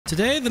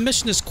Today, the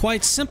mission is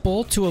quite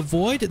simple to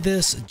avoid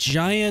this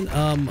giant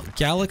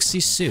galaxy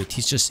suit.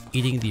 He's just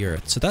eating the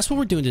earth. So that's what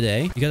we're doing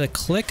today. You gotta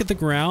click at the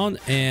ground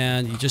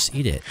and you just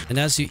eat it. And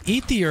as you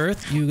eat the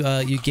earth,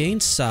 you gain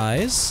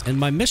size. And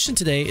my mission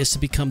today is to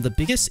become the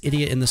biggest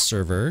idiot in the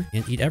server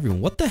and eat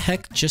everyone. What the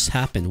heck just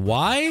happened?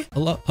 Why?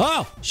 Hello?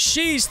 Oh,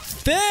 she's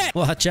thick!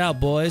 Watch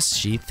out, boys.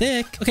 She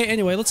thick. Okay,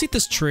 anyway, let's eat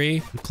this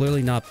tree. I'm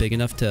clearly not big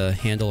enough to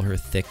handle her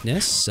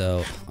thickness.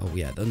 So, oh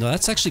yeah, no,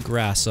 that's actually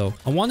grass. So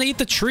I want to eat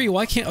the tree.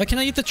 Why can't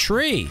I eat the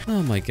tree?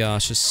 Oh my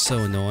gosh, it's so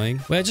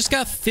annoying. Wait, I just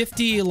got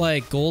 50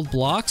 like gold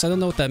blocks. I don't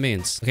know what that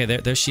means. Okay,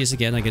 there she is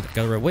again. I got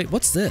her. Wait,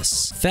 what's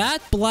this?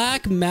 Fat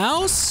black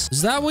mouse?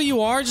 Is that what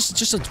you are?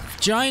 Just a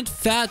giant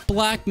fat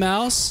black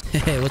mouse?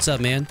 Hey, what's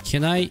up, man?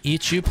 Can I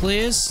eat you,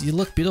 please? You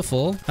look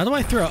beautiful. How do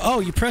I throw? Oh,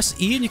 you press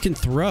E and you can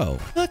throw.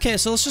 Okay,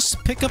 so let's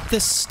just pick up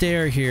this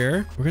stair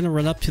here. We're gonna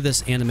run up to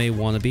this anime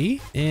wannabe.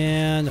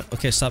 And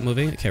okay, stop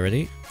moving. Okay,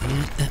 ready?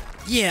 And,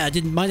 yeah, I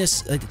did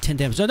minus 10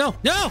 damage. No!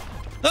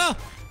 Oh!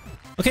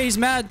 Okay, he's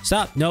mad.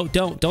 Stop. No,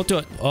 don't do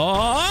it.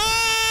 Oh!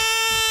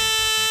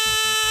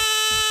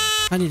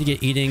 I need to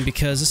get eating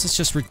because this is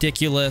just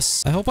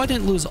ridiculous. I hope I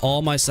didn't lose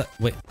all my...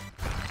 Wait.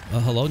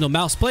 Hello? No,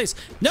 mouse, please.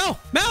 No!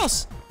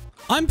 Mouse!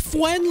 I'm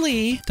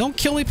friendly. Don't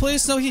kill me,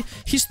 please. No,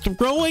 he's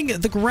throwing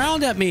the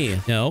ground at me.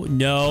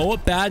 No,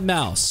 bad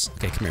mouse.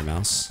 Okay, come here,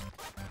 mouse.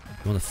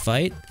 You want to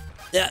fight?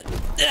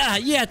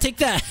 Yeah, take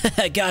that.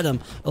 Got him.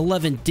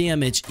 11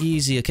 damage.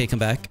 Easy. Okay, come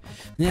back.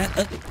 Yeah,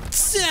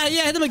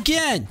 hit him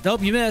again.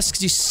 Nope, you missed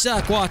because you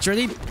suck. Watch.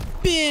 Ready?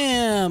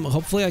 Bam.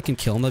 Hopefully I can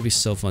kill him. That'd be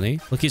so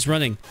funny. Look, he's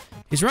running.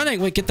 He's running.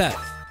 Wait, get that.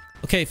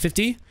 Okay,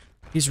 50.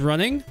 He's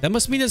running. That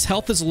must mean his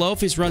health is low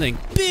if he's running.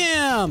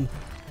 Bam.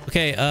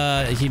 Okay,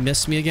 he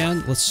missed me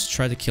again. Let's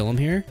try to kill him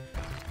here.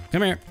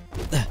 Come here.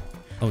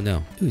 Oh,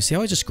 no. Ooh, see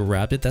how I just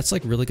grabbed it? That's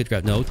like really good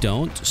grab. No,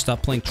 don't.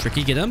 Stop playing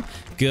tricky. Get him.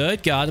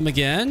 Good. Got him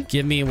again.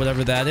 Give me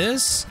whatever that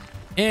is.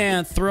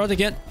 And throw it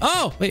again.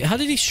 Oh, wait. How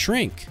did he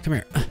shrink? Come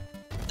here.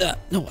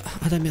 No,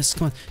 how did I miss?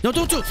 Come on. No,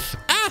 don't do it.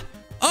 Ah!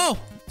 Oh!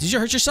 Did you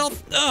hurt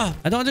yourself?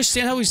 I don't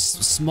understand how he's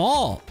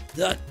small.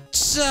 I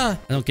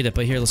don't get it,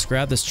 but here, let's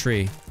grab this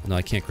tree. No,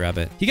 I can't grab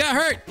it. He got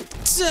hurt!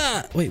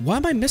 Wait, why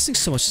am I missing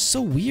so much? It's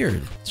so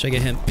weird. Should I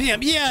get him?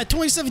 Bam! Yeah,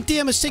 27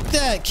 damage. Take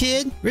that,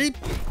 kid. Ready?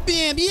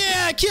 Bam!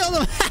 Yeah, I killed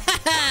him!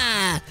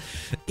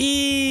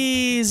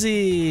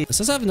 Easy. This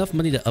doesn't have enough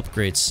money to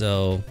upgrade,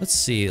 so let's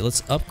see.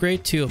 Let's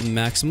upgrade to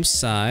maximum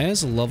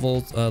size,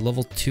 level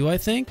 2, I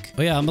think.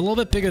 Oh yeah, I'm a little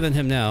bit bigger than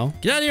him now.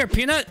 Get out of here,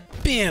 Peanut!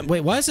 Bam!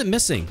 Wait, why is it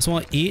missing? I just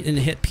want to eat and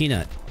hit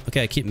Peanut.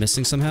 Okay, I keep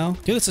missing somehow.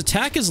 Dude, this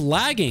attack is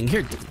lagging.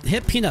 Here,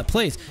 hit Peanut,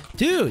 please.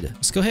 Dude,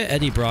 let's go hit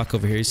Eddie Brock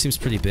over here. He seems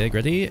pretty big.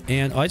 Ready?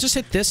 And I just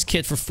hit this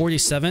kid for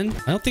 47. I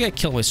don't think I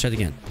killed him. Let's try it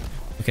again.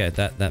 Okay,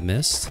 that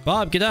missed.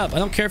 Bob, get up. I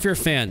don't care if you're a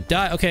fan.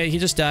 Die. Okay, he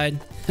just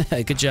died.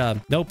 Good job.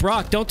 No,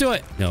 Brock, don't do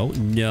it.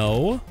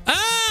 No.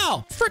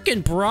 Ow!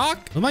 Freaking Brock.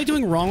 What am I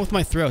doing wrong with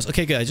my throws?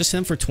 Okay, good. I just hit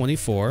him for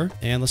 24.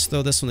 And let's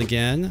throw this one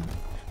again.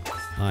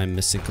 I'm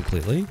missing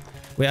completely.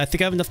 Wait, I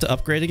think I have enough to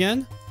upgrade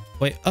again.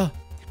 Wait,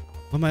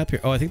 why am I up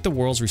here? Oh, I think the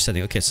world's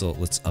resetting. Okay, so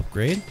let's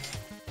upgrade.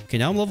 Okay,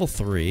 now I'm level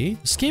 3.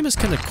 This game is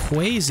kind of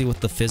crazy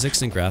with the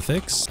physics and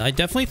graphics. I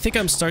definitely think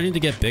I'm starting to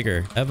get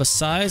bigger. I have a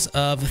size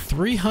of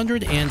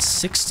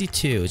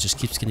 362. It just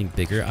keeps getting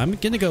bigger. I'm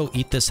gonna go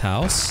eat this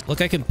house. Look,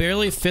 I can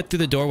barely fit through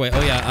the doorway.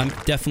 Oh yeah, I'm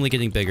definitely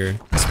getting bigger.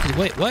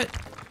 Wait, what?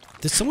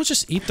 Did someone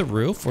just eat the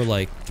roof or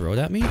like throw it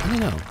at me? I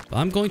don't know.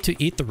 I'm going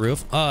to eat the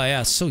roof. Oh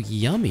yeah, so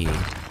yummy.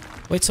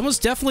 Wait, someone's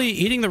definitely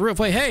eating the roof.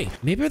 Wait, hey,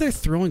 maybe they're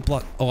throwing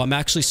block. Oh, I'm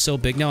actually so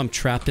big now. I'm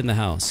trapped in the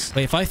house.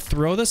 Wait, if I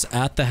throw this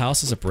at the house,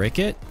 does it break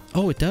it?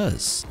 Oh, it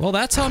does. Well,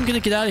 that's how I'm going to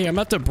get out of here. I'm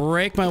going to have to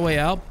break my way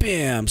out.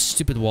 Bam,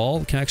 stupid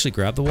wall. Can I actually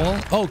grab the wall?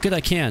 Oh, good,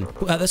 I can.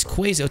 Wow, that's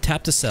crazy. Oh,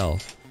 tap to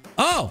sell.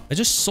 Oh, I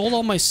just sold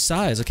all my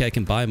size. Okay, I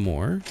can buy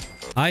more.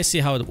 I see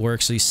how it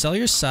works. So you sell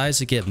your size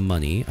to get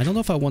money. I don't know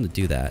if I want to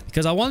do that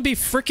because I want to be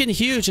freaking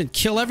huge and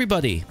kill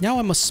everybody. Now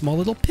I'm a small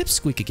little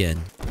pipsqueak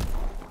again.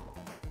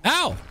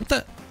 Ow, what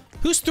the...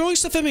 Who's throwing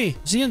stuff at me?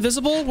 Is he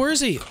invisible? Where is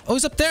he? Oh,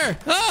 he's up there.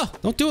 Oh,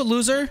 don't do it,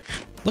 loser.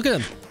 Look at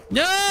him.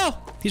 No!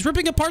 He's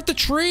ripping apart the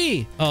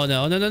tree. Oh,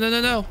 no.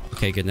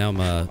 Okay, good. Now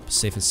I'm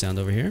safe and sound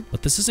over here.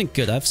 But this isn't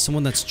good. I have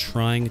someone that's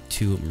trying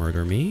to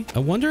murder me. I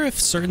wonder if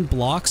certain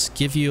blocks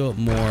give you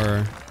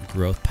more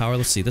growth power.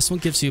 Let's see. This one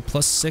gives you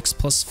 +6,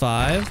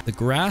 +5. The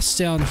grass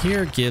down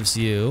here gives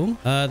you...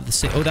 oh,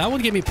 that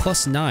one gave me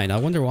 +9. I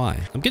wonder why.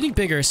 I'm getting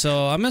bigger,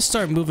 so I'm going to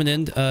start moving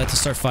in to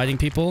start fighting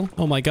people.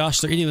 Oh my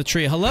gosh, they're eating the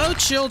tree. Hello,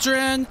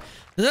 children.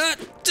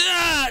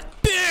 Bam!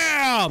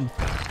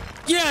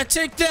 Yeah,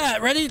 take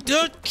that. Ready?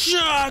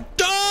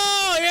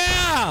 Oh,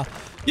 yeah!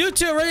 You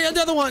too. Ready?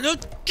 Another one.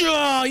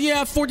 Oh,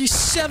 yeah,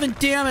 47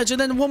 damage.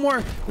 And then one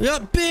more.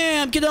 Yep,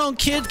 bam. Get on,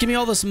 kid. Give me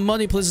all this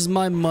money, please. This is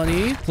my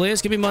money.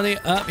 Please, give me money.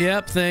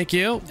 Yep, thank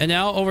you. And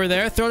now over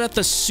there, throw it at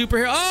the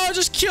superhero. Oh, I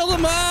just killed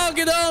him. Oh,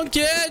 get on,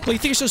 kid. Well, you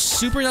think you're so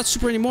super? Not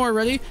super anymore.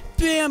 Ready?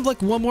 Bam.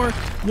 Like one more.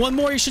 One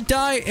more. You should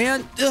die.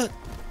 And,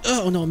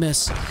 oh, no,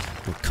 miss.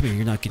 Oh, come here.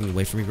 You're not getting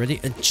away from me. Ready?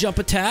 And jump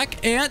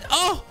attack. And,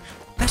 oh.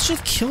 That should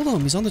have killed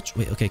him. He's on the...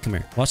 Wait, okay, come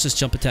here. Watch this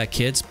jump attack,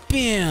 kids.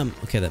 Bam!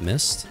 Okay, that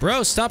missed.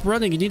 Bro, stop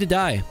running. You need to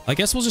die. I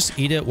guess we'll just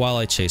eat it while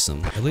I chase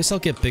him. At least I'll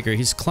get bigger.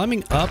 He's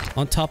climbing up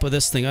on top of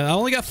this thing. I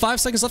only got 5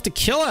 seconds left to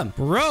kill him.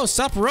 Bro,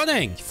 stop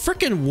running.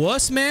 Freaking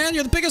wuss, man.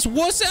 You're the biggest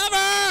wuss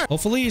ever!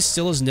 Hopefully, he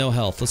still has no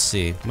health. Let's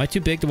see. Am I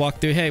too big to walk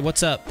through? Hey,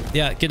 what's up?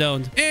 Yeah, get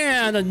owned.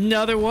 And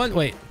another one.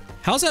 Wait.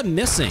 How's that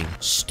missing?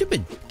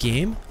 Stupid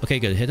game. Okay,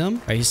 good. Hit him.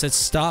 All right, he said,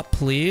 stop,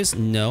 please.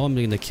 No, I'm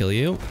going to kill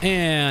you.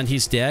 And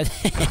he's dead.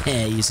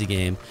 Easy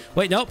game.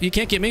 Wait, nope. You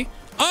can't get me.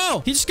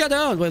 Oh, he just got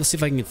down. Wait, let's see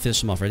if I can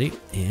finish him off. Ready?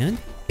 And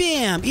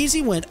bam.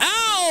 Easy win.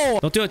 Ow!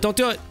 Don't do it. Don't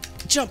do it.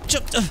 Jump,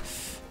 jump.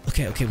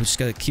 Okay, we just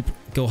got to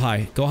go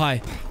high. Go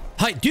high.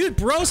 Hi, dude,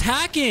 bro's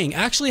hacking.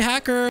 Actually,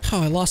 hacker.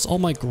 Oh, I lost all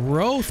my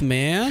growth,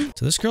 man.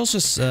 So this girl's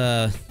just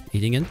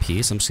eating in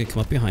peace. I'm just going to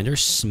come up behind her,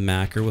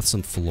 smack her with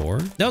some floor.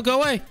 No, go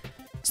away.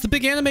 It's the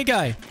big anime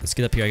guy. Let's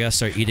get up here. I gotta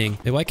start eating.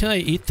 Hey, why can't I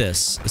eat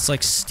this? It's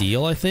like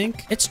steel, I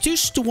think. It's too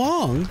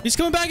strong. He's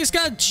coming back. He's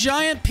got a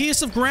giant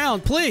piece of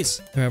ground. Please.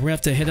 All right, we're gonna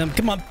have to hit him.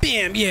 Come on.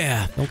 Bam.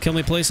 Yeah. Don't kill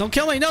me, please. Don't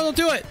kill me. No, don't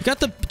do it. You got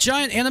the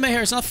giant anime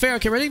hair. It's not fair.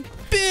 Okay, ready?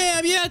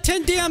 Bam. Yeah,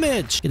 10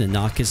 damage. Gonna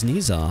knock his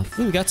knees off.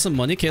 Ooh, we got some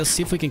money. Okay, let's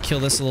see if we can kill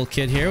this little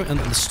kid here. And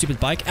the stupid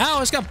bike. Ow, I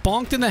just got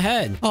bonked in the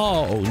head.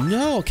 Oh,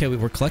 no. Okay,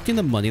 we're collecting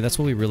the money. That's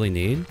what we really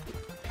need.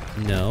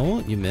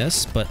 No, you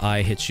missed, but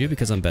I hit you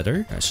because I'm better. All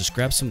right, let's just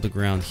grab some of the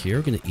ground here.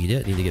 We're gonna eat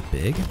it. I need to get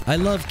big. I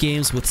love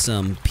games with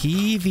some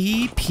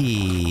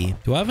PvP.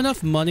 Do I have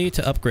enough money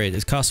to upgrade?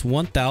 It costs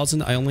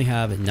 1,000. I only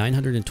have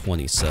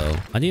 920, so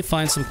I need to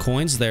find some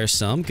coins there.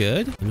 Some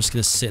good. I'm just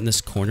gonna sit in this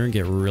corner and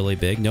get really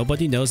big.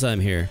 Nobody knows that I'm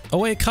here. Oh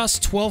wait, it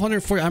costs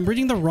 1,240. I'm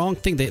reading the wrong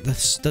thing. The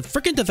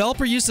freaking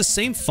developer used the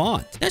same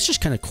font. That's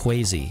just kind of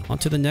crazy. On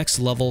to the next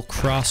level,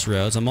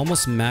 Crossroads. I'm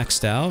almost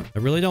maxed out. I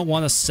really don't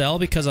want to sell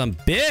because I'm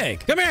big.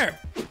 Come here.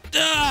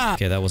 Ah!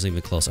 Okay, that wasn't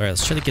even close. All right,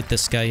 let's try to get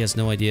this guy. He has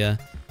no idea.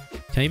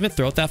 Can I even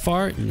throw it that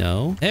far?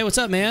 No. Hey, what's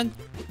up, man?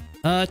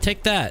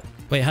 Take that.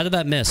 Wait, how did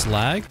that miss?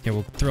 Lag? Here,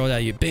 we'll throw it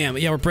at you. Bam.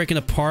 Yeah, we're breaking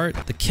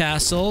apart the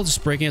castle.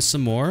 Just breaking it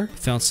some more.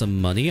 Found some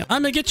money.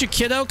 I'm gonna get you,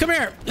 kiddo. Come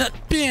here.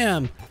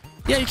 Bam.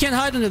 Yeah, you can't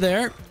hide under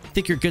there.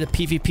 Think you're good at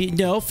PvP?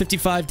 No.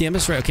 55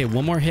 damage. Right. Okay,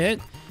 one more hit.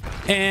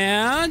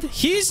 And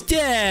he's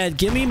dead.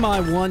 Give me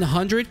my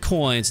 100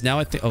 coins. Now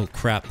I think... Oh,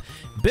 crap.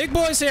 Big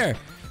boy's here.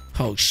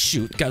 Oh,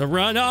 shoot. Gotta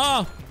run.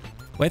 Oh!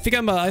 Wait, I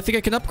think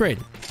I can upgrade.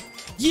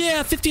 Yeah,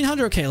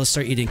 1,500. Okay, let's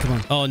start eating. Come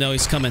on. Oh, no,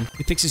 he's coming.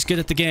 He thinks he's good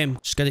at the game.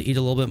 Just gotta eat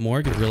a little bit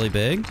more, get really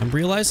big. I'm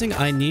realizing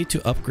I need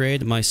to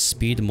upgrade my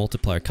speed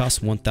multiplier. It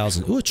costs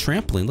 1,000. Ooh, a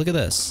trampoline. Look at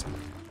this.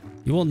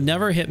 You will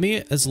never hit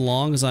me as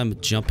long as I'm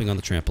jumping on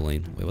the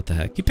trampoline. Wait, what the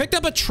heck? He picked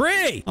up a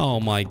tree! Oh,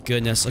 my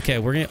goodness. Okay,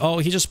 we're gonna... Oh,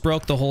 he just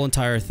broke the whole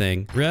entire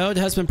thing. Road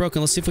has been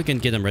broken. Let's see if we can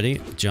get him.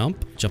 Ready?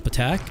 Jump. Jump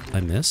attack.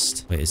 I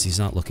missed. Wait, he's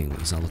not looking.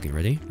 He's not looking.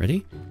 Ready?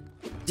 Ready?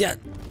 Yeah.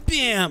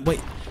 Bam.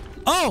 Wait.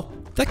 Oh!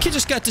 That kid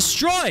just got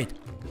destroyed!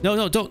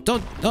 No, don't.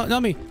 No,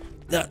 not me.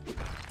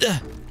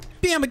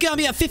 Bam, I got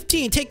me at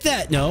 15. Take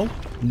that. No.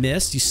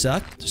 Missed. You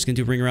suck. Just gonna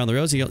do ring around the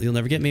roads. You'll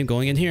never get me. I'm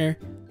going in here.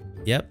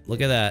 Yep.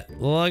 Look at that.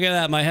 Look at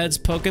that. My head's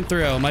poking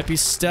through. I might be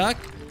stuck.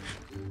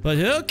 But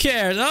who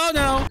cares? Oh,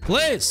 no.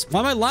 Please. Why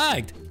am I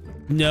lagged?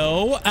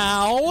 No.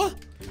 Ow.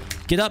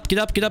 Get up. Get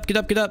up. Get up. Get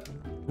up. Get up.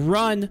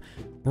 Run.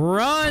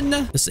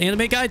 Run. This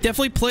anime guy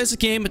definitely plays the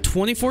game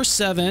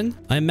 24/7.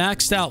 I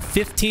maxed out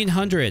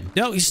 1,500.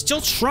 No, he's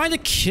still trying to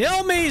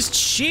kill me. He's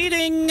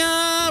cheating.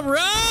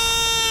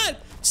 Run.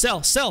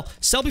 Sell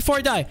before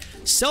I die.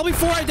 Sell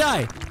before I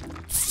die.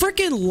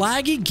 Freaking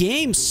laggy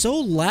game. So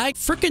lag.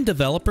 Freaking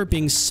developer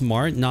being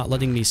smart, not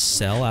letting me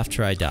sell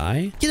after I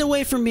die. Get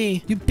away from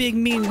me, you big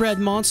mean red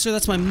monster.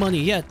 That's my money.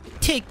 Yeah,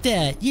 take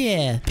that.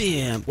 Yeah.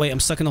 Bam. Wait, I'm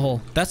stuck in the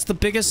hole. That's the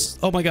biggest.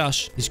 Oh my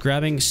gosh. He's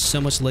grabbing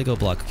so much Lego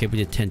block. Okay, we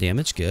did 10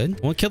 damage. Good.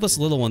 I want to kill this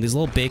little one. These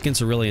little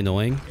bacons are really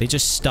annoying. They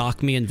just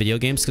stalk me in video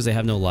games because they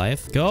have no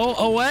life. Go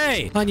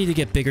away. I need to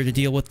get bigger to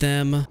deal with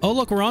them. Oh,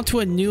 look, we're on to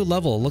a new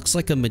level. It looks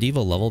like a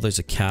medieval level. There's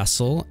a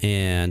castle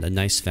and a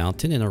nice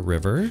fountain and a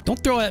river.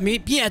 Don't throw at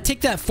me. Yeah,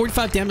 take that.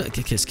 45 damage.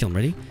 Okay, just kill him.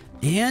 Ready?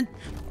 And...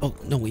 Oh,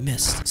 no, we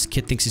missed. This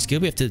kid thinks he's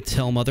good. We have to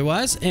tell him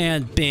otherwise.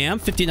 And bam,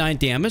 59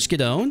 damage.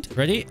 Get owned.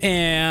 Ready?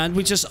 And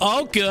we just...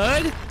 Oh,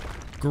 good.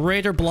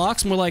 Greater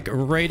blocks. More like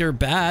greater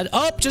bad.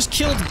 Oh, just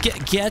killed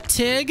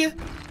Getig.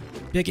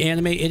 Big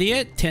anime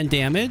idiot. 10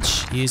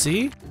 damage.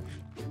 Easy.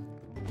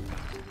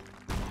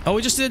 Oh,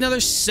 we just did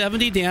another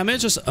 70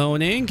 damage. Just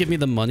owning. Give me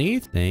the money.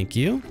 Thank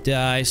you.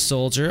 Die,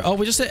 soldier. Oh,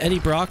 we just hit Eddie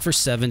Brock for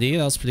 70.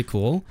 That was pretty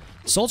cool.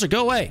 Soldier,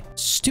 go away.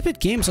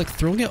 Stupid game is like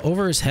throwing it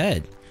over his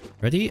head.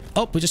 Ready?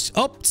 Oh, we just...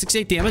 Oh,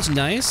 68 damage.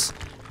 Nice.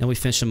 Then we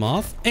finish him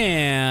off.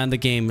 And the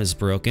game is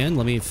broken.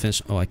 Let me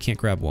finish... Oh, I can't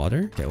grab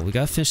water. Okay, well, we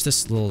gotta finish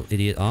this little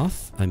idiot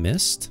off. I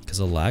missed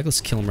because of lag.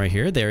 Let's kill him right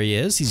here. There he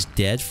is. He's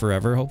dead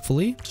forever,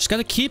 hopefully. Just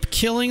gotta keep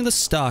killing the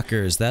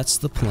stalkers. That's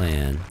the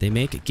plan. They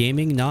make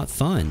gaming not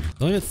fun.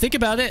 Don't even think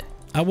about it.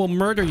 I will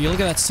murder you.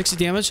 Look at that. 60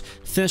 damage.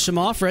 Finish him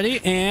off.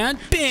 Ready? And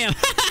bam!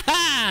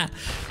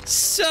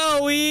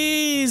 So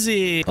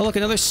easy. Oh, look,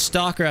 another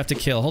stalker I have to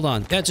kill. Hold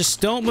on. Yeah, just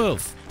don't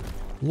move.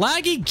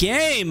 Laggy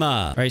game.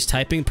 All right, he's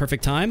typing.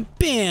 Perfect time.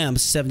 Bam.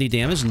 70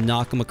 damage.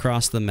 Knock him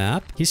across the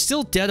map. He's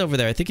still dead over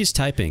there. I think he's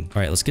typing.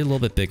 All right, let's get a little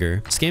bit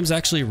bigger. This game's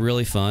actually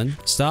really fun.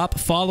 Stop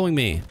following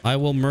me. I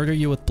will murder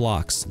you with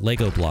blocks.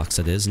 Lego blocks,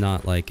 that is.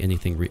 Not like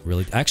anything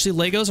really...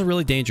 Actually, Legos are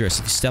really dangerous.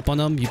 If you step on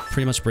them, you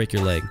pretty much break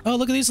your leg. Oh,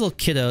 look at these little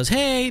kiddos.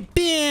 Hey,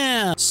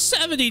 bam.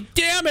 70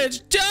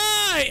 damage. Die.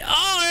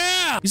 Oh,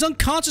 yeah. He's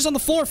unconscious on the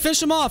floor.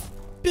 Fish him off.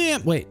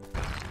 Bam. Wait.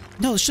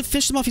 No, let's just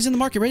fish him off. He's in the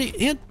market. Ready?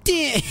 And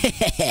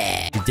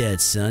you're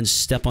dead, son.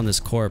 Just step on this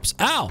corpse.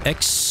 Ow!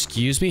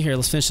 Excuse me. Here,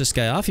 let's finish this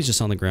guy off. He's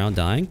just on the ground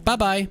dying.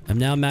 Bye-bye. I'm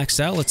now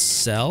maxed out. Let's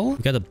sell. We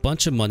got a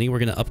bunch of money. We're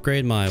going to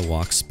upgrade my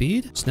walk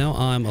speed. So now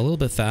I'm a little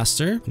bit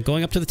faster. I'm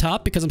going up to the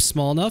top because I'm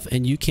small enough,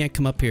 and you can't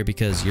come up here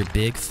because you're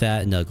big,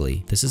 fat, and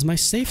ugly. This is my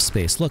safe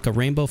space. Look, a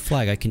rainbow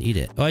flag. I can eat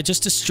it. Oh, I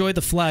just destroyed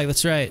the flag.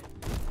 That's right.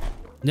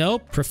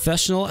 Nope.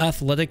 Professional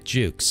athletic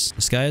jukes.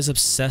 This guy is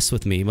obsessed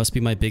with me. He must be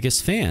my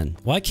biggest fan.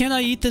 Why can't I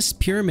eat this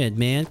pyramid,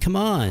 man? Come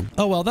on.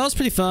 Oh, well, that was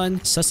pretty fun.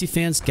 Sussy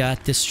fans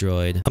got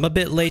destroyed. I'm a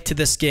bit late to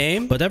this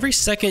game, but every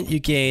second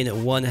you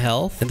gain 1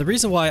 health. And the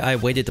reason why I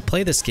waited to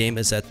play this game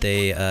is that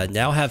they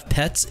now have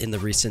pets in the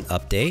recent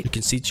update. You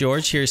can see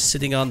George here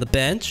sitting on the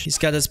bench. He's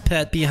got his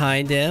pet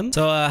behind him.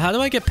 So how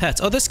do I get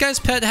pets? Oh, this guy's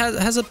pet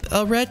has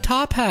a red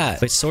top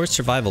hat. Wait, sword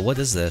survival. What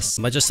is this?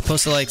 Am I just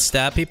supposed to like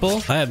stab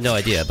people? I have no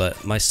idea,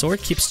 but my sword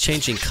keeps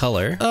changing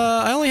color.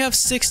 I only have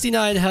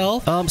 69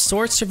 health.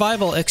 Sword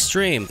survival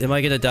extreme. Am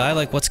I gonna die?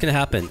 Like, what's gonna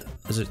happen?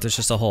 There's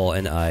just a hole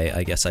and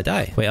I guess I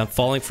die. Wait, I'm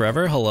falling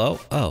forever? Hello?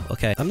 Oh,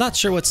 okay. I'm not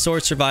sure what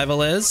sword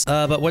survival is,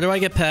 but where do I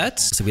get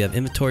pets? So we have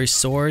inventory,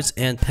 swords,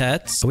 and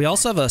pets. We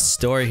also have a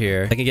store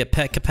here. I can get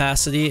pet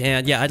capacity,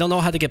 and yeah, I don't know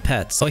how to get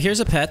pets. Oh,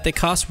 here's a pet. They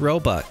cost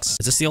Robux.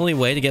 Is this the only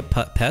way to get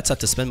pets? I have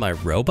to spend my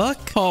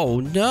Robux? Oh,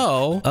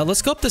 no.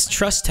 Let's go up this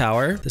trust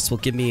tower. This will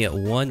give me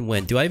 1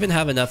 win. Do I even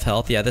have enough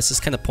health? Yeah, this is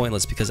kind of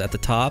pointless because at the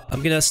top,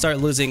 I'm gonna start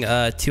losing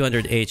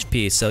 200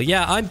 HP. So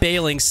yeah, I'm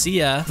bailing. See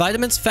ya.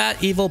 Vitamins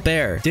Fat Evil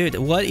Bear. Dude,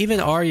 what even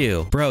are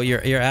you? Bro,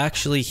 you're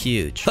actually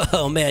huge.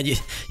 Oh man, you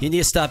need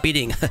to stop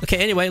eating. Okay,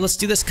 anyway, let's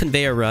do this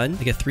conveyor run.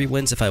 I get 3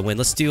 wins if I win.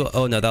 Let's do...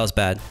 Oh no, that was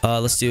bad.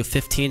 Let's do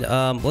 15.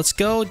 Let's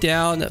go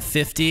down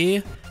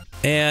 50.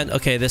 And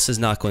okay, this is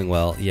not going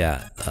well.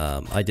 Yeah,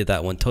 I did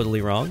that one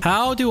totally wrong.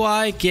 How do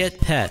I get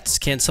pets?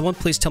 Can someone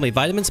please tell me?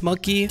 Vitamins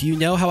Monkey, do you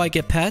know how I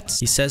get pets?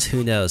 He says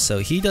who knows. So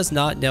he does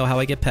not know how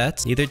I get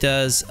pets. Neither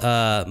does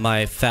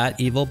my fat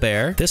evil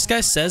bear. This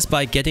guy says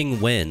by getting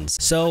wins.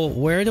 So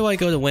where do I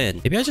go to win?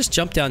 Maybe I just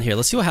jump down here.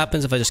 Let's see what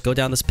happens if I just go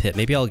down this pit.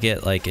 Maybe I'll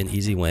get like an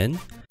easy win.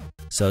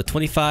 So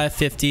 25,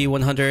 50,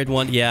 100,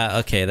 1. Yeah,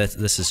 okay,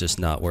 this is just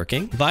not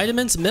working.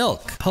 Vitamins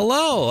milk.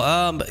 Hello,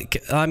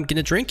 I'm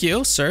gonna drink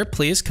you, sir.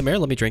 Please come here.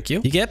 Let me drink you.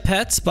 You get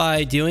pets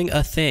by doing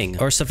a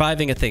thing or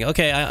surviving a thing.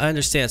 Okay, I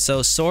understand.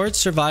 So sword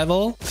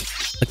survival.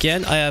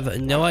 Again, I have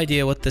no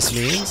idea what this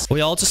means. Are we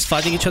all just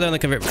fighting each other on the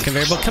conveyor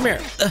belt? Come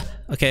here.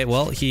 Okay,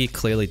 well, he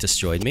clearly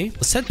destroyed me.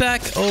 Let's head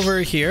back over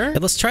here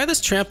and let's try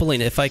this trampoline.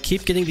 If I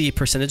keep getting the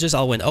percentages,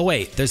 I'll win. Oh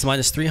wait, there's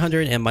minus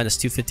 300 and minus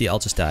 250. I'll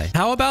just die.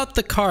 How about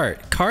the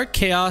cart? Cart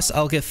chaos.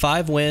 I'll get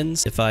 5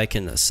 wins if I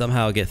can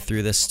somehow get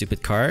through this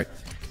stupid cart.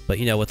 But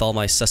you know, with all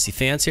my sussy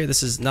fans here,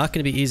 this is not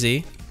going to be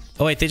easy.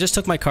 Oh wait, they just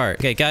took my cart.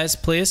 Okay, guys,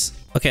 please.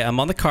 Okay, I'm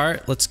on the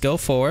cart. Let's go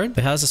forward.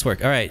 Wait, how does this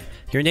work? All right.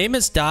 Your name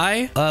is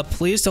Die.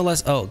 Please don't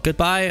let... Oh,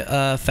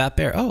 goodbye, Fat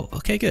Bear. Oh,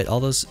 okay, good. All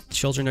those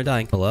children are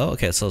dying. Hello?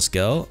 Okay, so let's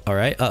go. All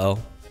right. Uh-oh.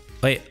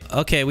 Wait,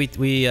 okay,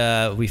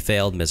 we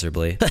failed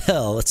miserably.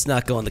 Hell, let's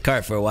not go in the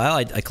cart for a while.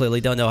 I clearly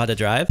don't know how to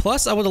drive.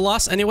 Plus, I would have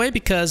lost anyway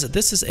because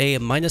this is a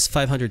minus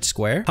 500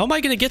 square. How am I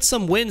going to get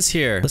some wins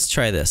here? Let's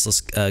try this.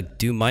 Let's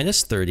do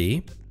minus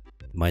 30,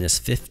 minus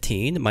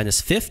 15,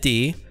 minus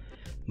 50...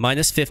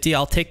 Minus 50.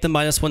 I'll take the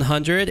minus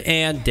 100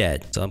 and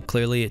dead. So I'm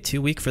clearly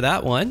too weak for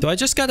that one. So I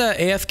just gotta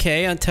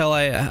AFK until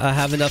I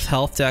have enough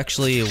health to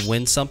actually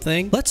win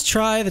something. Let's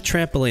try the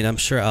trampoline. I'm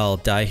sure I'll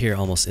die here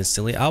almost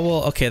instantly. I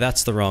will... Okay,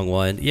 that's the wrong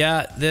one.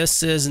 Yeah,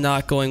 this is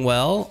not going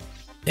well.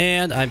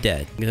 And I'm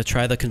dead. I'm gonna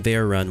try the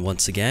conveyor run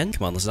once again.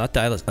 Come on, let's not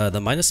die. The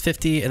minus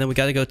 50, and then we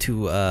gotta go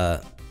to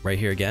right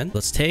here again.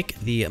 Let's take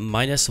the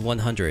minus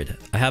 100.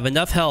 I have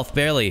enough health,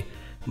 barely.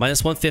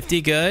 Minus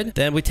 150, good.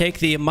 Then we take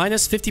the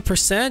minus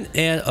 50%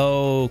 and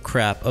oh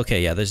crap.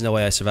 Okay, yeah, there's no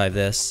way I survive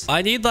this.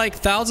 I need like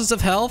thousands of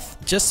health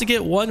just to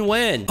get 1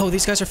 win. Oh,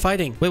 these guys are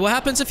fighting. Wait, what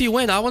happens if you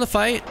win? I want to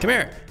fight. Come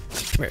here.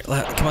 Come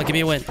here. Come on, give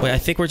me a win. Wait, I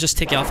think we're just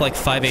taking off like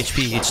 5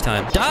 HP each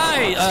time.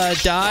 Die!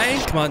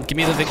 Die! Come on, give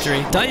me the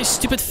victory. Die, you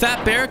stupid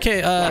fat bear.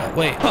 Okay,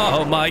 wait.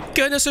 Oh my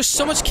goodness, there's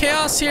so much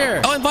chaos here.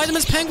 Oh, and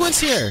Vitamins Penguin's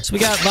here. So we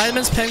got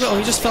Vitamins Penguin. Oh,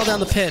 he just fell down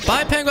the pit.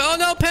 Bye, Penguin. Oh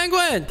no,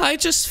 Penguin! I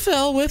just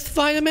fell with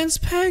Vitamins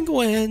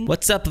Penguin.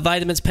 What's up,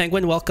 Vitamins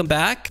Penguin? Welcome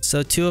back.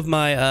 So 2 of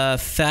my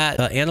fat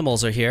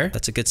animals are here.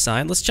 That's a good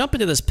sign. Let's jump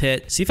into this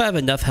pit. See if I have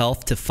enough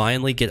health to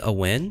finally get a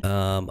win.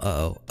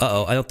 Uh-oh.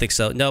 I don't think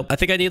so. Nope. I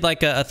think I need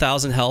like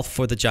 1,000 health health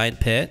for the giant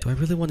pit. Do I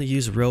really want to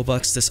use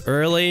Robux this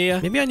early?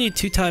 Maybe I need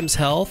 2 times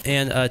health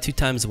and 2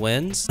 times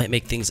wins. Might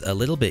make things a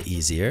little bit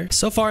easier.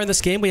 So far in this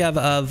game, we have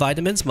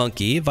Vitamins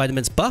Monkey,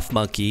 Vitamins Buff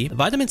Monkey,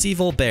 Vitamins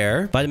Evil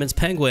Bear, Vitamins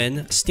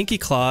Penguin, Stinky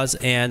Claws,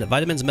 and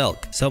Vitamins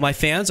Milk. So my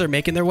fans are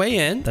making their way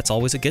in. That's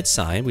always a good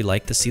sign. We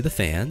like to see the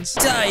fans.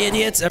 Die,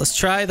 idiots! Let's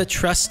try the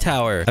Trust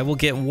Tower. I will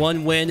get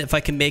 1 win if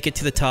I can make it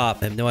to the top.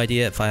 I have no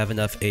idea if I have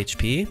enough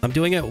HP. I'm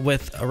doing it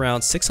with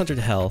around 600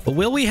 health. But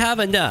will we have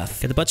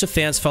enough? Got a bunch of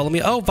fans follow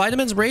me. Oh,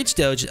 Vitamins Rage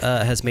Doge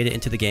has made it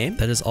into the game.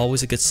 That is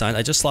always a good sign.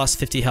 I just lost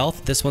 50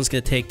 health. This one's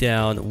going to take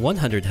down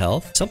 100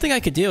 health. Something I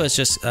could do is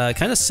just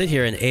kind of sit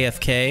here and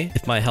AFK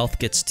if my health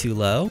gets too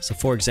low. So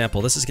for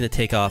example, this is going to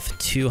take off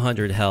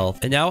 200 health.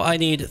 And now I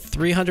need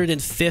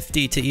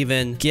 350 to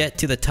even get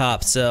to the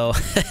top. So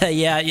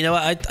yeah, you know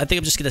what? I think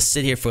I'm just going to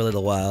sit here for a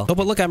little while. Oh,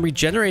 but look, I'm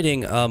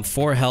regenerating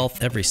 4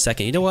 health every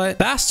second. You know what?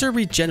 Faster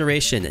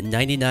regeneration,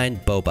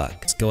 99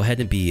 Bobuck. Let's go ahead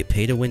and be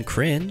pay to win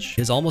cringe.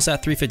 Is almost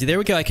at 350. There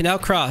we go. I can now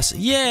cross.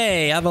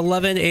 Yay! I have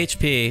 11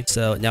 HP.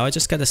 So now I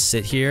just got to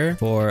sit here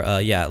for,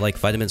 yeah, like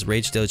Vitamins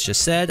Rage Doge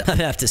just said. I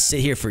have to sit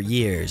here for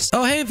years.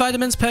 Oh, hey,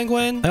 Vitamins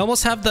Penguin. I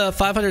almost have the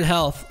 500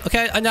 health.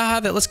 Okay, I now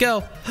have it. Let's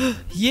go.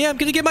 Yeah, I'm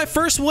going to get my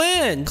first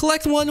win.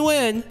 Collect 1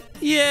 win.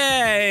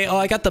 Yay! Oh,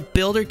 I got the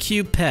Builder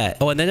Cube pet.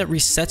 Oh, and then it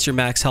resets your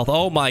max health.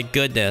 Oh my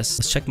goodness.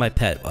 Let's check my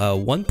pet.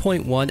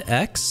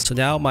 1.1x. So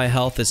now my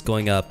health is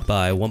going up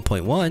by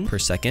 1.1 per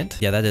second.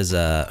 Yeah, that is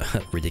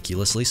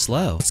ridiculously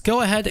slow. Let's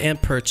go ahead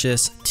and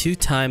purchase 2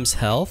 times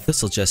health.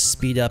 This will just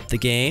speed up the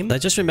game. I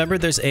just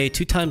remembered there's a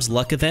 2 times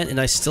luck event, and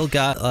I still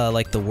got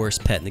like the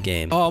worst pet in the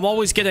game. Oh, I'm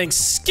always getting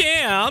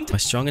scammed. Am I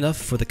strong enough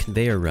for the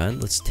conveyor run?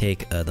 Let's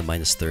take the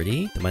minus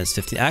 30, the minus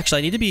 50. Actually,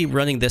 I need to be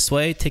running this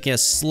way, taking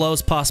as slow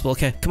as possible.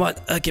 Okay, come on.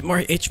 Get more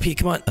HP.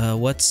 Come on.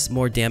 What's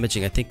more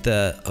damaging? I think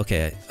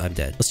okay, I'm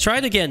dead. Let's try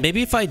it again.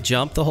 Maybe if I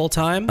jump the whole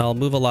time, I'll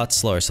move a lot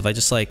slower. So if I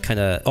just like kind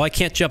of... Oh, I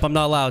can't jump. I'm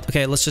not allowed.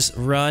 Okay, let's just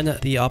run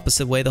the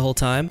opposite way the whole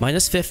time.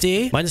 Minus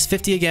 50. Minus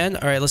 50 again.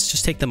 All right, let's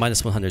just take the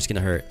minus 100. It's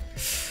gonna hurt.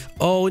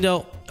 Oh,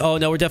 no. Oh,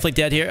 no, we're definitely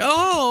dead here.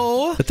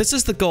 Oh! But this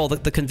is the goal,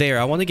 the conveyor.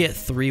 I want to get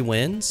 3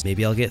 wins.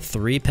 Maybe I'll get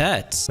 3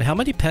 pets. Wait, how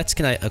many pets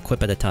can I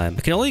equip at a time?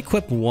 I can only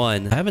equip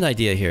 1. I have an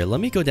idea here. Let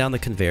me go down the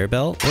conveyor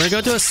belt. We're going to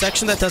go to a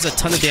section that does a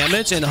ton of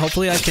damage, and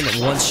hopefully I can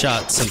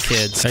one-shot some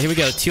kids. All right, here we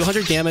go.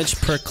 200 damage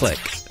per click.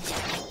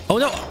 Oh,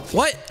 no.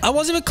 What? I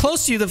wasn't even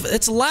close to you.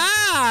 It's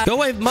lag. Go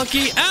away,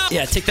 monkey. Ow.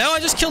 Yeah, take that. Oh, I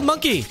just killed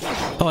monkey.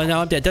 Oh, and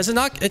now I'm dead. Does it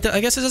not? I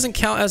guess it doesn't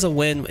count as a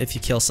win if you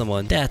kill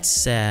someone. That's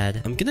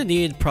sad. I'm going to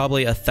need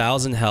probably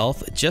 1,000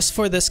 health just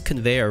for this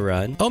conveyor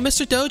run. Oh,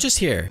 Mr. Doge is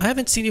here. I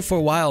haven't seen you for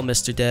a while,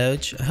 Mr.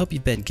 Doge. I hope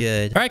you've been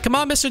good. All right, come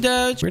on, Mr.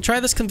 Doge. We're going to try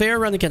this conveyor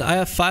run again. I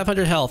have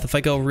 500 health. If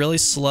I go really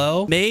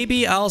slow,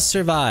 maybe I'll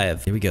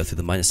survive. Here we go through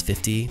the minus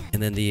 50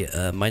 and then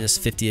the minus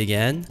 50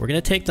 again. We're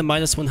going to take the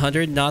minus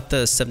 100, not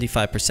the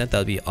 75%. That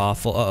would be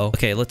awful. Uh-oh.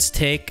 Okay, let's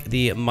take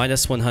the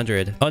minus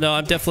 100. Oh, no,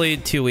 I'm definitely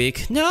too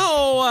weak.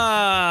 No!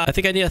 I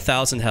think I need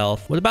 1,000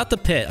 health. What about the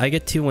pit? I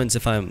get 2 wins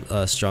if I'm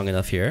strong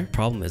enough here.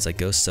 Problem is I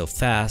go so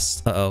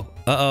fast. Uh-oh.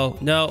 Uh-oh.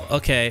 No.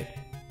 Okay.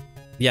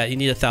 Yeah, you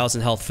need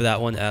 1,000 health for that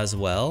one as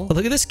well. But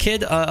look at this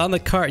kid on the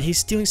cart.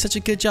 He's doing such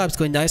a good job. It's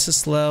going nice and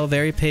slow,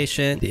 very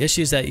patient. The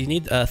issue is that you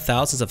need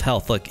thousands of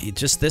health. Look,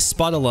 just this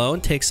spot alone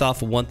takes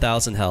off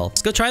 1,000 health.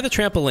 Let's go try the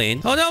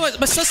trampoline. Oh no,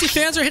 my sussy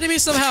fans are hitting me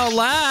somehow.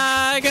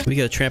 Lag. We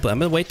go trampoline. I'm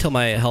gonna wait till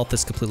my health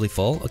is completely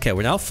full. Okay,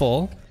 we're now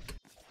full.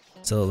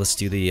 So let's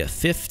do the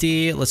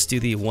 50. Let's do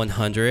the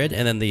 100,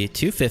 and then the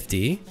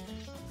 250.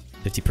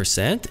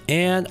 50%,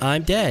 and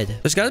I'm dead.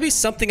 There's got to be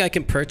something I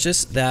can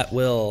purchase that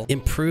will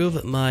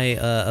improve my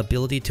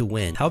ability to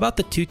win. How about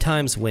the 2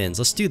 times wins?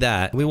 Let's do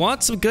that. We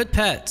want some good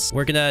pets.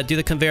 We're gonna do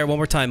the conveyor one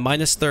more time.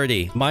 Minus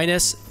 30,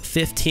 minus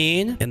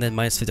 15, and then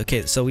minus 50.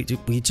 Okay, so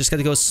we just got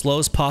to go as slow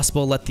as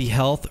possible. Let the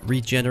health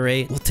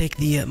regenerate. We'll take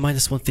the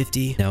minus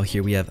 150. Now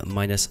here we have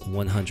minus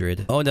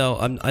 100. Oh no,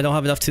 I don't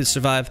have enough to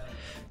survive.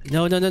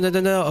 No, no, no, no,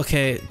 no, no.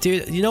 Okay,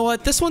 dude, you know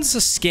what? This one's a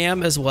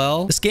scam as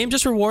well. This game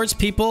just rewards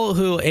people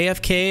who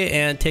AFK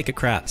and take a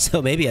crap.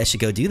 So maybe I should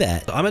go do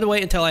that. So I'm going to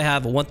wait until I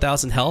have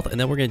 1,000 health, and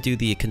then we're going to do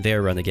the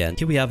conveyor run again.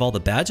 Here we have all the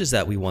badges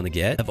that we want to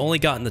get. I've only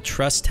gotten the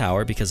Trust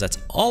Tower because that's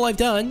all I've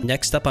done.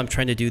 Next up, I'm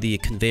trying to do the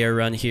conveyor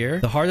run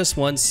here. The hardest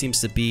one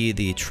seems to be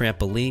the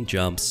trampoline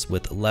jumps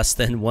with less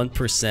than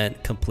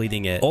 1%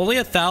 completing it. Only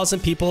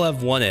 1,000 people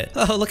have won it.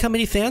 Oh, look how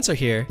many fans are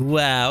here.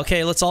 Wow.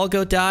 Okay, let's all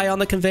go die on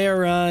the conveyor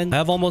run. I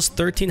have almost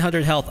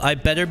 1,300 health. I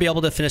better be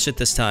able to finish it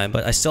this time,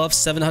 but I still have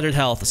 700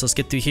 health. So let's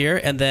get through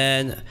here, and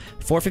then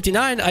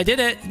 459. I did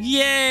it.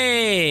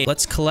 Yay!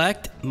 Let's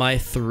collect my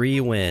 3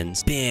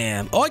 wins.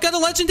 Bam. Oh, I got a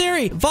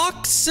legendary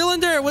Vox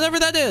cylinder, whatever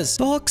that is.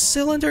 Vox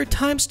cylinder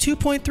times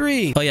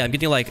 2.3. Oh yeah, I'm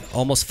getting like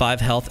almost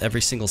 5 health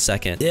every single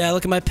second. Yeah,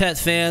 look at my pet,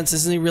 fans.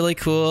 Isn't he really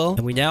cool?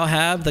 And we now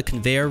have the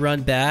conveyor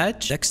run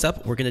badge. Next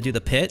up, we're gonna do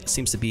the pit.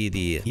 Seems to be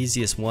the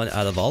easiest one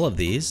out of all of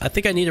these. I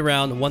think I need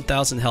around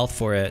 1,000 health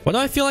for it. Why do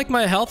I feel like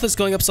my health is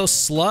going up so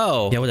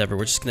slow? Yeah, whatever.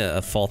 We're just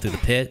gonna fall through the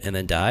pit and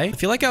then die. I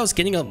feel like I was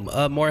getting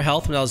more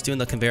health when I was doing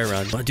the conveyor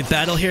run. Want to do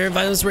battle here,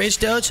 Violence Rage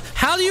Doge?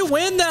 How do you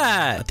win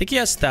that? that? I think he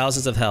has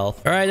thousands of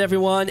health. All right,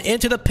 everyone,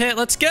 into the pit.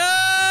 Let's go.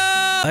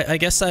 I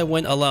guess I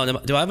went alone.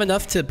 Do I have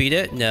enough to beat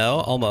it? No,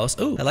 almost.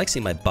 Ooh, I like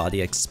seeing my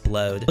body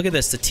explode. Look at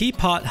this, the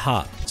teapot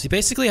hop. So you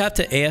basically have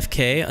to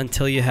AFK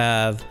until you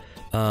have...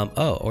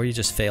 or you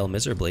just fail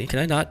miserably. Can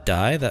I not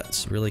die?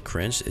 That's really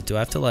cringe. Do I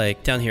have to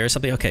like down here or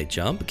something? Okay,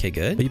 jump. Okay,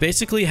 good. But you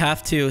basically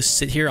have to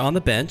sit here on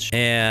the bench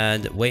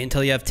and wait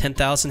until you have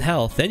 10,000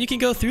 health. Then you can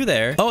go through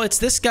there. Oh, it's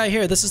this guy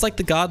here. This is like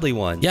the godly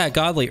one. Yeah,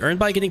 godly. Earned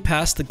by getting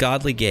past the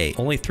godly gate.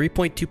 Only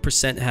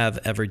 3.2% have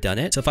ever done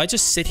it. So if I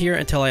just sit here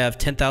until I have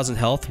 10,000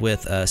 health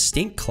with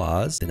stink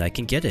claws, then I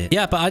can get it.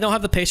 Yeah, but I don't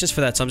have the patience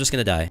for that, so I'm just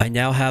gonna die. I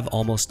now have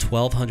almost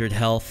 1,200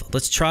 health.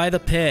 Let's try the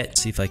pit.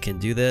 See if I can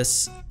do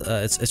this.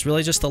 It's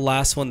really just the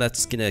last one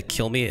that's gonna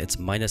kill me. It's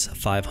minus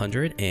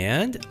 500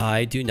 and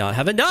I do not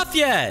have enough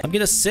yet. I'm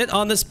gonna sit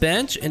on this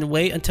bench and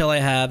wait until I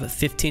have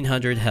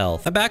 1,500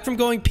 health. I'm back from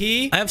going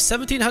pee. I have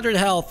 1,700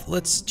 health.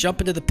 Let's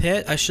jump into the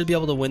pit. I should be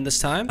able to win this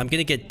time. I'm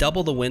gonna get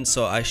double the win,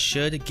 so I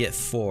should get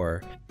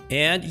 4.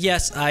 And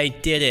yes, I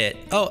did it.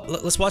 Oh,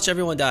 let's watch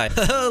everyone die.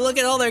 Look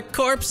at all their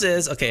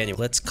corpses. Okay, anyway,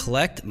 let's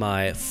collect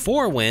my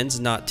 4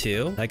 wins, not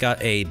 2. I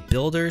got a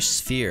builder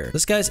sphere.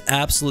 This guy's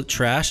absolute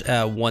trash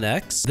at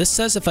 1x. This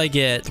says if I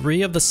get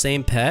 3 of the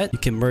same pet, you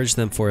can merge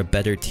them for a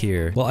better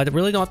tier. Well, I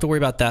really don't have to worry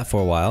about that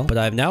for a while, but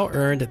I've now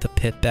earned the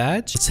pit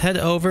badge. Let's head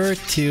over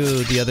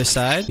to the other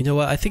side. You know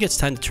what? I think it's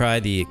time to try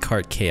the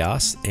cart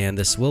chaos, and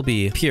this will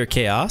be pure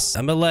chaos.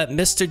 I'm gonna let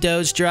Mr.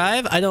 Doge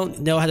drive. I don't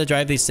know how to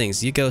drive these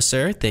things. You go,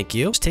 sir. Thank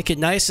you. Just take it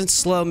nice and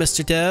slow,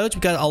 Mr. Doge.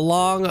 We've got a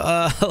long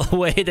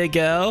way to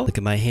go. Look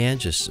at my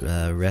hand just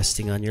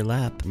resting on your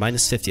lap.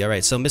 Minus 50. All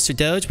right, so Mr.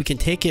 Doge, we can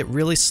take it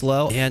really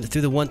slow and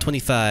through the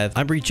 125.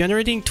 I'm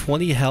regenerating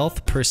 20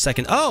 health per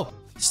second. Oh!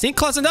 Stink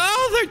claws and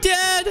they're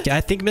dead! Okay,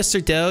 I think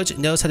Mr. Doge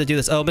knows how to do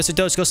this. Oh, Mr.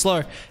 Doge, go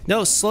slower.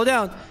 No, slow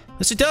down.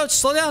 Mr. Doge,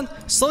 slow down.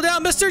 Slow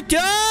down, Mr.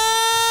 Doge!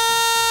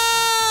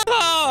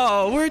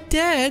 Oh, we're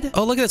dead.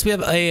 Oh, look at this. We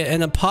have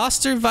an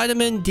imposter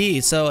vitamin D.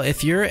 So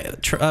if you're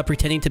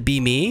pretending to be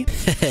me,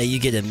 you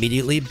get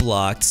immediately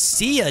blocked.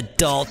 See ya,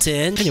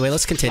 Dalton. Anyway,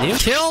 let's continue.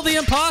 Kill the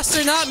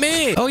imposter, not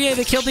me. Oh, yeah,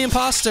 they killed the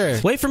imposter.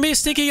 Wait for me,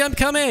 Stinky. I'm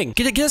coming.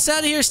 Get us out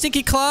of here,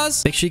 Stinky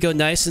Claws. Make sure you go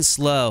nice and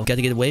slow. Got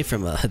to get away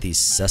from these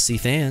sussy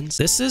fans.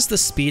 This is the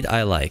speed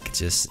I like.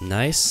 Just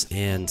nice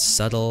and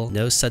subtle.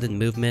 No sudden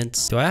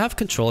movements. Do I have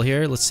control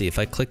here? Let's see. If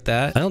I click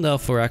that, I don't know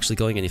if we're actually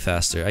going any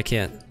faster. I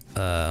can't. Hold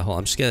on,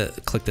 I'm just gonna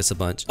click this a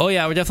bunch. Oh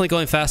yeah, we're definitely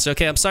going faster.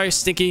 Okay, I'm sorry,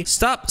 Stinky.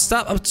 Stop.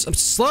 I'm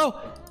slow.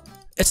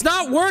 It's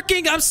not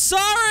working. I'm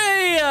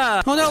sorry.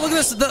 Oh no, look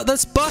at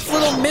this buff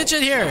little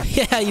midget here.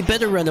 Yeah, you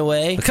better run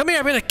away. Come here,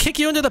 I'm gonna kick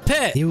you into the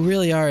pit. You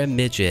really are a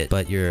midget,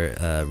 but you're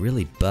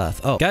really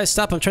buff. Oh, guys,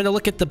 stop. I'm trying to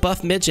look at the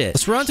buff midget.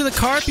 Let's run to the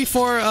cart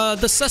before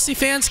the sussy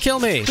fans kill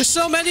me. There's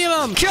so many of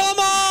them. Kill them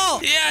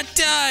all. Yeah,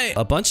 die.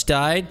 A bunch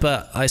died,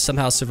 but I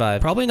somehow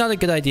survived. Probably not a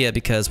good idea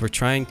because we're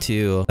trying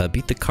to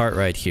beat the cart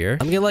right here.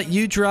 I'm gonna let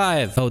you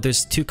drive. Oh,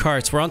 there's 2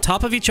 carts. We're on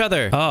top of each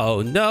other.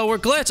 Oh no, we're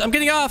glitched. I'm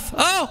getting off.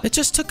 Oh, it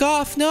just took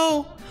off.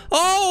 No.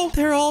 Oh,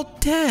 they're all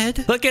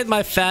dead. Look at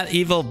my fat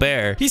evil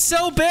bear. He's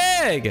so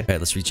big. All right,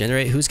 let's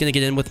regenerate. Who's gonna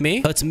get in with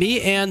me? Oh, it's me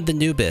and the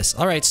Nubis.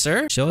 All right,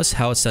 sir. Show us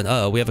how it's done.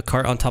 Uh oh, we have a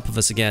cart on top of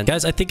us again.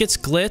 Guys, I think it's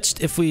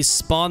glitched if we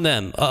spawn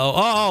them.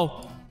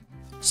 Uh-oh.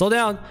 Slow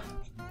down.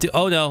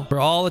 Oh no, we're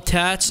all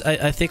attached.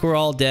 I think we're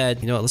all dead.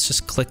 You know what? Let's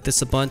just click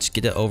this a bunch,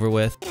 get it over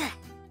with.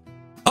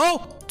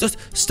 Oh! Just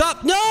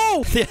stop.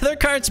 No! The other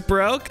cart's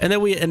broke, and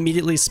then we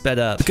immediately sped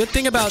up. The good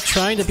thing about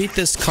trying to beat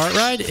this cart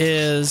ride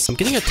is I'm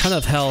getting a ton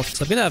of health.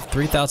 So I'm gonna have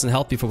 3,000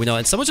 health before we know it.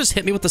 And someone just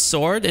hit me with the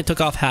sword and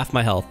took off half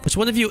my health. Which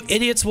one of you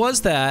idiots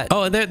was that?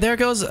 Oh, and there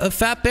goes a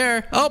fat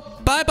bear.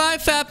 Oh, bye-bye,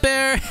 fat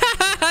bear.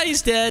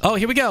 He's dead. Oh,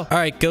 here we go. All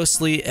right,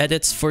 ghostly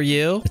edits for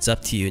you. It's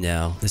up to you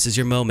now. This is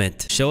your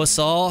moment. Show us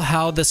all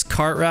how this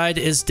cart ride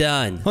is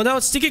done. Oh no,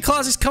 it's Stinky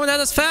Claws. He's coming at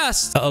us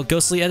fast. Uh-oh,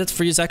 ghostly edits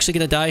for you is actually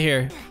gonna die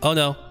here. Oh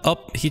no.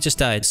 Oh, he just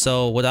died.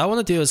 So what I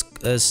want to do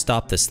is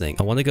stop this thing.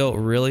 I want to go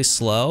really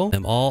slow.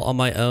 I'm all on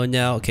my own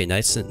now. Okay,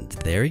 nice and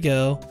there we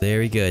go.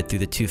 Very good. Through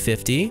the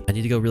 250. I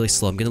need to go really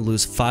slow. I'm gonna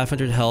lose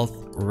 500 health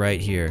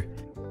right here.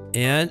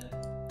 And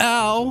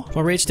ow!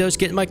 My Rage Doge,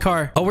 get in my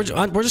car. Oh, we're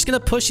just gonna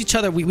push each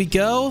other. We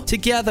go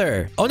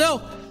together. Oh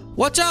no!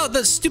 Watch out!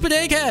 The stupid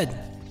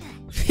egghead!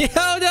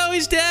 Oh no,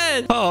 he's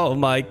dead. Oh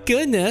my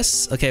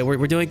goodness. Okay,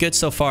 we're doing good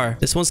so far.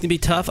 This one's gonna be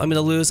tough. I'm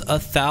gonna lose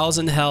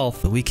 1,000 health,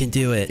 but we can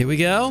do it. Here we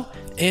go.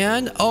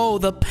 And oh,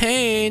 the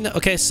pain.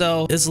 Okay,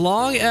 so as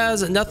long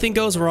as nothing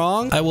goes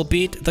wrong, I will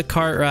beat the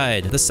cart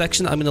ride. This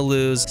section, I'm gonna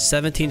lose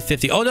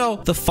 1,750. Oh no,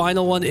 the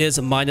final one is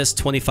minus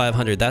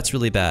 2,500. That's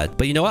really bad.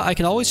 But you know what? I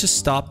can always just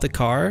stop the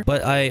car.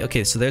 But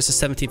okay, so there's the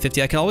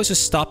 1,750. I can always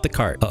just stop the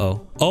cart.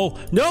 Uh-oh. Oh,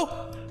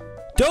 no!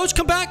 Doge,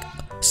 come back!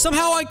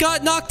 Somehow I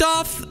got knocked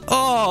off.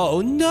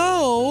 Oh,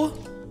 no.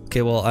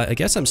 Okay, well, I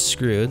guess I'm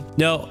screwed.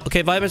 No.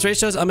 Okay, Vitamins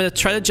Ratios, I'm going to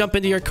try to jump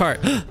into your cart.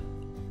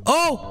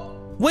 Oh,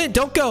 wait,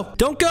 don't go.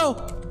 Don't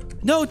go.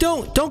 No,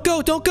 don't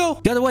go. Don't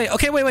go. The other way.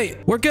 Okay, wait.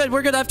 We're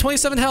good. I have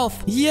 27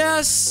 health.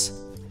 Yes.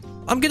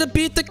 I'm gonna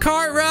beat the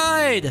cart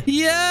ride.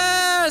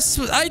 Yes,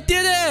 I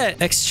did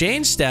it.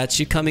 Exchange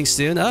statue coming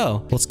soon.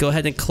 Oh, let's go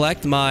ahead and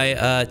collect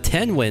my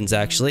 10 wins,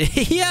 actually.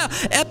 Yeah,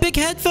 epic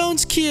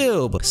headphones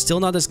cube. Still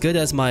not as good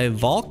as my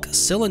Valk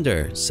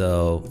cylinder.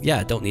 So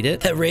yeah, don't need it.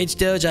 That Rage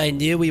Doge, I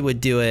knew we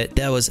would do it.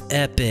 That was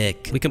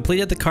epic. We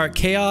completed the cart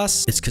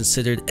chaos. It's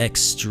considered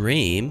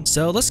extreme.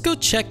 So let's go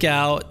check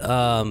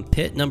out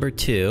pit number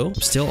 2.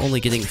 I'm still only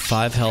getting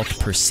 5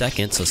 health per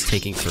second, so it's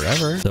taking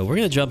forever. So we're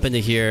gonna jump into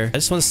here. I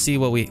just want to see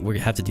what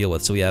we have to deal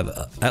with. So we have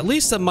at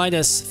least a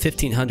minus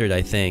 1500,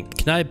 I think.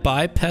 Can I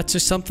buy pets or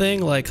something?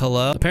 Like,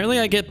 hello? Apparently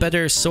I get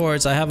better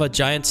swords. I have a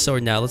giant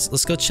sword now.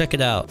 Let's go check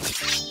it out.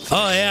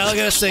 Oh yeah, look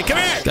at this thing. Come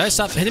here! Guys,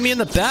 stop hitting me in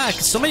the back.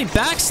 So many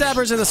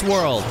backstabbers in this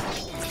world.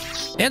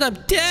 And I'm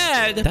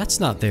dead. That's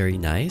not very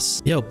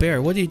nice. Yo,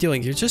 Bear, what are you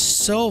doing? You're just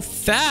so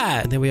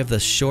fat. And then we have the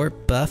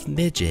short, buff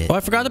midget. Oh, I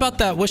forgot about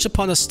that wish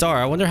upon a star.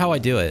 I wonder how I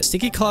do it.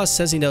 Stinky Claus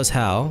says he knows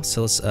how.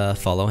 So let's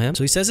follow him.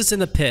 So he says it's in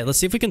the pit. Let's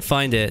see if we can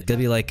find it. It's gonna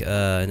be like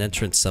an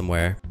entrance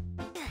somewhere.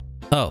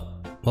 Oh.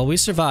 Well, we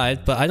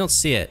survived, but I don't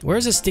see it. Where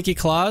is this Stinky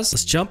Claus?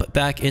 Let's jump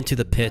back into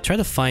the pit. Try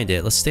to find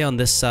it. Let's stay on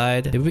this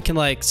side. Maybe we can,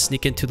 like,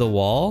 sneak into the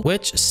wall.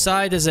 Which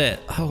side is it?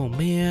 Oh,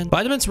 man.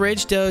 Vitamin's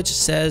Rage Doge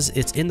says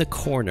it's in the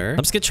corner. I'm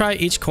just gonna try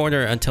each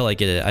corner until I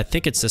get it. I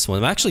think it's this one.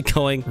 I'm actually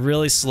going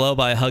really slow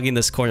by hugging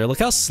this corner. Look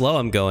how slow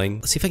I'm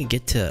going. Let's see if I can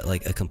get to,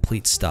 like, a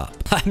complete stop.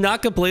 I'm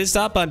not complete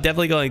stop, but I'm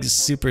definitely going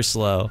super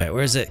slow. All right,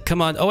 where is it?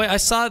 Come on. Oh, wait. I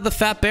saw the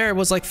fat bear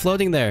was, like,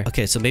 floating there.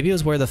 Okay, so maybe it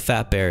was where the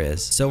fat bear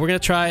is. So we're gonna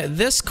try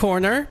this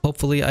corner.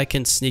 Hopefully I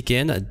can sneak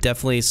in.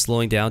 Definitely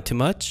slowing down too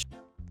much.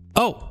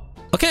 Oh,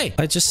 okay.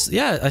 I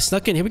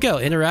snuck in. Here we go.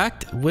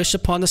 Interact. Wish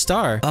upon a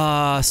star.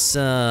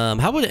 Awesome.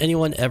 How would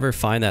anyone ever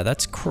find that?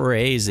 That's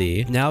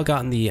crazy. Now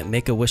gotten the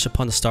make a wish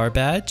upon a star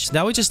badge.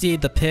 Now we just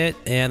need the pit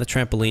and the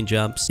trampoline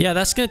jumps. Yeah,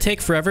 that's gonna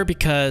take forever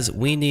because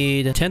we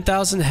need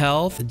 10,000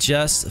 health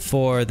just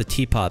for the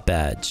teapot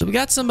badge. So we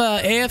got some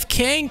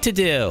AFKing to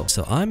do.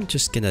 So I'm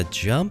just gonna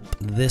jump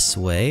this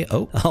way.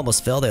 Oh, I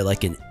almost fell there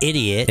like an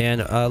idiot. And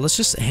let's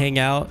just hang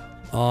out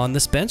on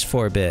this bench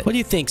for a bit. What do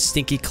you think,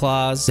 Stinky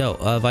Claus? No,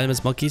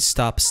 Vitamins Monkeys,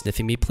 stop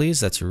sniffing me, please.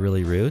 That's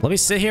really rude. Let me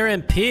sit here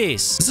in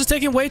peace. This is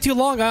taking way too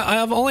long. I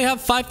only have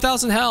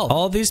 5,000 health.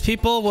 All of these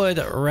people would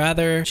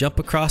rather jump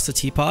across the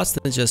teapots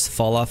than just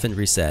fall off and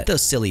reset.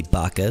 Those silly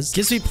bakas.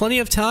 Gives me plenty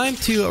of time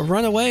to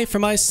run away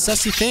from my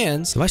sussy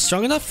fans. Am I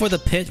strong enough for the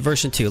pit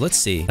version 2? Let's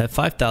see. I have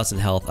 5,000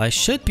 health. I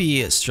should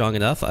be strong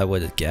enough, I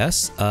would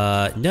guess.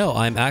 No,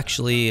 I'm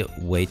actually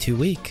way too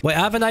weak. Wait, I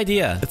have an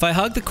idea. If I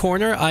hug the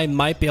corner, I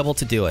might be able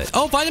to do it.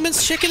 Oh,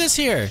 Vitamins Chicken is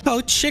here.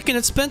 Oh, Chicken,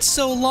 it's been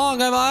so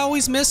long. I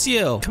always miss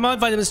you. Come on,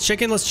 Vitamins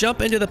Chicken. Let's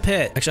jump into the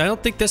pit. Actually, I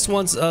don't think this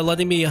one's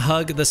letting me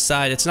hug the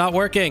side. It's not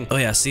working. Oh,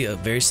 yeah. See,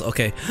 very slow.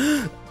 Okay.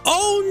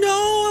 Oh,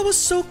 no. I was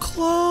so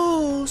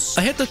close.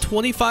 I hit the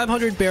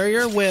 2,500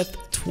 barrier with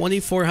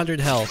 2,400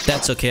 health.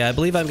 That's okay. I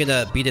believe I'm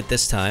gonna beat it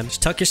this time.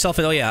 Just tuck yourself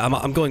in. Oh, yeah.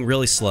 I'm going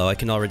really slow. I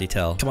can already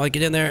tell. Come on,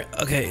 get in there.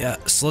 Okay, yeah.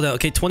 Slow down.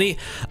 Okay, 20.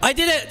 I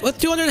did it with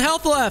 200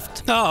 health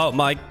left. Oh,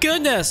 my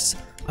goodness.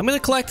 I'm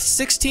gonna collect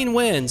 16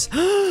 wins.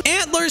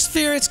 Antler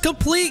Sphere, it's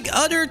complete,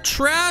 utter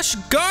trash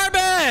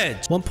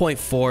garbage.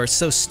 1.4,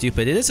 so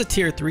stupid. It is a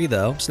tier 3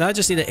 though. So now I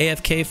just need an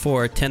AFK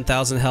for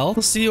 10,000 health.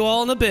 We'll see you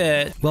all in a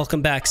bit.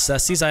 Welcome back,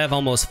 sussies. I have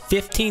almost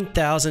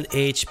 15,000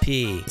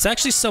 HP. It's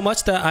actually so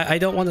much that I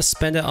don't want to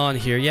spend it on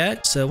here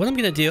yet. So what I'm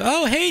gonna do,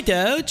 oh, hey,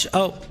 Doge.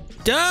 Oh,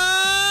 Doge!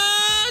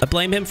 I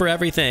blame him for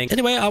everything.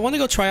 Anyway, I want to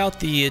go try out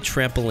the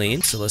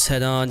trampoline. So let's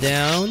head on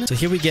down. So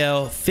here we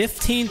go.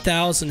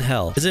 15,000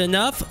 health. Is it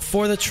enough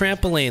for the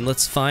trampoline?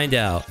 Let's find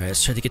out. All right,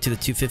 let's try to get to the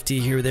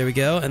 250 here. There we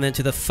go. And then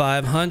to the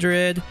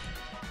 500.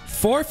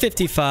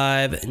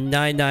 455.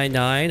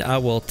 999. I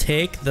will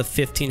take the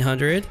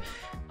 1,500.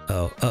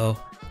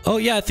 Oh,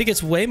 yeah, I think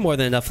it's way more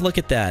than enough. Look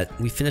at that.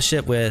 We finish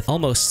it with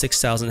almost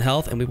 6,000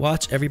 health, and we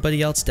watch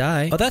everybody else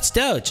die. Oh, that's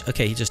Doge.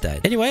 Okay, he just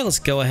died. Anyway, let's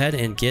go ahead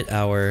and get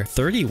our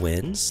 30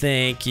 wins.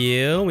 Thank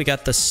you. We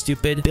got the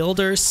stupid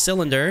builder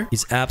cylinder.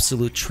 He's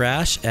absolute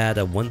trash at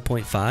a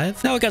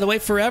 1.5. Now I gotta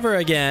wait forever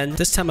again.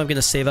 This time I'm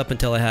gonna save up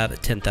until I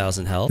have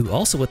 10,000 health. Ooh,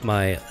 also with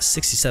my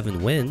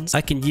 67 wins, I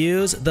can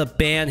use the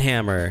band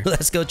hammer.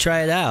 Let's go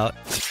try it out.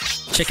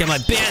 Check out my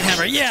band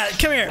hammer. Yeah,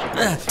 come here.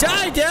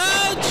 Die,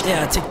 Doge!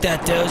 Yeah, take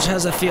that, Doge.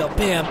 How's that feel?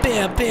 Bam,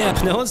 bam,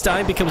 bam. No one's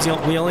dying because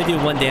we only do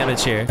 1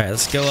 damage here. All right,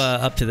 let's go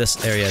up to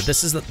this area.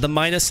 This is the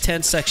minus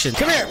 10 section.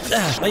 Come here.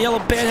 My yellow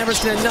band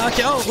hammer's gonna knock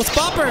you. Oh, let's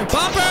bop her.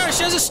 Bop her.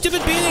 She has a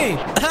stupid beanie.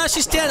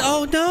 She's dead.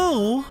 Oh,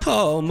 no.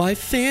 Oh, my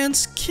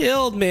fans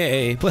killed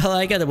me. Well,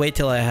 I gotta wait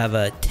till I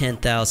have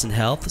 10,000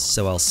 health,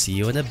 so I'll see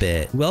you in a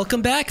bit.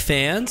 Welcome back,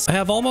 fans. I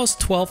have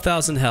almost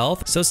 12,000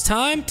 health, so it's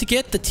time to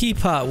get the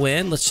teapot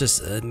win. Let's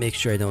just make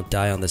sure I don't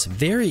die on this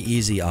very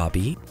easy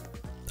obby.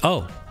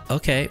 Oh,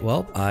 Okay,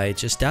 well, I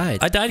just died.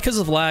 I died because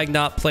of lag,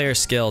 not player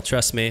skill.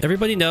 Trust me.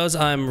 Everybody knows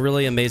I'm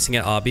really amazing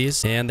at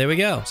obbies. And there we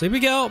go. So here we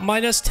go.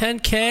 Minus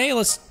 10K.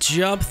 Let's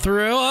jump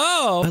through.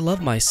 Oh, I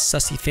love my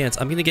sussy fans.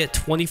 I'm going to get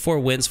 24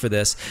 wins for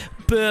this.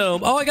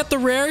 Boom. Oh, I got the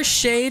rare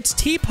shades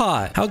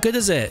teapot. How good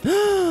is it?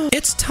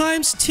 It's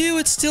 ×2.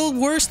 It's still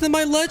worse than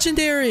my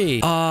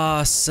legendary.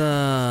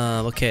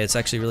 Awesome. Okay, it's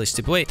actually really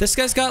stupid. Wait, this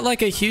guy's got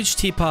like a huge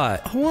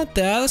teapot. I want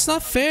that. That's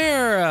not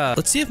fair.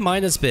 Let's see if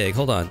mine is big.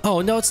 Hold on.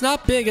 Oh, no, it's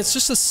not big. It's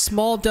just a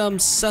small, dumb,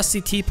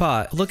 sussy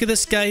teapot. Look at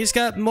this guy. He's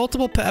got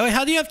multiple pets. Wait,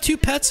 how do you have 2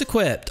 pets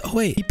equipped? Oh,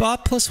 wait. He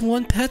bought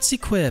 +1 pets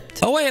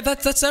equipped. Oh, wait.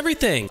 That's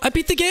everything. I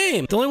beat the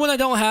game. The only one I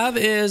don't have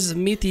is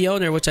meet the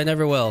owner, which I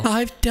never will.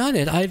 I've done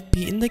it. I've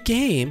beaten the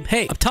game.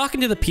 Hey, I'm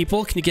talking to the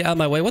people. Can you get out of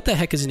my way? What the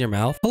heck is in your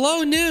mouth?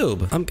 Hello,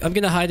 noob. I'm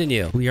gonna hide in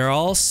you. We are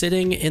all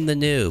sitting in the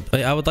noob.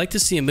 Wait, I would like to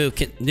see him move.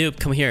 Noob,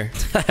 come here.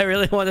 I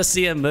really want to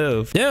see him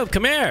move. Noob,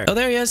 come here. Oh,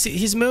 there he is.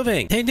 He's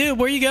moving. Hey, noob,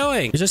 where are you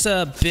going? There's just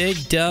a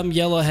big, dumb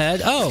yellow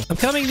head. Oh, I'm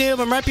coming, noob.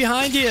 I'm right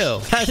behind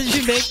you. How did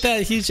you make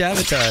that huge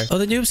avatar? Oh,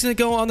 the noob's gonna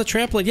go on the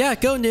trampoline. Yeah,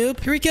 go,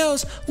 noob. Here he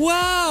goes.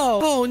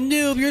 Wow. Oh,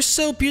 noob, you're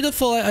so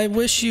beautiful. I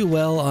wish you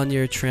well on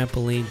your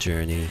trampoline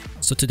journey.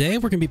 So today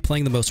we're going to be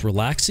playing the most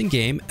relaxing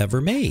game ever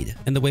made.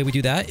 And the way we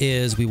do that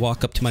is we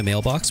walk up to my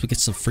mailbox. We get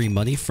some free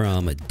money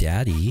from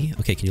daddy.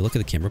 Okay, can you look at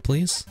the camera,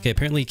 please? Okay,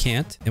 apparently you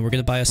can't. And we're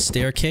going to buy a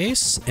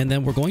staircase. And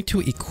then we're going to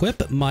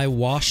equip my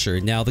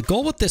washer. Now, the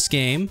goal with this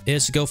game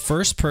is to go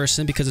first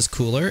person because it's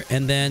cooler.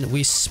 And then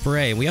we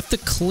spray. We have to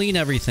clean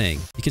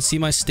everything. You can see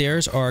my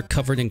stairs are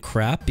covered in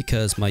crap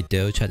because my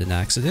Doge had an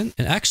accident.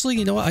 And actually,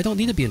 you know what? I don't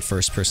need to be in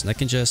first person. I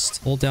can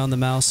just hold down the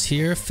mouse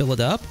here, fill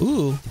it up.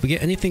 Ooh, did we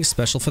get anything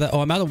special for that?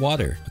 Oh, I'm out of water.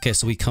 Okay,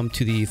 so we come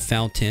to the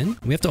fountain.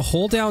 We have to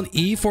hold down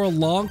E for a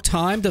long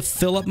time to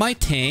fill up my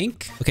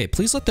tank. Okay,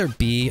 please let there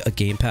be a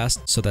game pass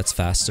so that's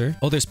faster.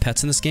 Oh, there's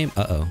pets in this game?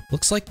 Uh-oh.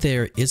 Looks like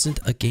there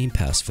isn't a game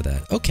pass for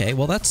that. Okay,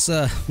 well that's,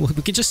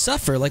 we can just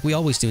suffer like we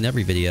always do in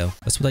every video.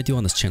 That's what I do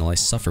on this channel. I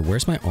suffer.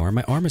 Where's my arm?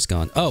 My arm is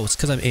gone. Oh, it's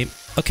because I'm aim.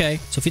 Okay,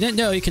 so if you didn't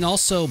know, you can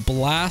also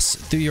blast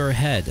through your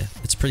head.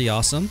 It's pretty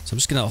awesome. So I'm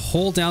just gonna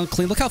hold down,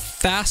 clean. Look how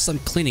fast I'm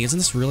cleaning. Isn't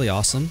this really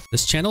awesome?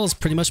 This channel is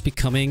pretty much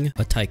becoming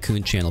a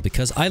tycoon channel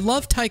because I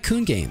love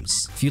tycoon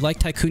games. If you like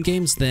tycoon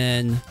games,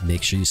 then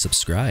make sure you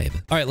subscribe.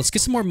 All right, let's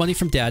get some more money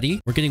from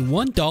daddy. We're getting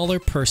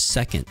 $1 per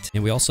second.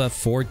 And we also have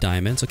 4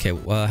 diamonds. Okay,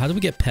 how do we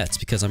get pets?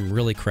 Because I'm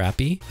really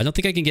crappy. I don't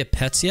think I can get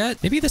pets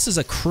yet. Maybe this is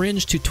a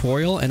cringe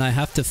tutorial and I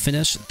have to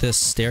finish this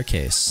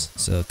staircase.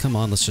 So come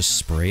on, let's just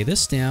spray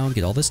this down,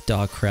 get all this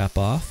dog crap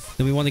off.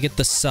 Then we want to get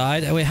the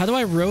side. Oh, wait, how do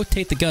I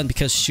rotate the gun?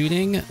 Because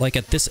shooting, like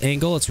at this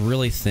angle, it's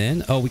really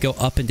thin. Oh, we go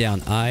up and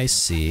down. I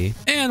see.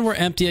 And we're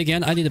empty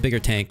again. I need a bigger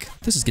tank.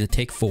 This is going to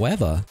take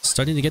forever.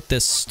 Starting to get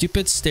this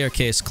stupid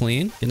staircase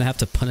clean. Gonna have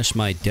to punish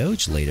my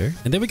Doge later.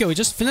 And there we go. We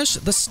just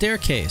finished the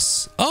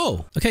staircase.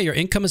 Oh, okay. Your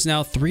income is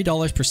now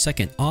 $3 per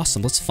second.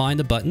 Awesome. Let's find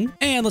a button.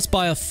 And let's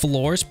buy a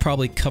floor. It's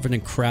probably covered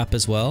in crap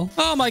as well.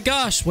 Oh my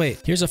gosh.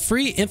 Wait, here's a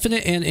free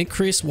infinite and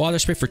increased water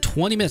spray for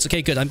 20 minutes.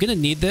 Okay, good. I'm gonna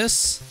need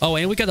this. Oh,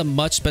 and we got a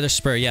much better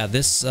sprayer. Yeah,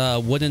 this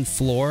wooden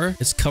floor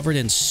is covered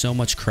in so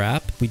much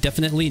crap. We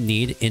definitely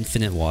need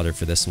infinite water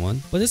for this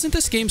one. But isn't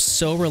this game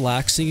so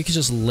relaxing? You can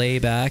just lay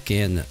back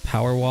and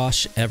power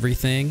wash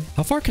everything.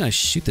 How far can I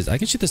shoot this? I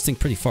can shoot this thing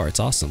pretty far. It's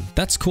awesome.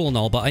 That's cool and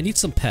all, but I need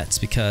some pets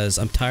because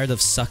I'm tired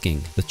of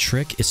sucking. The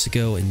trick is to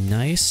go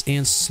nice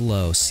and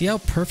slow. See how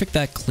perfect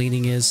that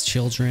cleaning is,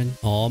 children?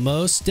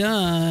 Almost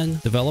done.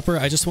 Developer,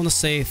 I just want to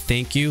say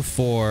thank you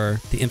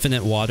for the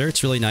infinite water.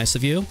 It's really nice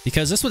of you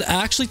because this would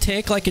actually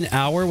take like an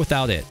hour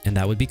without it, and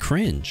that would be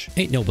cringe.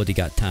 Ain't nobody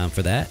got time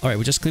for that. All right,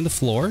 we just cleaned the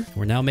floor.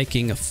 We're now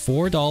making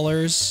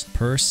 $4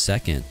 per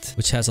second,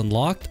 which has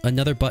unlocked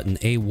another button,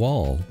 a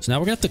wall. So now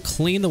we're gonna have to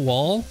clean the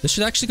wall. This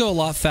should actually go a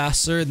lot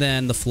faster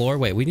than the floor.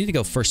 Wait, we need to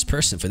go first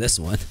person for this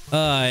one.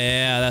 Oh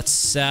yeah, that's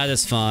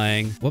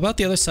satisfying. What about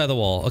the other side of the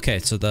wall? Okay,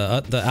 so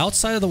the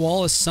outside of the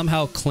wall is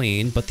somehow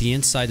clean, but the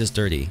inside is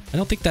dirty. I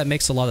don't think that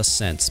makes a lot of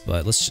sense,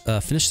 but let's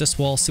finish this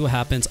wall, see what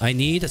happens. I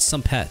need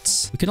some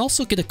pets. We can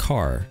also get a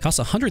car. Costs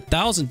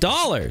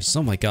 $100,000.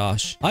 Oh my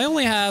gosh. I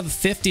only have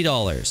 $50.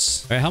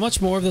 All right, how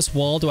much more of this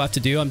wall do I have to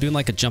do? I'm doing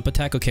like a jump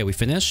attack. Okay, we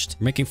finished.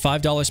 We're making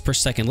 $5 per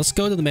second. Let's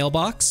go to the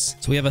mailbox.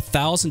 So we have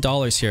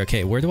 $1,000 here.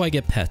 Okay, where do I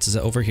get pets? Is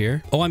it over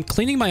here? Oh, I'm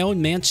cleaning my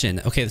own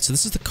mansion. Okay, so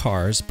this is the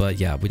cars, but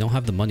yeah, we don't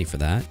have the money for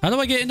that. How do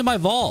I get into my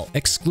vault?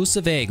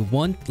 Exclusive egg,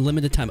 1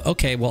 limited time.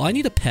 Okay, well, I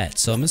need a pet,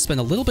 so I'm gonna spend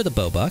a little bit of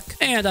Bobuck.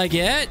 And I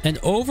get an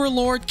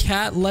Overlord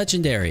Cat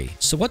Legendary.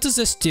 So what does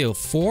this do?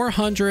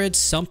 400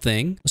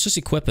 something. Let's just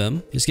equip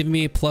him. He's giving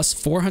me plus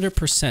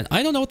 400%. I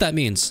I don't know what that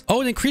means.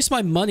 Oh, it increased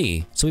my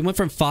money. So we went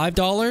from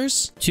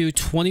 $5 to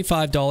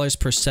 $25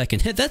 per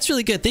second. Hey, that's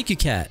really good. Thank you,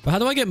 cat. But how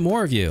do I get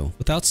more of you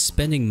without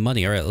spending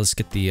money? All right, let's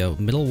get the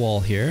middle wall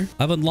here.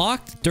 I've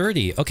unlocked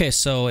dirty. Okay,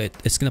 so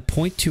it's going to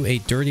point to a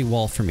dirty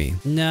wall for me.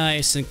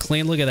 Nice and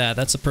clean. Look at that.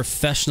 That's a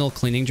professional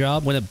cleaning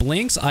job. When it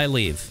blinks, I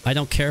leave. I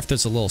don't care if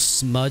there's a little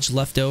smudge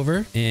left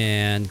over.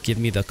 And give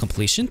me the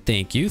completion.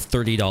 Thank you.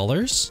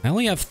 $30. I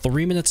only have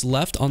 3 minutes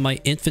left on my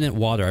infinite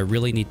water. I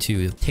really need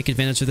to take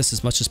advantage of this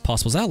as much as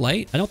possible. Is that light?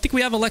 I don't think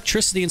we have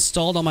electricity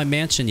installed on my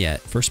mansion yet.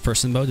 First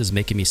person mode is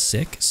making me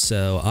sick,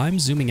 so I'm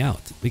zooming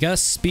out. We gotta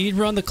speed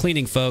run the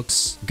cleaning,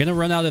 folks. We're gonna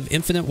run out of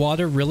infinite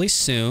water really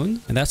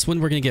soon, and that's when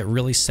we're gonna get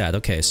really sad.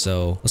 Okay,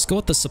 so let's go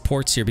with the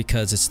supports here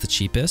because it's the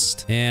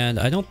cheapest, and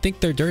I don't think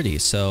they're dirty,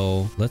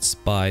 so let's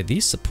buy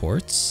these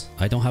supports.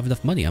 I don't have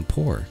enough money. I'm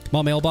poor. Come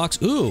on, mailbox.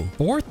 Ooh,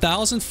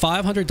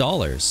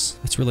 $4,500.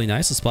 That's really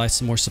nice. Let's buy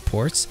some more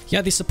supports.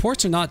 Yeah, these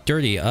supports are not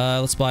dirty.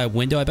 Let's buy a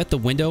window. I bet the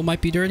window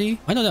might be dirty.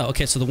 I don't know.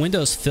 Okay, so the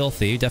window's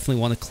filthy.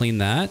 Definitely want to clean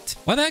that.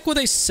 Why the heck would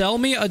they sell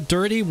me a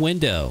dirty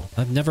window?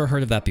 I've never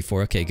heard of that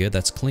before. Okay, good.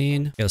 That's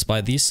clean. Okay, let's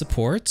buy these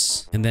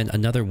supports and then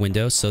another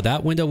window. So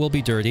that window will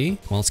be dirty.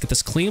 Well, let's get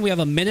this clean. We have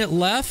a minute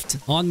left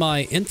on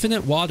my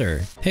infinite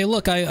water. Hey,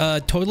 look, I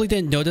totally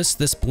didn't notice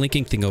this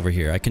blinking thing over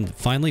here. I can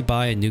finally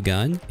buy a new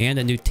gun and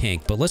a new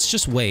tank, but let's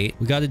just wait.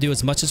 We got to do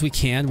as much as we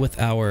can with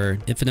our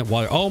infinite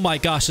water. Oh my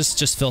gosh, this is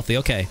just filthy.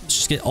 Okay, let's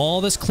just get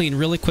all this clean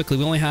really quickly.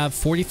 We only have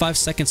 45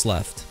 seconds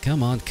left.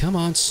 Come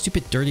on,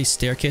 stupid dirty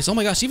staircase. Oh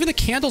my gosh, even the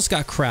candles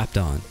got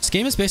crapped on. This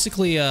game is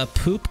basically a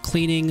poop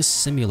cleaning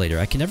simulator.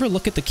 I can never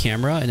look at the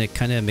camera and it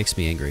kind of makes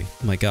me angry.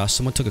 Oh my gosh,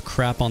 someone took a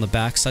crap on the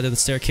back side of the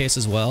staircase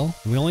as well.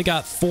 We only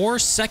got 4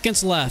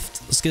 seconds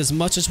left. Let's get as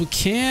much as we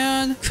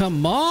can.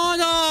 Come on.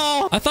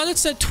 Oh, I thought it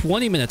said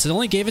 20 minutes. It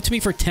only gave it to me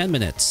for 10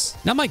 minutes.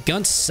 Now my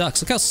gun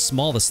sucks. Look how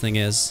small this thing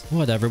is.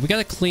 Whatever. We got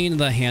to clean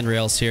the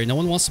handrails here. No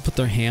one wants to put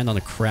their hand on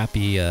a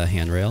crappy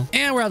handrail.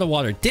 And we're out of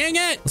water. Dang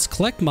it. Let's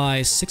collect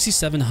my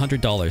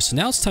 $6,700. So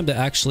now it's time to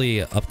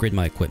actually upgrade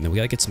my equipment. We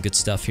got to get some good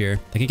stuff here.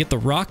 I can get the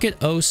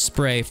Rocket O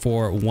spray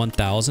for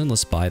 1,000.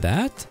 Let's buy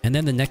that. And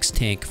then the next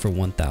tank for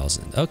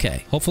 1,000.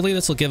 Okay. Hopefully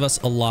this will give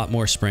us a lot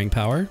more spraying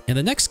power. And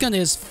the next gun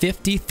is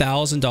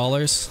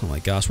 $50,000. Oh my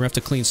gosh. We're going to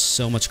have to clean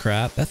so much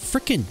crap. That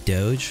freaking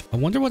Doge. I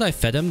wonder what I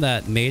fed him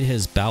that made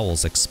his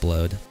bowels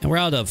explode. And we're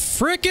out of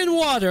freaking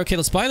water. Okay,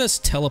 let's buy this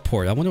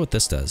teleport. I wonder what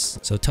this does.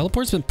 So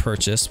teleport's been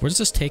purchased. Where does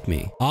this take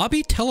me?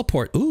 Obby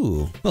teleport.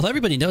 Ooh. Well,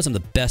 everybody knows I'm the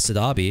best at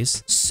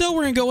obbies. So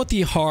we're going to go with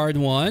the hard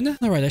one.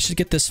 All right, I should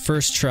get this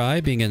first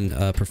try being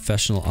a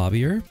professional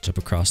obbier. Jump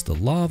across the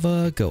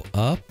lava, go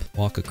up,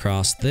 walk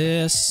across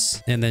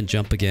this, and then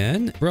jump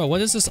again. Bro,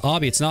 what is this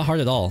obby? It's not hard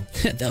at all.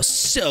 That was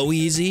so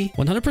easy.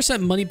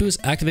 100% money boost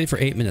activated for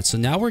 8 minutes. So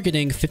now we're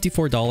getting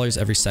 $54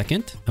 every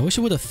second. I wish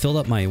I would have filled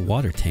up my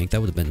water tank.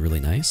 That would have been really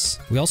nice.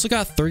 We also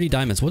got 30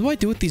 diamonds. What do I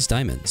do with these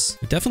diamonds?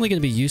 They're definitely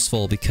going to be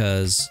useful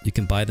because you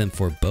can buy them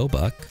for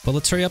Bobuck. But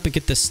let's hurry up and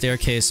get this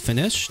staircase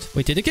finished.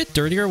 Wait, did it get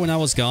dirtier when I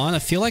was gone? I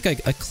feel like I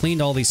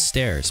cleaned all these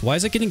stairs. Why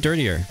is it getting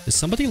dirtier? Did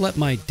somebody let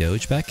my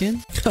Doge back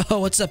in? Oh,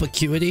 what's up,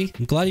 Acuity?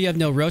 I'm glad you have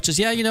no roaches.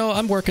 Yeah, you know,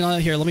 I'm working on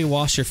it here. Let me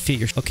wash your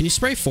feet. Oh, can you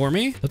spray for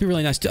me? That'd be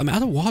really nice. Dude, I'm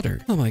out of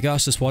water. Oh my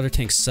gosh, this water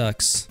tank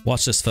sucks.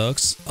 Watch this,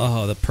 folks.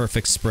 Oh, the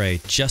perfect spray.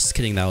 Just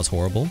kidding. That was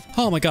horrible.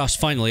 Oh my gosh,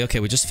 finally. Okay,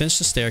 we just finished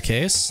the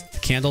staircase. The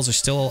candles are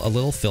still a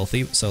little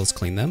filthy, so let's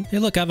clean them. Hey,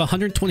 look, I have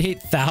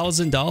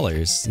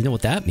 $128,000. You know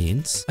what that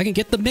means? I can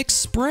get the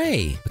mixed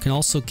spray. I can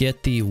also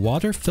get the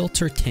water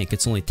filter tank.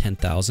 It's only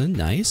 10,000.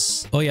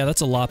 Nice. Oh yeah,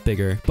 that's a lot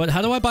bigger. But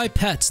how do I buy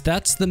pets?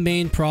 That's the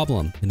main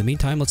problem. In the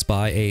meantime, let's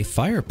buy a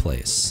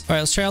fireplace. All right,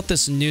 let's try out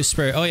this new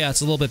spray. Oh yeah,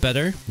 it's a little bit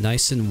better.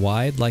 Nice and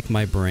wide like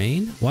my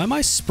brain. Why am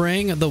I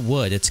spraying the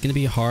wood? It's going to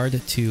be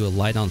hard to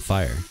light on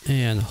fire.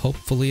 And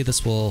hopefully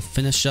this will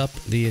finish up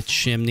the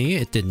chimney.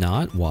 It did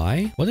not.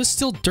 Why? What is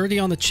still dirty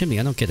on the chimney?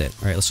 I don't get it.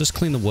 All right, let's just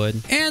clean the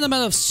wood. And I'm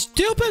out of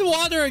stupid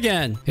water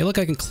again. Hey, look,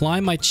 I can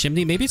climb my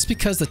chimney. Maybe it's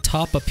because the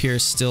top up here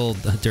is still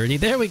dirty.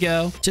 There we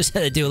go. Just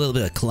had to do a little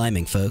bit of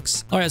climbing,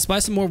 folks. All right, let's buy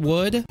some more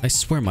wood. I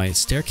swear my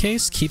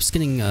staircase keeps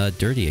getting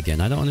dirty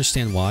again. I don't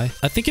understand why.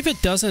 I think if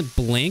it doesn't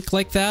blink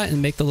like that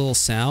and make the little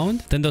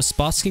sound, then those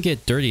spots can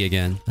get dirty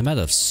again. I'm out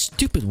of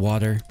stupid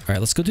water. All right,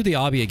 let's go do the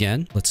obby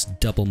again. Let's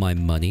double my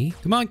money.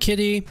 Come on,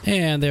 kitty.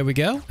 And there we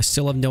go. I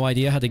still have no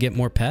idea how to get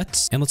more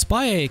pets. And let's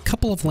buy a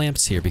couple of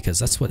lamps here because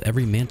that's what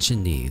every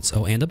mansion needs.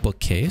 Oh, and a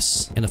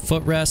bookcase and a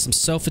footrest, some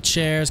sofa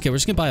chairs. Okay, we're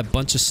just gonna buy a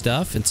bunch of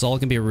stuff. It's all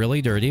gonna be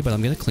really dirty, but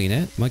I'm gonna clean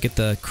it. I'm gonna get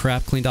the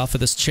crap cleaned off of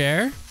this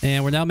chair.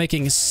 And we're now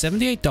making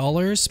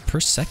 $78 per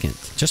second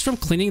just from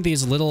cleaning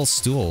these little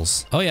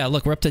stools. Oh yeah,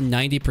 look, we're up to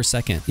 90 per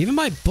second. Even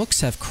my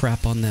books have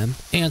crap on them.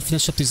 And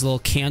finish up these little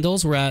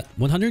candles. We're at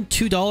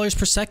 $102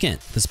 per second.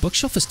 This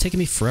bookshelf is taking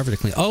me forever to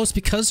clean. Oh, it's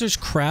because there's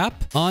crap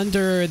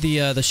under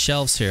the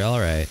shelves here. All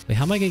right. Wait,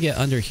 how am I gonna get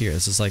under here?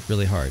 This is like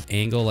really hard.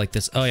 Angle like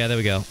this. Oh yeah, there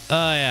we go.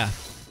 Oh yeah.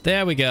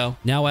 There we go.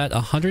 Now at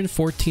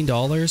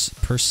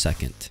 $114 per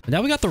second. But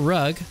now we got the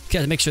rug.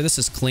 Got to make sure this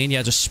is clean.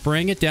 Yeah, just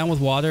spraying it down with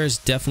water is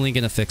definitely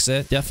going to fix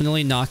it.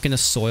 Definitely not going to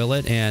soil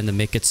it and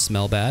make it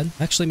smell bad.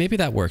 Actually, maybe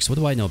that works. What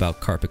do I know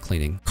about carpet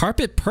cleaning?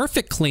 Carpet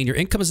perfect clean. Your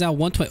income is now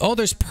 120. Oh,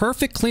 there's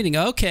perfect cleaning.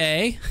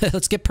 Okay.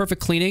 Let's get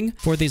perfect cleaning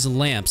for these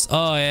lamps.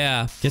 Oh,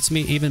 yeah. Gets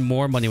me even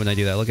more money when I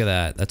do that. Look at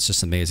that. That's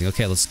just amazing.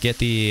 Okay, let's get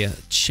the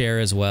chair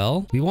as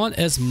well. We want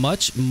as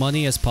much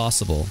money as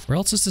possible. Where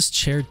else is this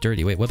chair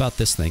dirty? Wait, what about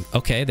this thing?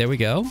 Okay, there we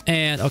go.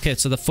 And okay,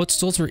 so the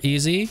footstools were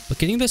easy, but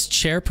getting this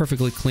chair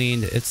perfectly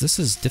cleaned, this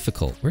is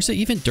difficult. Where's it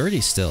even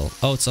dirty still?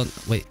 Oh, it's on,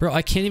 wait, bro,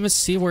 I can't even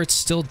see where it's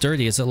still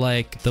dirty. Is it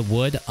like the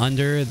wood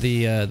under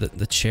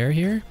the chair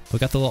here? We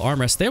got the little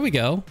armrest. There we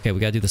go. Okay, we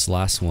gotta do this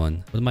last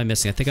one. What am I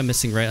missing? I think I'm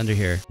missing right under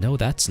here. No,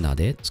 that's not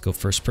it. Let's go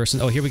first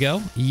person. Oh, here we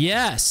go.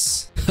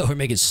 Yes. We're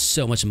making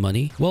so much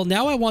money. Well,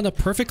 now I want to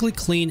perfectly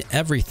clean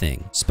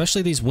everything,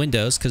 especially these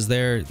windows, because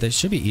they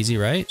should be easy,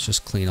 right?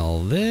 Just clean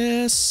all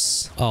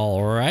this.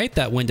 All right,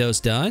 that window's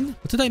done.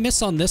 What did I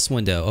miss on this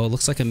window? Oh, it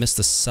looks like I missed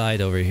the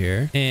side over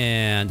here.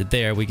 And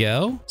there we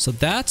go. So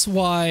that's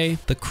why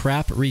the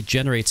crap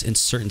regenerates in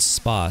certain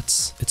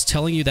spots. It's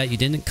telling you that you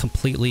didn't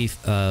completely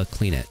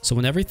clean it. So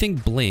when everything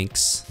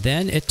blinks,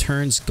 then it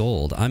turns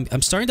gold.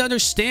 I'm starting to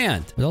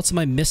understand. What else am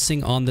I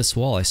missing on this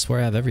wall? I swear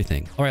I have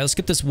everything. All right, let's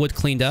get this wood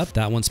cleaned up.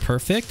 That one's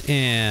perfect.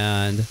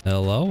 And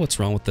hello, what's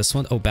wrong with this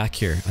one? Oh, back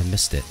here. I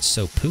missed it.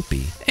 So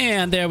poopy.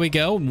 And there we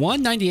go.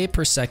 198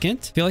 per second.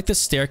 I feel like this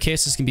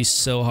staircase is gonna be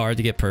so hard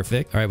to get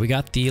perfect. All right, we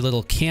got the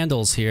little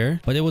candles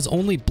here, but it was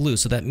only blue,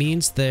 so that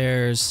means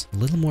there's a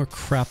little more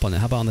crap on it.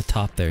 How about on the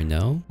top there?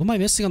 No. What am I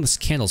missing on this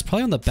candle? It's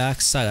probably on the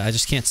back side. I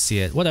just can't see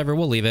it. Whatever,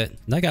 we'll leave it.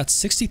 And I got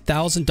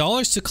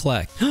 $60,000 to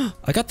collect.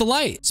 I got the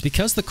light. It's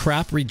because the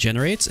crap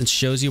regenerates and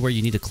shows you where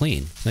you need to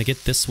clean. And I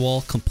get this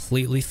wall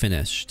completely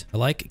finished. I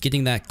like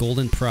getting that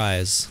golden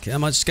prize. Okay, I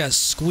just got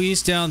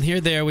squeezed down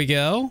here. There we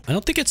go. I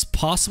don't think it's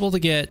possible to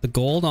get the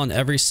gold on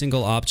every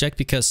single object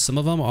because some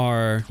of them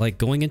are like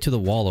going into the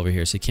wall over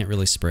here, so you can't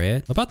really spray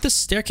it. What about this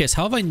staircase?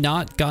 How have I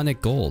not gotten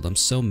it gold? I'm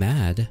so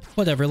mad.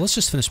 Whatever, let's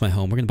just finish my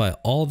home. We're gonna buy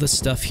all of this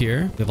stuff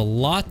here. We have a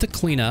lot to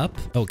clean up.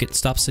 Oh,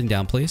 stop sitting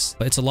down, please.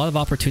 But it's a lot of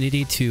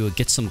opportunity to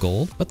get some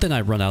gold, but then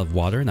I run out of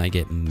water and I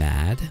get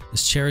mad.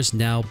 This chair is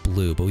now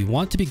blue, but we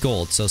want it to be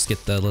gold, so let's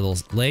get the little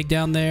leg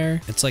down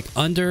there. It's like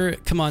under,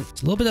 come on,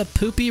 it's a little bit of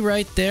poopy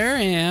right there,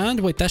 and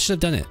wait, that should have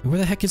done it. Where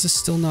the heck is this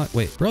still not?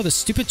 Wait, bro, this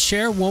stupid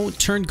chair won't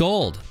turn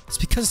gold. It's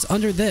because it's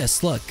under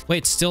this. Look.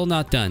 Wait, still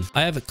not done.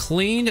 I have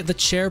cleaned the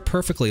chair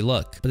perfectly,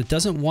 look. But it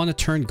doesn't want to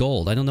turn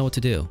gold. I don't know what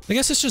to do. I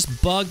guess it's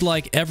just bugged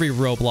like every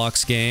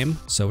Roblox game.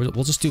 So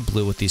we'll just do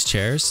blue with these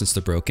chairs since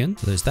they're broken.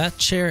 So there's that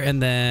chair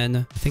and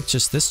then I think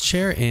just this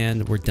chair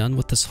and we're done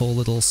with this whole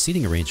little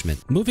seating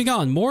arrangement. Moving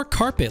on, more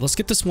carpet. Let's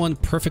get this one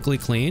perfectly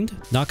cleaned.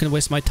 Not going to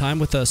waste my time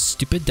with a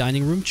stupid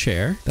dining room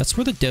chair. That's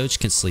where the Doge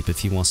can sleep if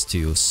he wants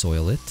to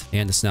soil it.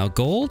 And it's now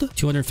gold.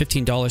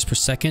 $215 per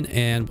second.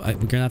 And we're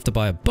going to have to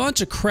buy a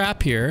bunch of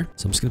crap here.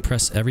 So I'm just going to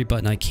press every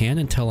button I can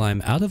until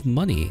I'm out of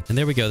money. And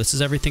there we go. This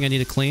is everything I need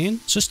to clean.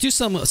 Let's just do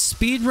some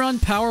speed run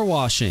power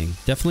washing.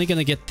 Definitely going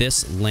to get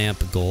this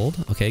lamp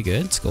gold. Okay,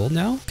 good. It's gold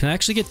now. Can I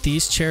actually get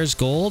these chairs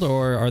gold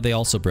or are they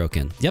also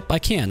broken? Yep, I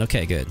can.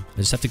 Okay, good. I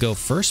just have to go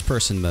first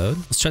person mode.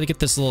 Let's try to get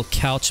this little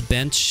couch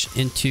bench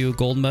into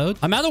gold mode.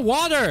 I'm out of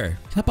water.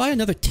 Can I buy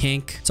another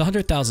tank? It's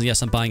 100,000.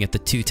 Yes, I'm buying it the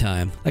 2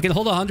 time. I can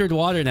hold 100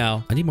 water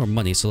now. I need more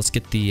money. So let's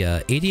get the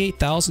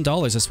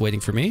 $88,000 that's waiting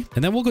for me.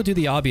 And then we'll go do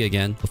the obby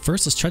again. But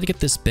first, let's try to get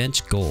this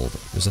bench gold.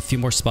 There's a few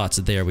more spots.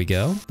 There we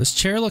go. This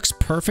chair looks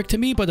perfect to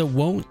me, but it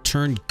won't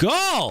turn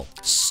gold.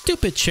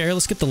 Stupid chair.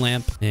 Let's get the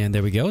lamp. And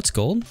there we go. It's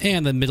gold.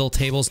 And the middle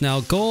table's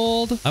now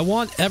gold. I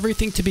want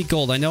everything to be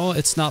gold. I know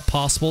it's not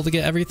possible to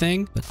get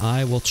everything, but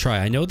I will try.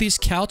 I know these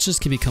couches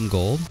can become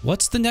gold.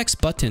 What's the next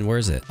button? Where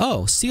is it?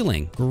 Oh,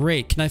 ceiling.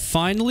 Great. Can I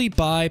finally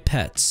buy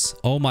pets?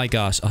 Oh my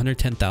gosh.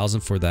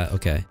 110,000 for that.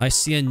 Okay. I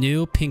see a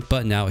new pink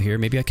button out here.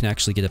 Maybe I can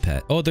actually get a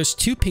pet. Oh, there's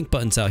 2 pink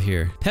buttons out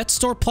here. Pet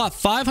store plot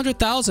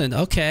 500,000.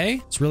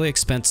 Okay. It's really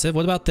expensive.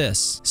 What about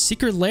this?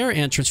 Secret lair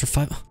entrance for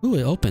 5. Ooh,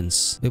 it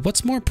opens. Wait,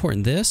 what's more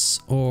important? This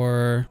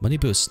or money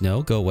boost?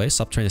 No, go away.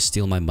 Stop trying to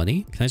steal my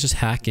money. Can I just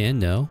hack in?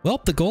 No.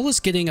 Well, the goal is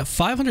getting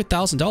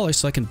 $500,000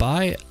 so I can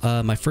buy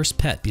my first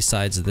pet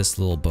besides this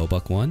little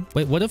Bobuck one.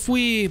 Wait, what if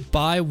we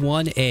buy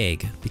 1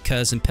 egg?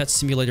 Because in Pet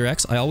Simulator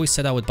X, I always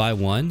said I would buy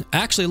 1.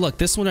 Actually, look,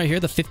 this one right here,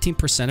 the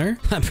 15%er.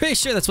 I'm pretty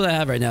sure that's what I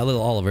have right now. A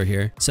little Oliver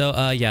here. So,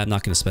 yeah, I'm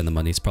not going to spend the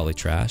money. It's probably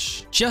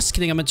trash. Just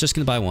kidding. I'm just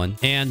going to buy 1.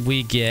 And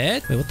we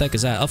get... Wait, what the heck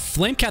is that? A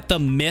Flame Cat, the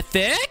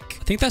Mythic?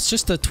 I think that's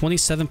just a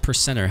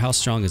 27%er. How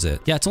strong is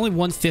it? Yeah, it's only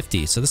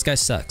 150, so this guy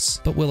sucks.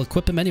 But we'll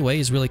equip him anyway.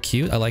 He's really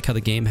cute. I like how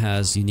the game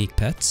has unique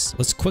pets.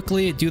 Let's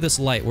quickly do this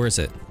light. Where is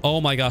it?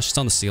 Oh my gosh, it's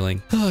on the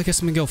ceiling. Oh, I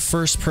guess I'm gonna go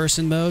first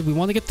person mode. We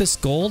want to get this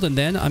gold, and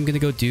then I'm gonna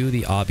go do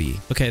the obby.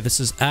 Okay, this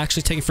is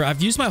actually taking forever.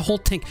 I've used my whole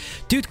tank.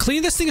 Dude,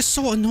 cleaning this thing is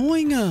so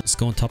annoying. Let's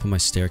go on top of my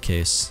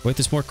staircase. Wait,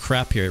 there's more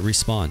crap here. It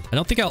respawned. I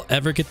don't think I'll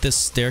ever get this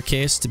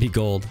staircase to be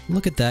gold.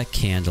 Look at that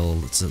candle.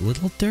 It's a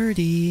little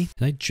dirty.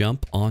 Can I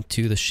jump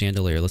onto the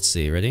chandelier? Let's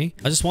see. Ready?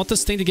 I just want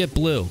this thing to get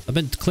blue. I've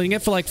been cleaning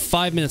it for like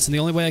 5 minutes, and the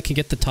only way I can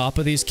get the top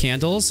of these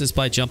candles is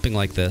by jumping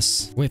like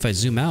this. Wait, if I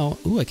zoom out,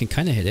 ooh, I can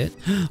kind of hit it.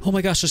 Oh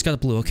my gosh, just got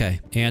it blue. Okay.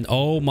 And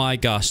oh my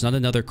gosh, not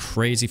another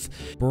crazy...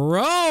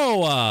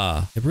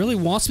 Bro! It really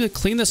wants me to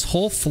clean this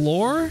whole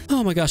floor?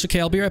 Oh my gosh. Okay,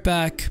 I'll be right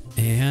back.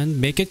 And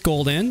make it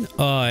golden.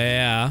 Oh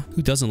yeah.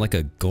 Who doesn't like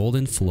a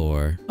golden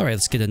floor? All right,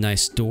 let's get a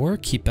nice door.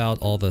 Keep out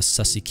all the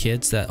sussy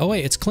kids that... Oh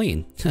wait, it's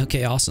clean.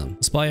 Okay, awesome.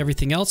 Let's buy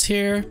everything else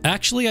here.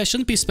 Actually, I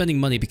shouldn't be spending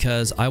money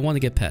because I want to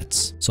get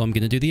pets. So I'm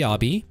going to do the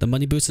obby. The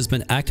money boost has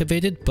been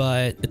activated,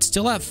 but it's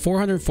still at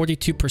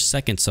 442 per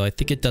second, so I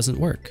think it doesn't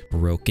work.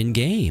 Broken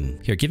game.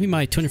 Here, give me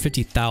my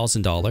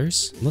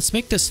 $250,000. Let's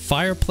make this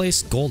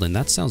fireplace golden.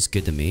 That sounds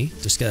good to me.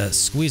 Just gotta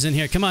squeeze in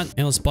here. Come on.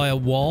 And let's buy a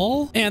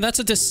wall. And that's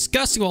a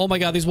disgusting wall. Oh my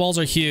god, these walls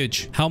are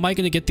huge. How am I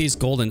going to get these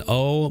golden?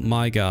 Oh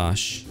my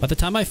gosh. By the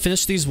time I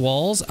finish these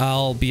walls,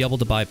 I'll be able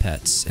to buy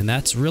pets. And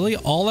that's really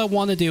all I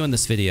want to do in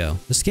this video.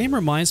 This game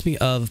reminds me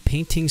of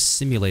Painting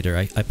Simulator.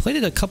 I played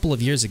it a couple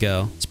of years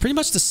ago. It's pretty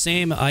much the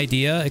same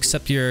idea,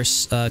 except you're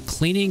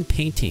cleaning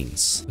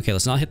paintings. Okay,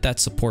 let's not hit that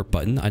support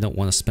button. I don't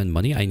want to spend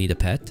money. I need a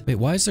pet. Wait,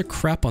 why is there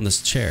crap on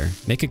this chair?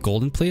 Make it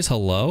golden, please.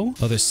 Hello?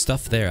 Oh, there's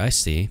stuff there. I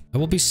see. I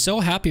will be so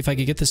happy if I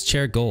could get this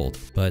chair gold,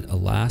 but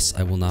alas,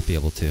 I will not be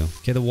able to.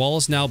 Okay, the wall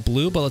is now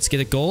blue, but let's get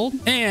it gold.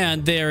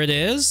 And there it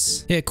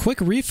is. Yeah, quick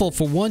refill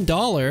for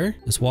 $1.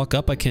 Just walk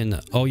up. I can...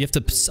 Oh, you have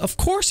to... Of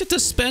course you have to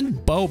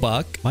spend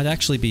Bobuck. Might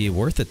actually be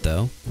worth it,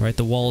 though. All right,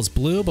 the wall is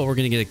blue, but we're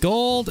going to get it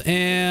gold.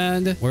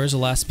 And where's the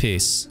last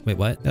piece? Wait,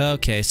 what?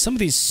 Okay, some of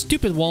these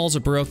stupid walls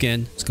are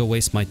broken. Let's go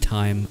waste my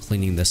time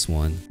cleaning this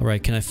one. All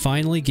right, can I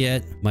finally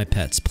get my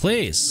pets?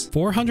 Please.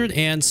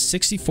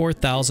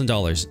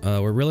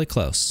 $464,000. We're really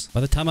close.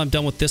 By the time I'm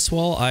done with this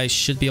wall, I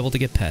should be able to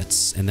get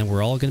pets. And then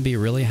we're all going to be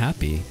really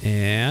happy.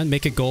 And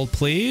make it gold,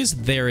 please.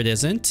 There it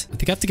isn't. I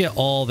think I have to get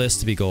all this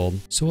to be gold.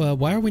 So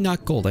why are we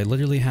not gold? I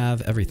literally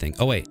have everything.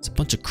 Oh, wait. It's a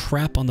bunch of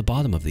crap on the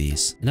bottom of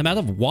these. And I'm out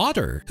of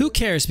water. Who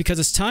cares? Because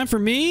it's time for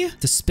me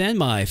to spend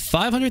my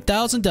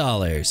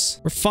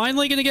 $500,000. We're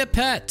finally going to get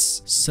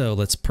pets. So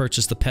let's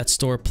purchase the pet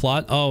store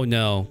plot. Oh,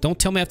 no. Don't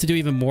tell me I have to do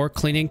even more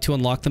cleaning to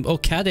unlock them. Oh,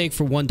 cat egg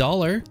for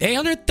 $1.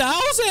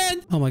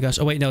 800,000! Oh my gosh.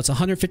 Oh, wait. No, it's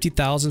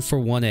 150,000 for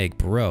one egg.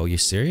 Bro, you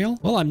serial?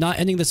 Well, I'm not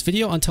ending this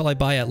video until I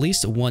buy at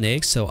least one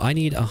egg, so I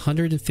need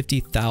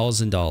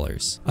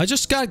 $150,000. I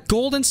just got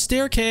golden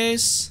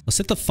staircase. Let's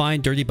hit the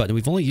find dirty button.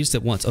 We've only used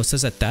it once. Oh, it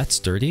says that that's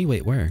dirty.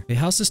 Wait, where? Wait,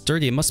 how's this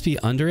dirty? It must be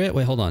under it.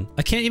 Wait, hold on.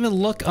 I can't even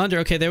look under.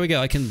 Okay, there we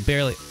go. I can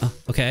barely...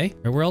 okay.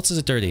 Where else is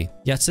it dirty?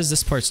 Yeah, it says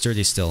this part's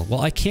dirty still.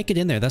 Well, I can't get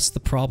in there. That's the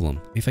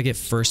problem. Maybe if I get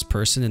first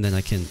person and then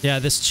I can... Yeah,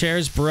 this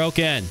chair's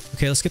broken.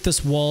 Okay, let's get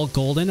this wall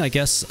golden. I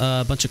guess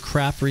a bunch of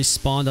crap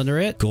respawned under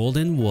it.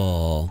 Golden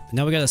wall.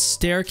 Now we got a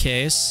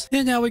staircase.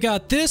 And now we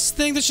got this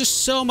thing. There's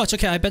just so much.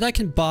 Okay, I bet I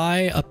can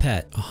buy a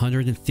pet.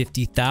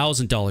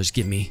 $150,000.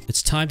 Give me.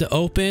 It's time to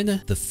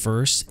open the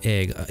first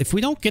egg. If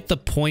we don't get the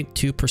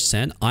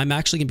 0.2%, I'm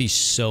actually gonna be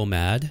so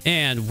mad.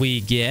 And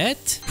we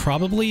get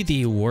probably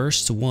the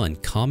worst one.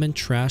 Common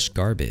trash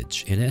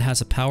garbage. And it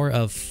has a power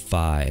of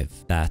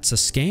 5. That's a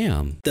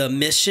scam. The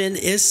mission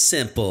is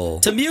simple.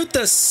 To mute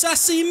the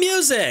sussy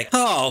music.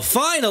 Oh,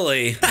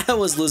 finally. I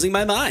was losing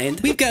my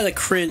mind. We've got a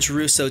cringe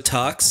Russo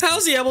talks.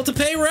 How's he able to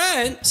pay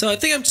rent? So I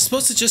think I'm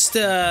supposed to just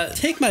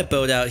take my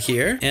boat out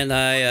here. And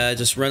I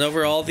just run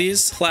over all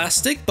these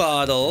plastic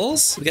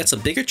bottles. We got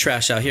some bigger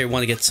trash out here.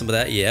 Want to get some of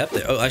that? Yep.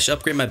 Oh, I should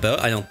upgrade my boat.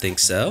 I don't think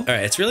so. All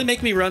right. It's really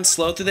making me run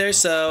slow through there.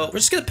 So we're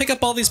just going to pick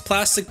up all these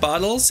plastic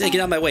bottles. Hey,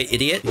 get out of my way,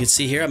 idiot. You can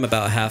see here I'm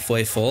about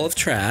halfway full of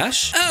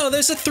trash. Oh,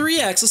 there's a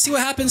 3x. Let's see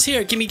what happens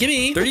here.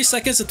 Gimme. 30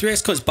 seconds to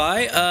 3x goes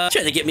by.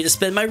 Trying to get me to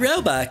spend my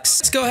Robux.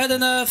 Let's go ahead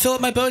and fill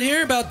up my boat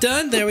here. About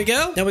done. There we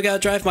go. Now we got to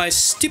drive my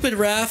stupid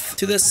raft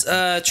to this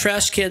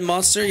trash can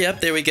monster.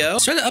 Yep. There we go.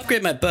 Let's try to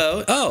upgrade my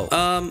boat.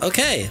 Oh,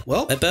 okay.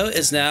 Well, my boat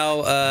is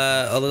now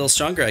a little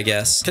stronger, I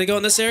guess. Can I go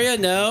in this area?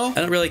 No.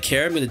 I don't really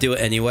care. I'm going to do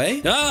it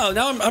anyway. No,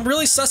 now I'm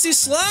really sussy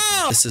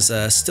slow. This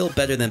is still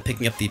better than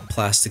picking up the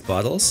plastic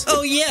bottles.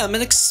 Oh, yeah. I'm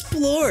an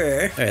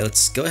explorer. All right,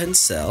 let's go ahead and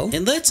sell.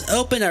 And let's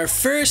open our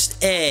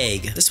first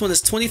egg. This one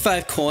is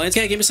 25 coins.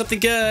 Okay, give me something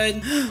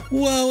good.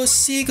 Whoa, a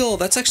seagull.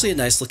 That's actually a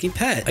nice looking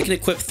pet. I can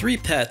equip 3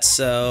 pets,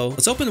 so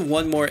let's open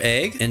one more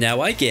egg. And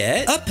now I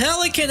get a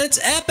pelican. It's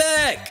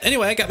epic.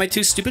 Anyway, I got my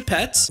 2 stupid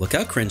pets. Look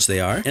how cringe they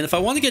are. And if I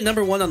want to get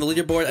number 1 on the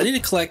leaderboard, I need to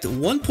collect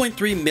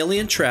 1.3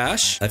 million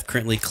trash. I've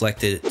currently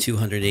collected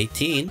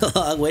 218.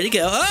 Way to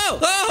go.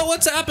 Oh,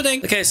 what's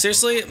happening? Okay,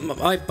 seriously,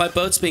 my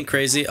boat's being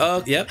crazy.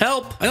 Oh, yep.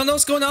 Help. I don't know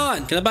what's going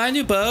on. Can I buy a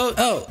new boat?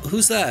 Oh,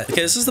 who's that?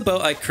 Okay, this is the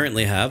boat I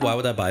currently have. Why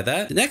would I buy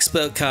that? The next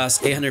boat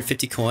costs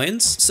 850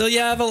 coins. So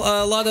yeah, I have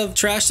a lot of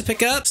trash to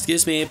pick up.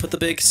 Excuse me, put the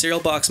big cereal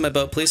box in my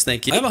boat, please.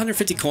 Thank you. I have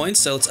 150 coins,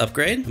 so let's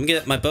upgrade. I'm gonna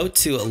get my boat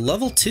to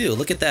level 2.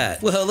 Look at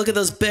that. Whoa, look at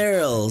those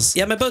barrels.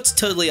 Yeah, my boat's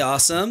totally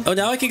awesome. Oh,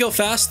 now I can go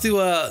fast through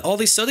all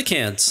these soda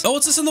cans. Oh,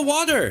 what's this in the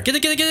water? Get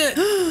it, get it, get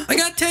it. I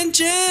got 10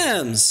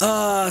 gems.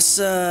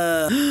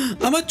 Awesome.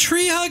 I'm a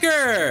tree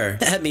hugger.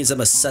 That means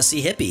I'm a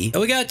sussy hippie.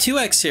 Oh, we got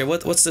 2x here.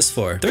 What's this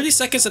for? 30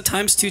 seconds of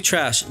 ×2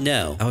 trash.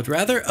 No. I would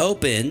rather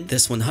open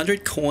this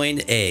 100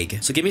 coin egg.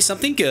 So give me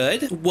something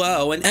good.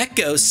 Whoa, an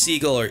echo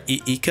seagull or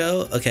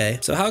eco. Okay.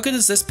 So how good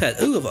is this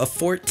pet? Ooh, a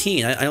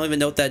 14. I don't even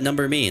know what that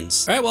number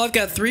means. All right, well, I've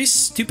got 3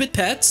 stupid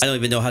pets. I don't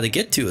even know how to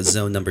get to a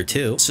zone number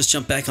 2. Let's just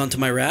jump back onto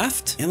my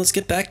raft and let's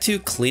get back to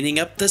cleaning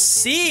up the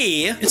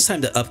sea. It's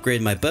time to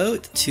upgrade my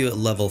boat to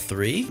level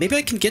 3. Maybe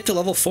I can get to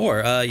level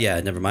 4. Yeah,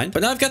 never mind.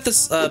 But now I've got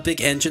this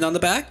big engine on the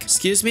back.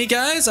 Excuse me,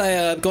 guys.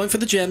 I'm going for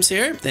the gems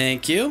here.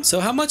 Thank you. So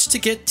how much to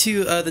get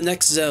to the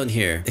next zone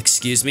here?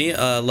 Excuse me.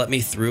 Let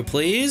me through,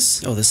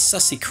 please. Oh, this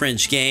sussy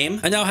cringe game.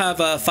 I now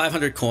have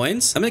 500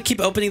 coins. I'm gonna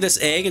keep opening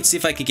this egg and see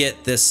if I could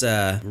get this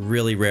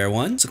really rare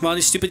one. So come on,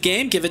 you stupid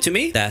game. Give it to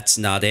me. That's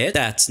not it.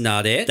 That's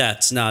not it.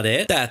 That's not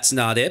it. That's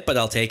not it, but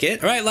I'll take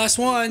it. All right, last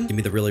one. Give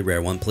me the really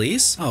rare one,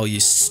 please. Oh, you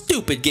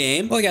stupid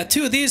game. Well, I got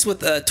 2 of these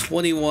with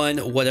 21,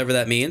 whatever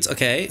that means.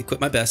 Okay,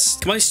 equip my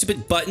best. Come on, you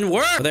stupid button.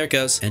 Work. Oh, there it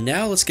goes. And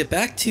now let's get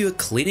back to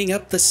cleaning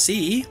up the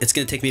sea. It's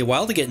gonna take me a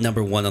while to get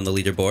number 1 on the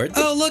leaderboard.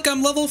 Oh, look,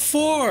 I'm level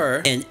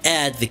 4. An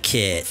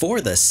advocate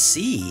for the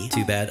sea.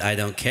 Too bad I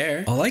don't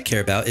care. All I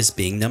care about is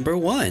being number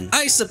 1.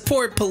 I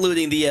support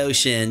polluting the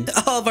ocean.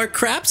 All of our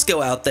craps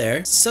go out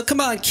there. So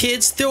come on,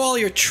 kids, throw all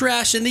your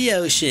trash in the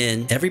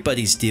ocean.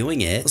 Everybody's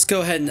doing it. Let's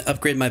go ahead and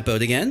upgrade my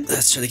boat again.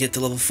 Let's try to get to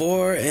level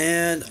 4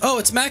 and... oh,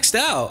 it's maxed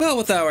out. Well,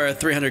 with our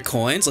 300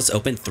 coins, let's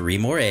open 3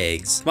 more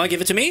eggs. Come on,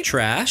 give it to me.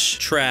 Trash,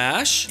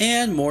 trash,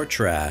 and more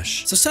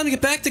trash. So it's time to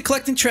get back to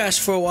collecting trash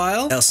for a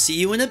while. I'll see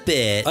you in a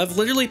bit. I've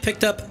literally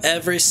picked up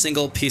every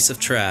single piece of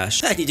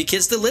trash. I need you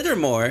kids to litter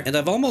more. And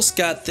I've almost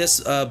got this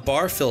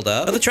bar filled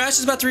up. Oh, the trash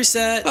is about to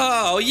reset.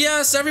 Oh,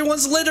 yes,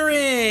 everyone's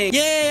littering.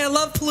 Yay, I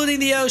love polluting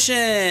the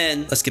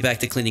ocean. Let's get back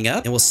to cleaning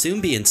up and we'll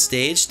soon be in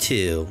stage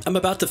 2. I'm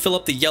about to fill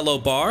up the yellow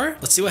bar.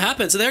 Let's see what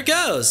happens. So there it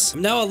goes.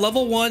 I'm now a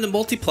level 1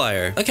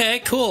 multiplier. Okay,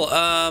 cool.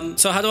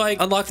 So how do I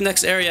unlock the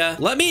next area?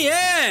 Let me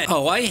in.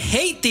 Oh, I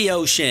hate the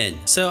ocean.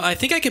 So I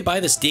think I can buy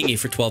this dinghy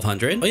for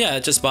 1,200. Oh yeah, I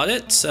just bought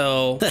it.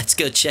 So let's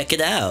go check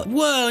it out.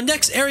 Whoa,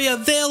 next area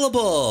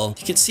available.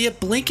 You can see it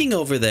blinking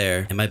over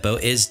there. And my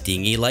boat is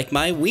dingy like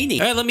my weenie.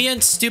 All right, let me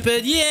in,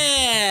 stupid.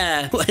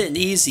 Yeah. What an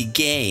easy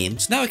game.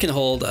 So now I can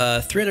hold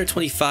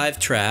 325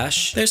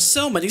 trash. There's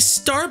so many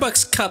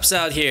Starbucks cups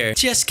out here.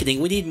 Just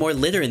kidding. We need more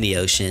litter in the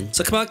ocean.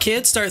 So come on,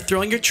 kids, start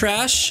throwing your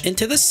trash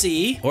into the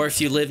sea. Or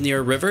if you live near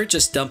a river,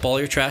 just dump all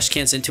your trash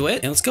cans into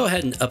it. And let's go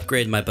ahead and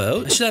upgrade my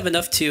boat. I should have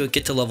enough to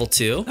get to level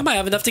 2. I might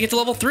have enough to get to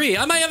level 3.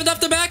 I might have enough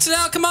to max it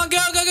out. Come on, go,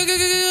 go, go, go, go,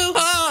 go.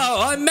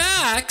 Oh, I'm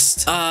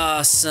maxed.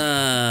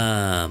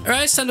 Awesome. All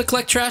right, it's time to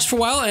collect trash for a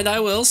while, and I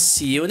will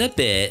see you in a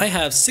bit. I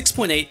have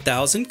 6.8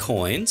 thousand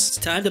coins. It's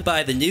time to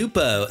buy the new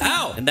boat.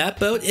 Ow! And that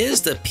boat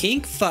is the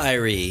Pink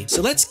Fiery.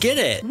 So let's get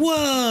it.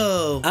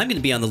 Whoa! I'm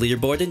gonna be on the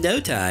leaderboard in no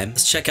time.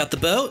 Let's check out the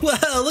boat.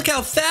 Whoa, look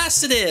how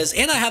fast it is.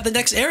 And I have the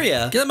next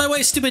area. Get out of my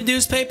way, stupid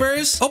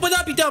newspapers. Open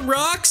up, you dumb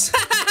rocks.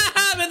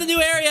 I'm in the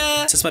new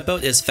area. Since my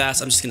boat is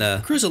fast, I'm just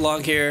gonna cruise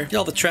along here, get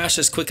all the trash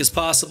as quick as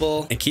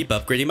possible, and keep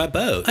upgrading my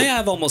boat. I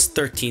have almost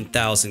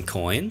 13,000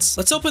 coins.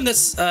 Let's open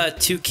this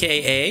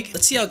 2K egg.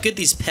 Let's see how good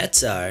these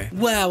pets are.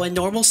 Wow, a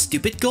normal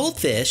stupid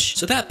goldfish.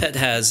 So that pet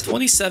has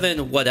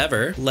 27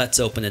 whatever. Let's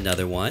open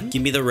another one.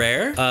 Give me the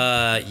rare.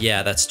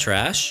 Yeah, that's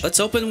trash. Let's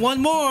open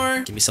one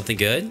more. Give me something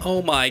good.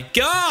 Oh my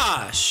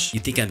gosh. You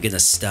think I'm gonna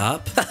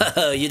stop?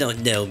 Oh, you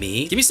don't know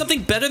me. Give me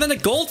something better than a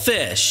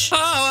goldfish.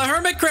 Oh, a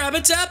hermit crab.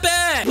 It's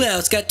epic. Well,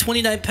 it's got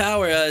 29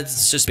 power.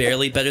 It's just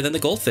barely better than the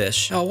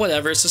goldfish. Oh,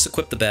 whatever. Let's just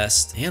equip the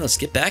best. And let's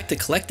get back to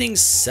collecting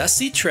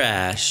sussy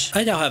trash.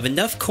 I now have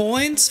enough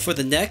coins for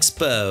the next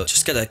boat.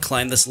 Just gotta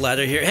climb this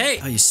ladder here. Hey!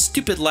 Oh, you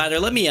stupid ladder.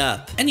 Let me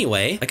up.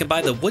 Anyway, I can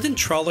buy the wooden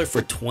trawler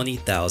for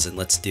 20,000.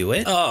 Let's do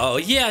it. Oh,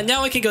 yeah.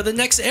 Now I can go to the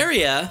next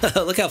area.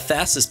 Look how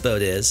fast this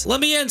boat is. Let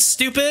me in,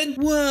 stupid.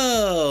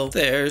 Whoa.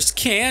 There's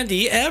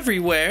candy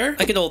everywhere.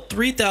 I can hold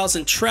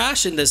 3,000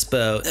 trash in this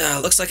boat.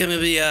 Looks like I'm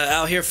gonna be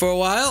out here for a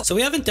while. So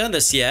we haven't done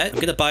this yet. I'm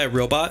gonna buy a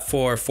robot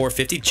for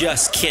 450.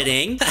 Just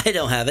kidding. I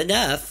don't have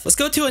enough. Let's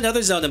go to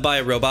another zone and buy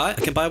a robot.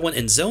 I can buy one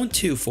in zone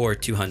 2 for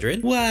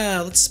 200.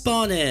 Wow, let's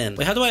spawn him.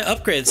 Wait, how do I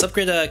upgrade? Let's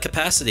upgrade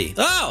capacity.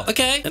 Oh,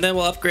 okay. And then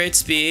we'll upgrade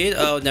speed.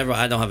 Oh, never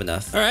mind. I don't have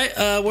enough. All right,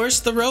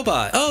 where's the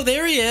robot? Oh,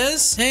 there he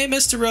is. Hey,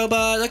 Mr.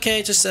 Robot.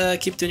 Okay, just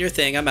keep doing your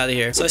thing. I'm out of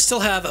here. So I still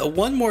have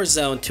one more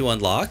zone to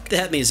unlock.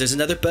 That means there's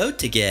another boat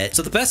to get.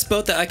 So the best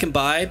boat that I can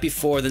buy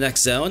before the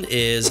next zone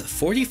is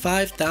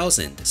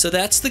 45,000. So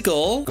that's the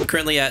goal. I'm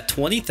currently at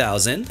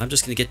 20,000. I'm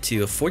just gonna get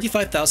to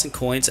 45,000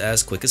 coins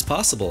as quick as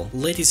possible.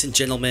 Ladies and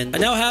gentlemen, I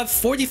now have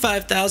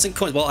 45,000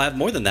 coins. Well, I have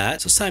more than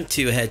that. So it's time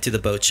to head to the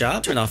boat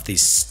shop. Turn off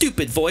these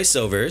stupid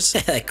voiceovers.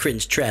 That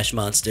cringe trash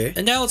monster.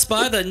 And now let's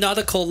buy the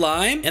nautical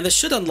lime. And this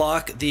should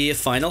unlock the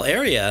final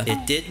area.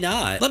 It did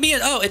not. Let me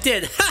in. Oh, it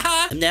did.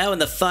 Haha. I'm now in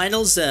the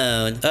final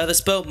zone.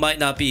 This boat might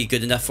not be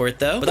good enough for it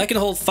though. But I can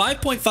hold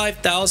 5.5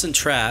 thousand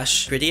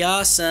trash. Pretty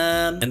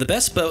awesome. And the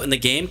best boat in the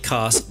game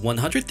costs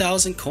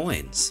 100,000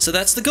 coins. So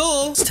that's the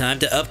goal. It's time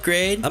to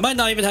upgrade. I might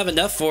not even have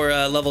enough for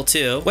level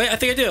 2. Wait, I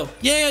think I do.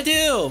 Yay, I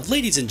do.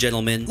 Ladies and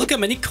gentlemen, look how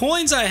many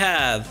coins I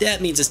have.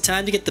 That means it's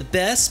time to get the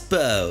best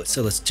boat.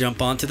 So let's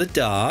jump onto the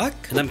dock.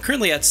 And I'm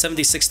currently at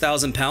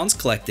 76,000 pounds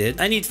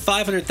collected. I need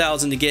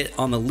 500,000 to get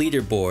on the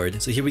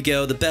leaderboard. So here we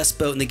go. The best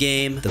boat in the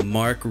game, the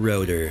Mark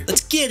Rotor.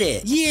 Let's get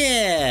it.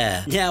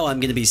 Yeah. Now I'm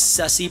going to be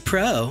Sussy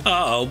Pro.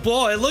 Oh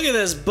boy, look at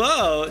this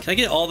boat. Can I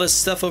get all this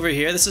stuff over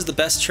here? This is the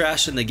best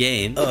trash in the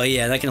game. Oh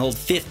yeah, and I can hold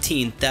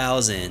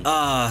 15,000.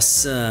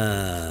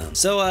 Awesome.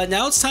 So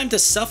now it's time to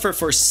suffer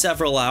for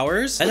several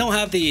hours. I don't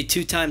have the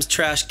 2x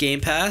trash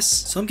game pass,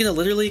 so I'm gonna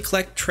literally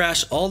collect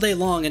trash all day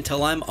long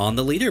until I'm on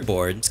the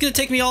leaderboard. It's gonna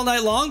take me all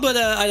night long, but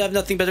I have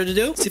nothing better to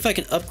do. Let's see if I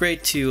can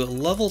upgrade to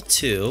level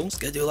 2.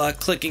 Just gotta do a lot of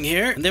clicking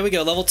here. And there we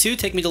go, level 2,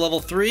 take me to level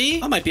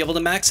 3. I might be able to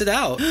max it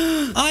out.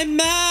 I'm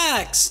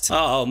maxed!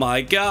 Oh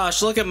my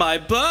gosh, look at my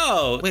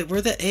boat. Wait, where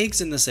are the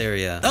eggs in this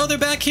area? Oh, they're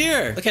back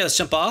here. Okay, let's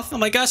jump off. Oh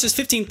my gosh, there's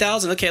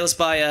 15,000. Okay, let's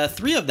buy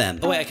 3 of them.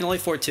 Oh wait, I can only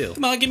afford 2.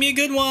 Come on, give me a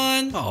good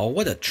one. Oh,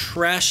 what a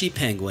trashy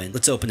penguin.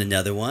 Let's open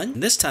another one.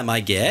 And this time I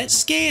get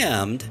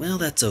scammed. Well,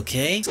 that's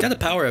okay. It's got a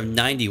power of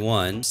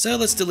 91. So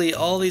let's delete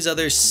all these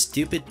other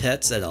stupid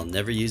pets that I'll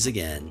never use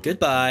again.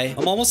 Goodbye.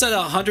 I'm almost at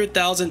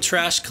 100,000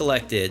 trash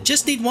collected.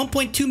 Just need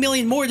 1.2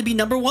 million more to be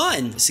number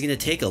 1. This is gonna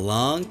take a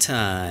long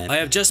time. I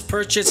have just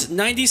purchased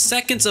 90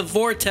 seconds of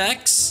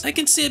Vortex. I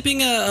can see it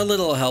being a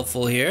little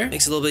helpful here.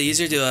 Makes it a little bit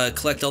easier to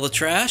collect all the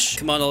trash.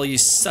 Come on, all you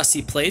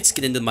sussy plates,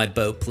 get into my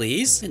boat,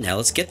 please. And now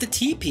let's get the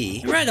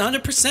TP. All right,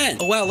 100%.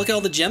 Oh wow, look at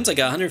all the gems I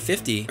got,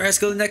 150. All right, let's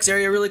go to the next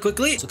area really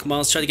quickly. So come on,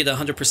 let's try to get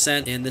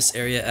 100% in this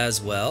area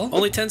as well.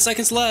 Only 10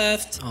 seconds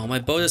left. Oh, my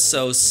boat is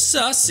so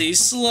sussy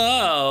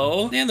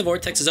slow. And the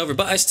vortex is over,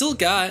 but I still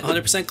got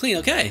 100% clean.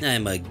 Okay,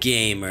 I'm a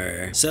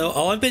gamer. So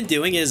all I've been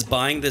doing is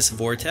buying this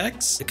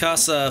vortex. It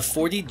costs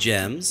 40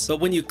 gems, but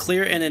when you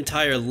clear an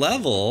entire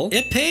level,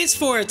 it pays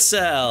for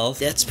itself.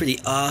 That's pretty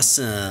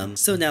awesome.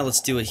 So now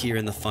let's do it here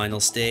in the final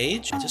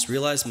stage. I just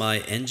realized my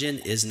engine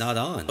is not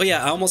on. Oh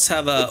yeah, I almost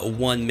have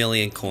 1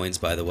 million coins,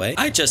 by the way.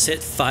 I just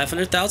hit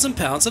 500,000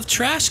 pounds of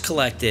trash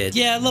collected.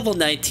 Yeah, level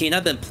 19.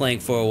 I've been playing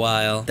for a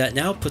while. That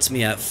now puts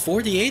me at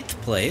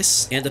 48th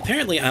place, and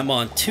apparently I'm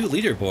on 2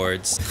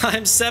 leaderboards.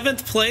 I'm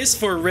 7th place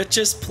for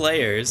richest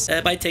players.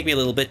 It might take me a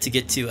little bit to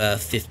get to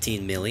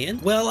 15 million.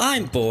 Well,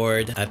 I'm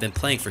bored. I've been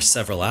playing for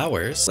several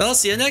hours. Well, I'll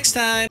see you next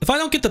time. If I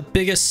don't get the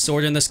biggest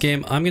sword in this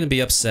game, I'm gonna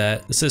be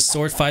upset. This is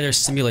Sword Fighter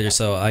Simulator,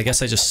 so I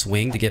guess I just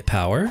swing to get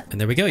power. And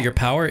there we go. Your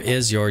power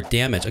is your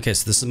damage. Okay,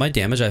 so this is my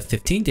damage. I have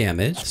 15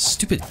 damage.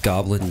 Stupid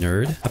goblin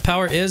nerd. My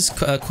power is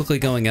quickly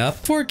going up.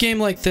 For a game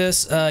like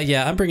this,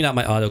 yeah, I'm bringing out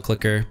my auto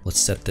clicker. Let's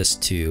set this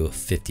to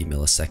 50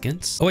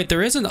 milliseconds. Oh wait,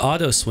 there is an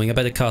auto swing. I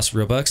bet it costs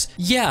Robux.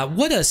 Yeah,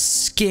 what a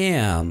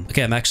scam.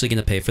 Okay, I'm actually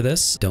gonna pay for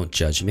this. Don't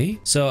judge me.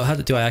 So how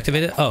do I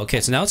activate it? Oh,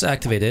 okay, so now it's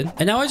activated.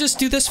 And now I just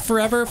do this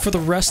forever for the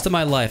rest of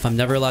my life. I'm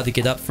never allowed to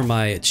get up from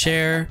my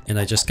chair, and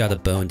I just got a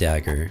bone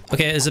dagger.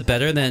 Okay, is it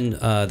better than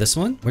this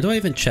one? Where do I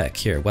even check?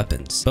 Here,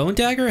 weapons. Bone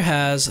dagger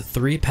has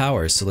 3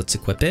 powers, so let's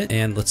equip it,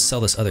 and let's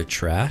sell this other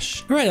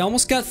trash. All right, I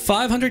almost got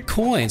 500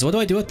 coins. What do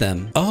I do with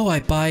them? Oh, I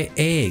buy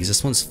eggs.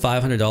 This one's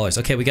 $500.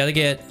 Okay, we gotta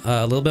get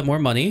a little bit more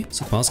money.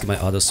 So come on, let's get my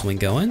auto swing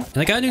going. And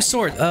I got a new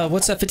sword.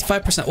 What's that?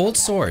 55% old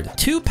sword.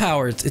 2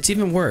 powers. It's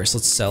even worse.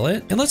 Let's sell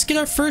it. And let's get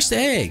our first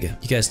egg.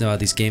 You guys know how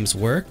these games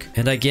work.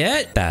 And I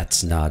get...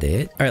 That's not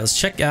it. All right, let's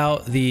check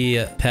out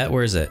the pet.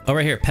 Where is it? Oh,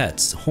 right here.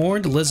 Pets.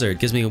 Horned lizard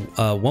gives me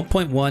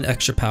 1.1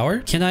 extra power.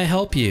 Can I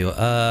help you?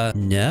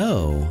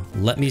 No.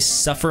 Let me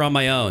suffer on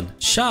my own.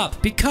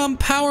 Shop. Become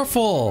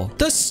powerful.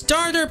 The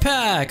starter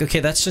pack. Okay,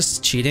 that's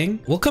just cheating.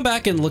 We'll come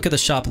back and look at the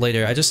shop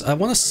later. I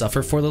want to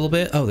suffer for a little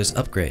bit. Oh, there's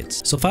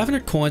upgrades. So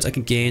 500 coins, I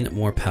can gain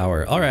more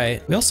power. All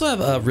right. We also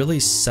have really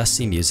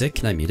sussy music.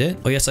 Can I mute it?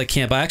 Oh, yes, I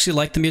can. But I actually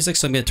like the music,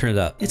 so I'm going to turn it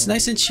up. It's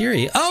nice and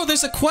cheery. Oh,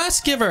 there's a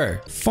quest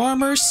giver.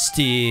 Farmer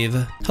Steve.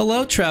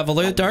 Hello,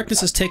 traveler. The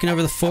darkness has taken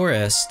over the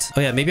forest.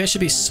 Oh, yeah, maybe I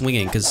should be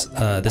swinging because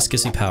this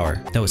gives me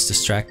power. No, it's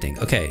distracting.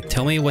 Okay,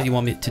 tell me what you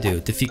want me to do.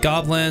 Defeat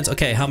goblins.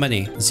 Okay, how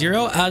many?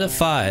 0 out of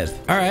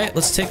 5. All right,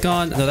 let's take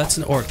on... No, that's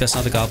an orc. That's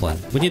not a goblin.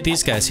 We need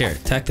these guys here.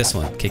 Attack this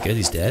one. Okay, good.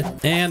 He's dead.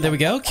 And there we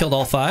go. Killed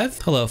all 5.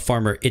 Hello,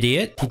 farmer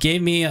idiot. He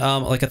gave me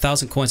like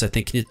 1,000 coins, I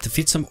think. Can you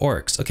defeat some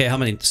orcs? Okay, how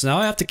many? So now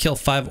I have to kill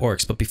 5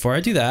 orcs. But before I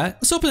do that,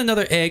 let's open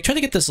another egg. Try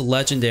to get this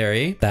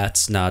legendary.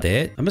 That's not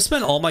it. I'm gonna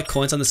spend all my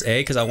coins on this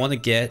egg because I want to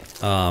get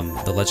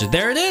the legend.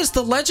 There it is,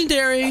 the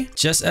legendary.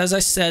 Just as I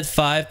said,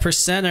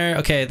 5%er.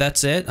 Okay,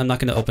 that's it. I'm not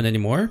gonna open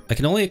anymore. I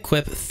can only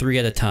equip 3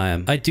 at a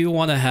time. I do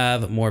want to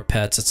have more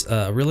pets. It's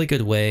a really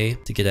good way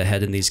to get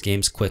ahead in these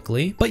games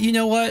quickly. But you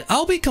know what?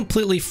 I'll be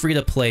completely free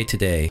to play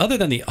today. Other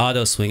than the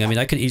auto swing. I mean,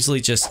 I could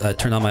easily just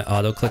turn on my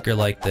auto clicker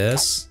like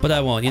this, but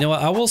I won't. You know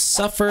what? I will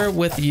suffer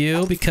with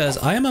you because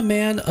I am a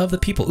man of the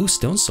people. Ooh,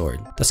 stone sword.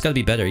 That's gotta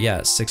be better.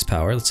 Yeah, 6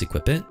 power. Let's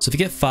equip it. So if you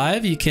get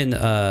 5, you can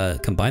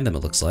combine them, it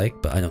looks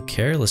like, but I don't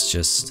care. Let's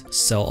just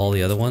sell all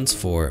the other ones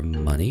for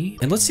money.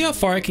 And let's see how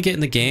far I can get in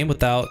the game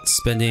without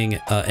spending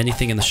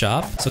anything in the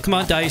shop. So come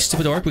on, die, you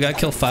stupid orc. We gotta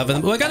kill 5 of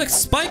them. Oh, I got a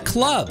spike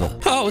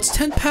club. Oh, it's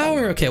 10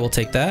 power. Okay, we'll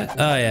take that.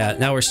 Oh yeah,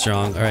 now Now we're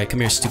strong. All right, come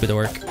here, stupid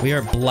orc. We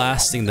are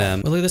blasting them.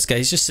 Well, look at this guy.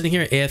 He's just sitting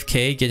here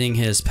AFK getting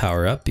his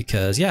power up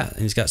because, yeah,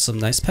 and he's got some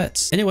nice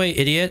pets. Anyway,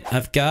 idiot,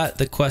 I've got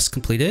the quest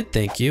completed.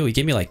 Thank you. He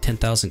gave me like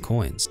 10,000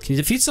 coins. Can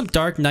you defeat some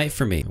Dark Knight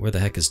for me? Where the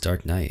heck is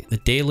Dark Knight? The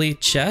daily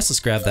chest. Let's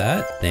grab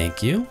that.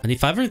 Thank you. I need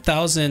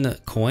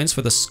 500,000 coins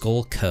for the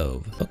Skull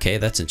Cove. Okay,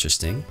 that's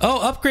interesting. Oh,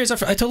 upgrades.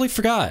 I totally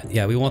forgot.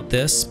 Yeah, we want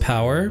this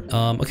power.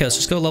 Okay, let's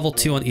just go level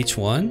 2 on each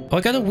one. Oh,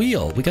 I got a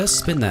wheel. We gotta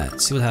spin that.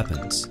 See what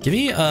happens. Give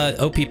me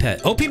OP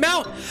pet. OP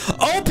mount!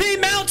 OP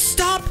mount!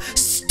 Stop!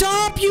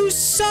 Stop, you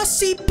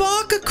sussy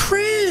baka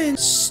cringe!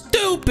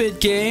 Stupid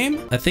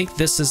game! I think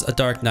this is a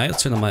Dark Knight.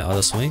 Let's turn on my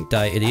auto swing.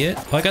 Die, idiot.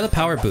 Oh, I got a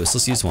power boost.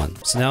 Let's use one.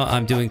 So now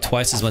I'm doing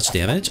twice as much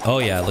damage. Oh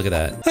yeah, look at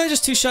that. I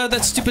just two-shot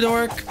that stupid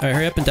orc. All right,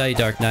 hurry up and die,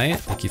 Dark Knight.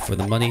 Thank you for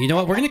the money. You know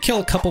what? We're gonna kill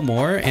a couple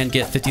more and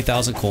get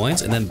 50,000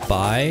 coins and then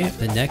buy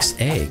the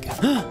next egg.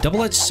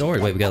 Double-edged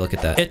sword. Wait, we gotta look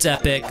at that. It's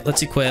epic.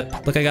 Let's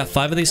equip. Look, I got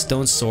 5 of these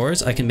stone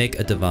swords. I can make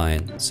a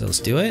divine. So let's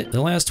do it. It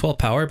only has 12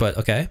 power, but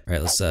okay. All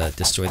right, let's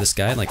destroy this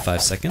guy in like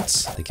 5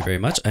 seconds. Thank you very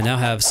much. I now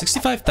have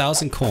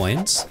 65,000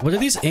 coins. What are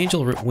these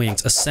angel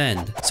wings?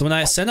 Ascend. So when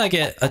I ascend, I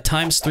get a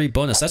 ×3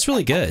 bonus. That's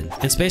really good.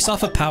 It's based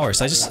off of power,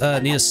 so I just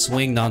need to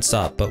swing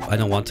nonstop, but I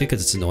don't want to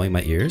because it's annoying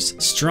my ears.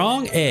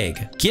 Strong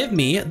egg. Give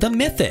me the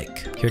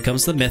mythic. Here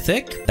comes the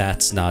mythic.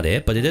 That's not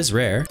it, but it is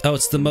rare. Oh,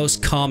 it's the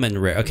most common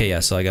rare. Okay, yeah,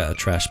 so I got a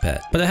trash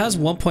pet. But it has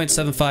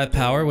 1.75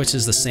 power, which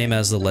is the same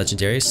as the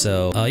legendary.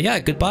 So yeah,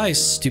 goodbye,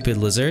 stupid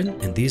lizard.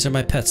 And these are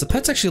my pets. The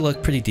pets actually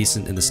look pretty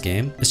decent in this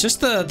game. It's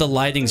just the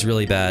lighting's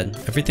really bad.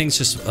 Everything's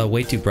just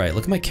way too bright.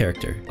 Look at my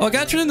character. Oh, I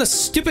gotta turn in the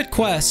stupid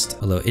quest.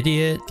 Hello,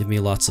 idiot. Give me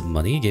lots of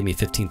money. He gave me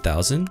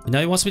 15,000. Now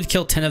he wants me to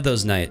kill 10 of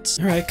those knights.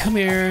 All right, come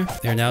here.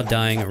 They're now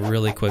dying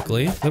really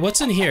quickly. Wait,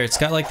 what's in here? It's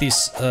got like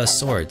these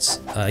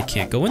swords. I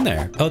can't go in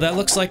there. Oh, that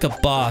looks like a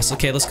boss.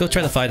 Okay, let's go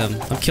try to fight him.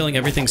 I'm killing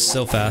everything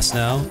so fast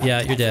now.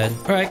 Yeah, you're dead.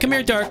 All right, come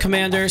here, Dark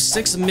Commander.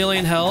 6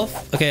 million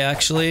health. Okay,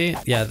 actually,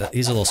 yeah,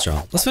 he's a little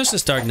strong. Let's finish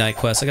this Dark Knight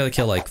quest. I gotta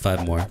kill like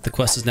 5 more. The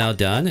quest is now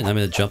done, and I'm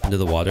gonna jump into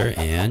the water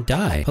and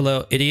die.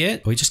 Hello,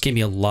 idiot. Oh, he just gave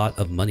me a lot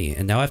of money,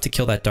 and now I have to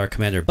kill that Dark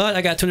Commander. But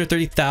I got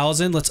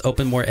 230,000. Let's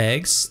open more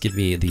eggs. Give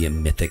me the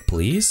mythic,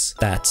 please.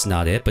 That's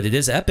not it, but it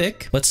is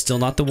epic, but still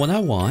not the one I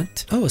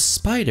want. Oh, a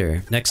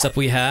spider. Next up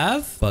we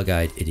have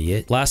bug-eyed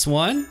idiot. Last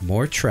one,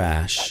 more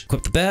trash.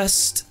 Equip the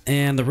best,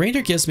 and the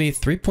reindeer gives me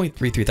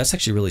 3.33. That's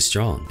actually really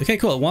strong. Okay,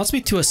 cool. It wants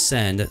me to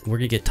ascend. We're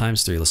gonna get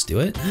 ×3. Let's do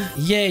it.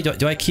 Yay.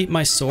 Do I keep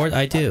my sword?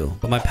 I do,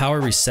 but my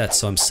power resets,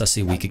 so I'm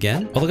sussy weak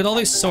again. Oh, look at all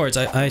these swords.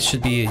 I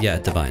should be, yeah,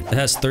 divine. It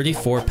has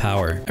 34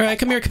 power. All right,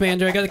 come here,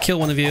 Commander. I gotta kill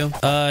one of you.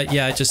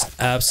 Yeah, I just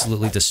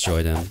absolutely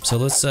destroyed him. So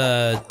let's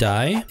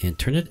die and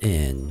turn it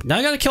in. Now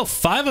I gotta kill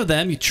 5 of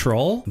them, you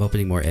troll. I'm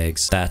opening more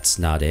eggs. That's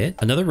not it.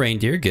 Another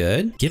reindeer.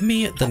 Good. Give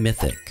me the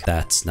mythic.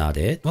 That's not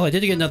it. Well, I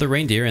did get another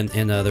reindeer, and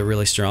they're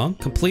really strong.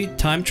 Complete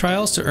time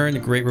trials to earn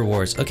great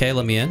rewards. Okay,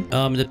 let me in.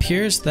 It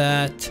appears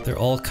that they're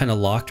all kind of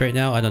locked right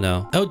now. I don't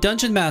know. Oh,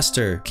 Dungeon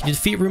Master. Can you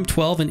defeat room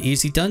 12 in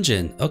easy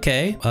dungeon?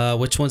 Okay.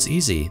 Which one's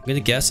easy? I'm gonna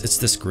guess it's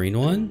this green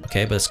one.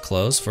 Okay, but it's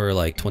closed for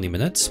like 20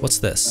 minutes. What's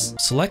this?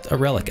 Select a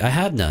relic. I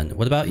have none.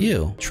 What about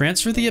you?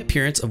 Transfer the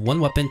appearance of one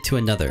weapon to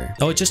another.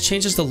 Oh, it just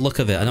changes the look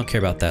of it. I don't care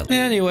about that.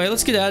 Anyway,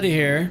 let's get out of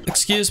here.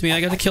 Excuse me,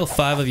 I gotta kill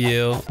 5 of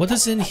you. What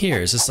is in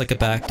here? Is this like a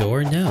back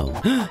door? No.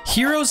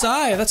 Hero's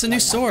Eye. That's a new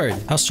sword.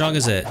 How strong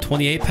is it?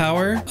 28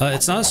 power.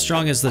 It's not as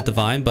strong as the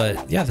divine,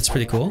 but yeah, that's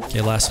pretty cool.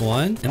 Okay, last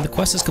one. And the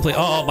quest is complete.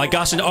 Oh my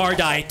gosh, an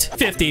Ardite.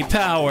 50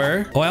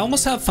 power. Oh, I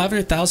almost have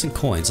 500,000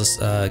 coins.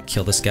 Let's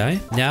kill this guy.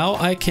 Now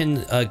I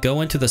can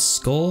go into the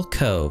Skull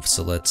Cove.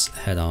 So let's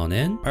head on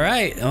in. All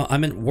right,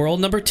 I'm in world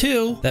number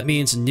 2. That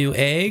means new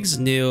eggs,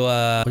 new,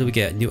 what do we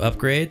get? New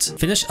upgrades.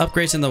 Finish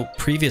upgrades in the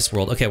previous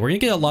world. Okay, we're gonna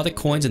get a lot of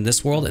coins in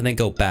this world and then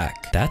go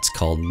back. That's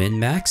called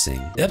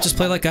min-maxing. Yep, just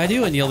play like I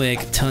do and you'll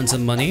make tons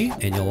of money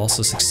and you'll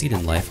also succeed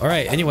in life. All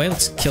right, anyway,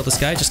 let's kill this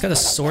guy. Just got a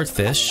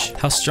swordfish.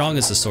 How strong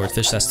is the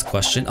swordfish? That's the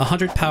question.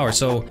 100 power.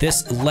 So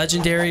this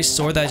legendary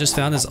sword that I just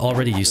found is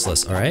already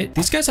useless. All right,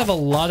 these guys have a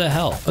lot of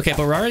health. Okay,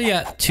 but we're already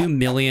at 2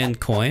 million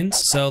coins.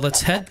 So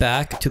let's head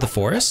back to the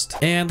forest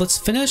and let's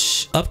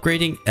finish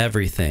upgrading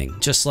everything.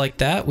 Just like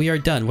that, we are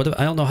done.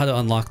 I don't know how to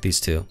unlock these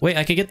two. Wait,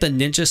 I can get the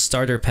ninja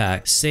starter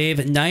pack. Save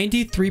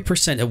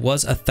 93%. It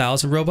was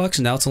 1,000 Robux.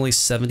 Now it's only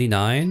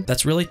 79.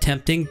 That's really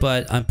tempting,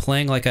 but I'm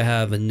playing like I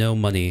have no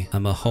money.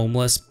 I'm a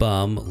homeless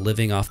bum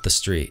living off the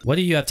street. What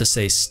do you have to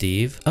say,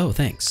 Steve? Oh,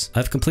 thanks.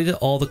 I've completed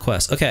all the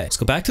quests. Okay, let's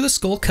go back to the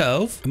Skull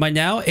Cove. Am I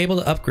now able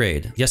to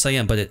upgrade? Yes, I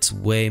am, but it's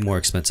way more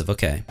expensive.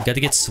 Okay, we got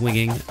to get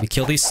swinging. We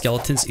kill these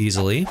skeletons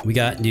easily. We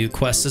got new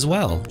quests as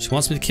well. She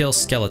wants me to kill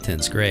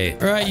skeletons.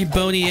 Great. All right, you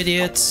bony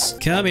idiots.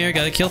 Come here.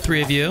 Got to kill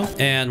 3 of you.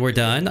 And we're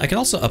done. I can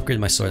also upgrade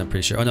my sword, I'm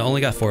pretty sure. Oh, no,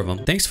 only got 4 of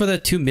them. Thanks for the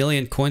 2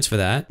 million coins for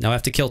that. Now I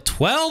have to kill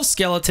 12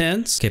 skeletons.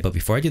 diamonds. Okay, but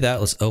before I do that,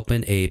 let's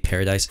open a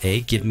paradise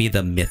egg. Give me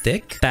the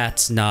mythic.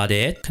 That's not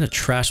it. What kind of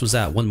trash was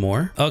that? One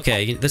more.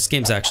 Okay, this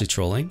game's actually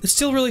trolling. It's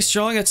still really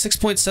strong at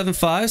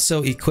 6.75,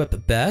 so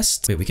equip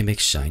best. Wait, we can make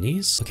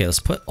shinies? Okay, let's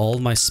put all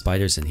my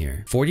spiders in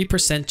here.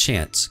 40%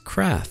 chance.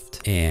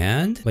 Craft.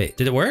 And wait,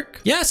 did it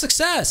work? Yeah,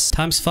 success!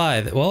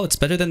 ×5. Well, it's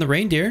better than the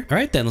reindeer. All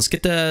right, then let's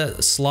get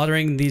to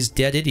slaughtering these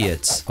dead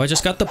idiots. Oh, I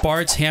just got the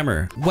bard's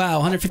hammer. Wow,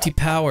 150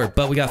 power,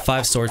 but we got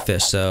 5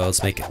 swordfish, so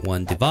let's make it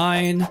 1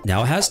 divine.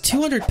 Now it has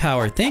 200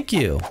 power. Thank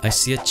you. I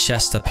see a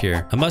chest up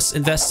here. I must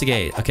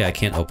investigate. Okay, I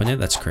can't open it.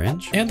 That's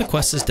cringe. And the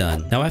quest is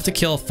done. Now I have to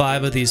kill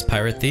 5 of these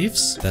pirate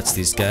thieves. That's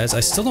these guys. I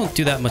still don't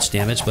do that much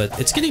damage, but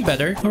it's getting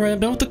better. All right, I'm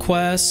done with the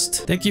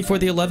quest. Thank you for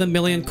the 11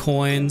 million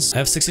coins. I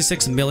have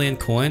 66 million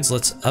coins.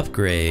 Let's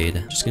upgrade.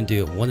 I'm just gonna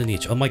do 1 in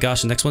each. Oh my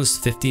gosh, the next one is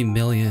 50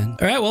 million.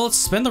 All right, well, let's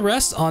spend the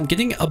rest on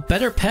getting a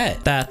better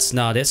pet. That's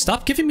not it.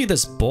 Stop giving me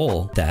this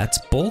bull. That's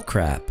bull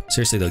crap.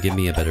 Seriously, though, give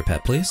me a better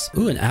pet, please.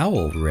 Ooh, an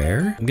owl.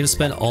 Rare. I'm gonna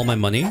spend all my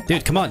money.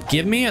 Dude, come on.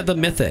 Give me the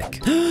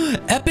mythic.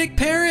 Epic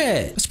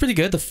parrot. That's pretty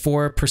good. The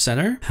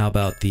 4%er. How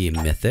about the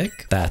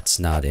mythic? That's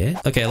not it.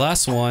 Okay,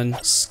 last one.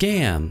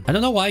 Scam. I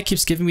don't know why it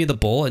keeps giving me the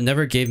bull. It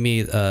never gave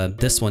me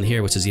this one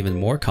here, which is even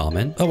more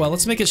common. Oh, well,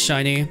 let's make it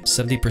shiny.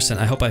 70%.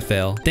 I hope I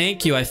fail.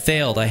 Thank you. I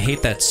failed. I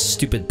hate that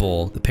stupid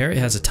bull. The parrot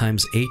has a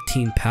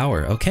 ×18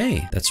 power.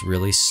 Okay. That's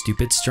really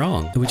stupid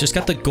strong. We just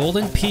got the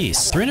golden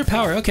piece. 300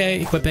 power.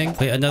 Okay. Equipping.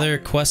 Wait, another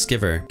quest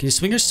giver. Can you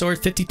swing your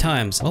sword 50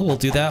 times? Oh, we'll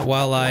do that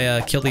while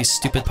I kill these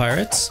stupid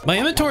pirates. My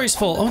inventory's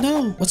full. Oh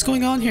no. What's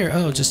going on here?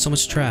 Oh, just so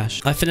much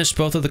trash. I finished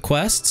both of the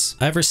quests.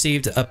 I've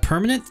received a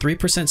permanent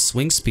 3%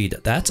 swing speed.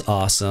 That's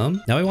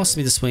awesome. Now he wants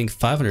me to swing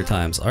 500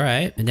 times. All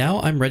right. And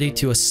now I'm ready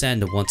to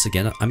ascend once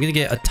again. I'm going to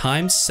get a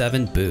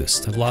 ×7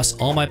 boost. I've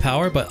lost all my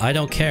power, but I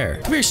don't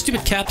care. Come here,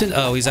 stupid captain.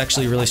 Oh, he's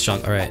actually really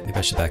strong. All right. Maybe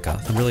I should back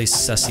off. I'm really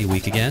sussy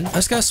weak again. I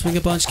just got to swing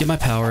a bunch, get my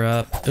power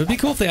up. It would be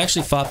cool if they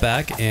actually fought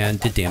back and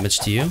did damage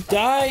to you.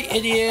 Die,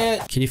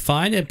 idiot. Can you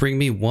find and bring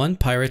me 1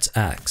 pirate's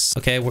axe?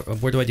 Okay,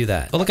 where do I do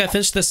that? Oh, look, I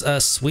finished this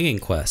swinging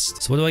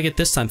quest. So what do I get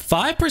this time?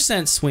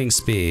 5% swing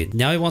speed.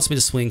 Now he wants me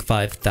to swing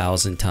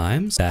 5,000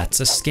 times. That's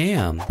a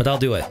scam, but I'll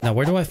do it. Now,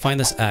 where do I find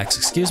this axe?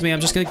 Excuse me,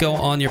 I'm just gonna go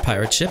on your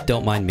pirate ship.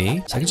 Don't mind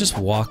me. So I can just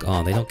walk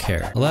on. They don't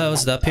care. Hello,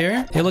 is it up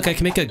here? Hey, look, I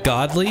can make a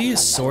godly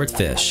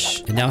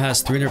swordfish. It now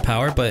has 300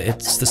 power, but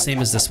it's the same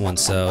as this one.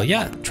 So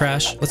yeah,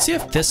 trash. Let's see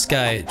if this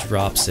guy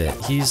drops it.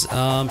 He's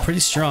pretty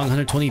strong,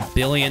 120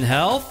 billion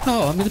health.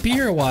 Oh, I'm gonna be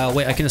here a while.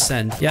 Wait, I can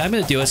ascend. Yeah, I'm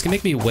gonna do it. It's gonna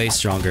make me way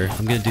stronger.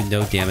 I'm gonna do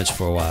no damage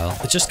for a while.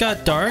 It just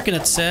got dark and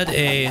it said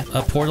a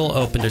portal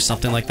opened or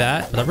something like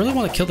that. But I really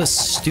want to kill this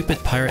stupid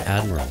pirate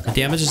admiral. The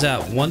damage is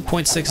at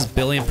 1.6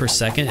 billion per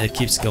second. It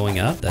keeps going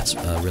up. That's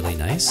really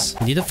nice.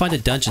 We need to find a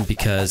dungeon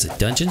because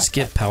dungeons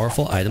give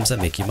powerful items that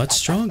make you much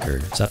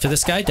stronger. So after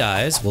this guy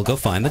dies, we'll go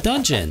find the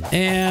dungeon.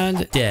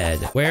 And dead.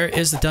 Where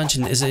is the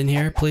dungeon? Is it in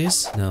here,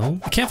 please? No.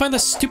 I can't find the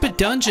stupid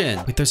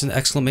dungeon. Wait, there's an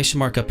exclamation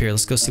mark up here.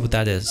 Let's go see what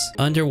that is.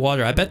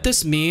 Underwater. I bet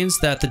this means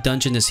that the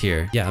dungeon is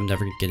here. Yeah, I'm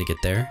never gonna get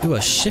there. Ooh,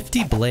 a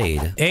shifty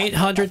blade.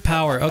 800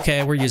 power.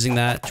 Okay, we're using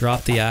that.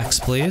 Drop the axe,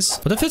 please.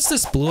 What if it's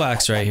this blue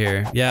axe right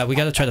here? Yeah, we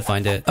gotta try to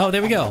find it. Oh,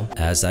 there we go.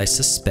 As I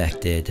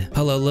suspected.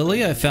 Hello,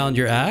 Lily. I found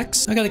your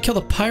axe. I gotta kill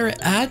the pirate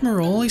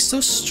admiral. He's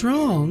so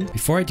strong.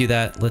 Before I do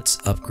that, let's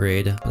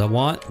upgrade. But I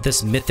want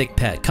this mythic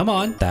pet. Come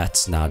on.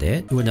 That's not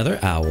it. Ooh, another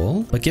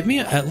owl. But give me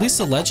at least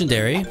a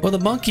legendary. Oh, the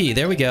monkey.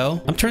 There we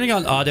go. I'm turning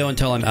on auto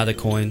until I'm out of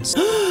coins.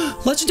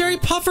 Legendary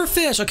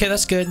pufferfish. Okay,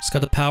 that's good. It's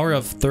got the power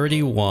of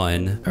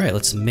 31. All right,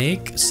 let's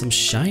make some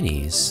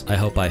shinies. I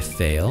hope I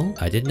fail.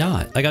 I did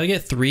not. I gotta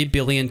get 3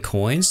 billion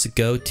coins to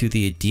go to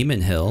the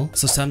demon hill.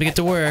 So it's time to get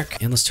to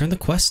work. And let's turn the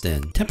quest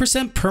in.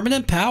 10%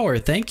 permanent power.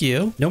 Thank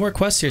you. No more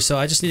quests here. So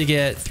I just need to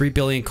get 3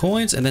 billion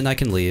coins and then I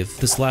can leave.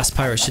 This last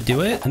pirate should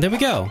do it. And there we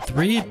go.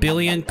 3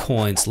 billion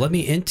coins. Let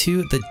me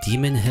into the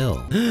demon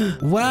hill.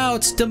 Wow,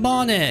 it's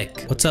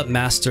demonic. What's up,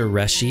 Master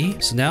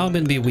Reshi? So now I'm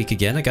gonna be weak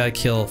again. I gotta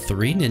kill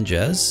 3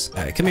 ninjas.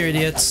 All right, come here,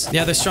 idiots.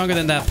 Yeah, they're stronger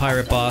than that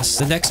pirate boss.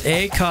 The next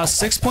egg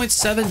costs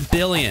 6.7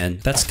 billion.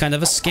 That's kind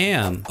of a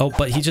scam. Oh,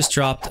 but he just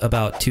dropped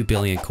about 2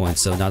 billion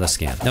coins, so not a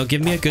scam. Now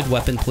give me a good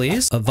weapon,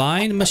 please. A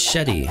vine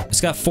machete. It's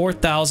got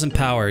 4,000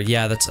 power.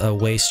 Yeah, that's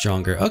way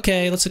stronger.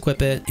 Okay, let's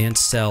equip it and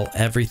sell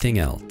everything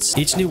else.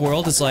 Each new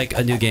world is like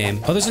a new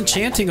game. Oh, there's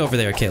enchanting over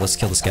there. Okay, let's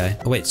kill this guy.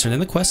 Oh, wait, turn in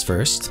the quest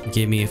first. It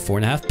gave me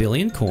 4.5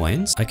 billion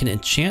coins. I can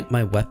enchant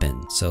my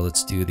weapon. So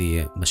let's do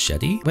the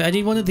machete. Wait, I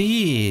need one of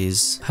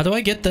these. How do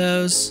I get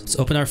those? Let's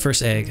open our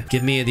first egg.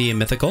 Give me the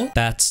mythical.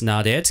 That's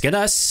not it. It's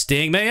gonna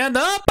sting me in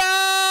the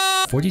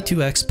butt!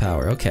 42x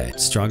power. Okay.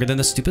 Stronger than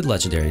the stupid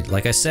legendary.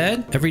 Like I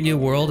said, every new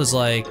world is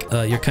like,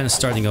 you're kind of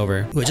starting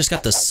over. Ooh, I just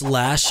got the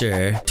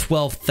slasher.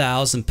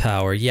 12,000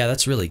 power. Yeah,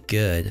 that's really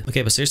good.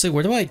 Okay, but seriously,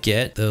 where do I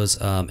get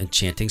those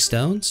enchanting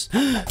stones?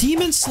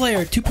 Demon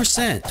Slayer,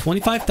 2%.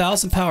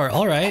 25,000 power.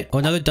 All right. Oh,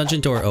 another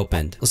dungeon door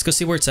opened. Let's go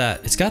see where it's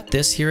at. It's got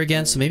this here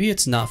again, so maybe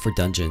it's not for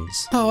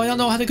dungeons. Oh, I don't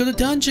know how to go to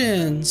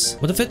dungeons.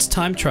 What if it's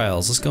time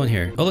trials? Let's go in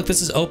here. Oh, look,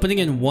 this is opening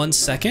in 1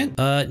 second.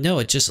 No,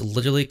 it just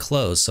literally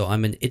closed, so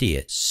I'm an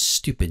idiot.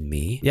 Stupid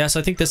me. Yeah, so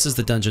I think this is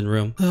the dungeon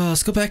room.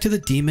 Let's go back to the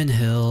Demon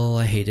Hill.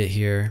 I hate it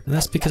here. And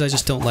that's because I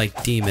just don't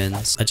like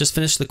demons. I just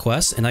finished the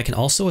quest and I can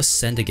also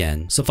ascend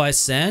again. So if I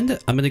ascend,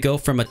 I'm going to go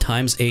from a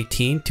times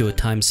 18 to a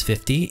times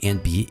 50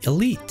 and be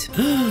elite.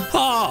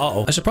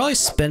 Oh, I should probably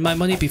spend my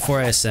money before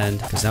I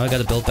ascend because now I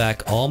got to build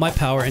back all my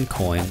power and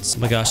coins.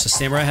 Oh my gosh, the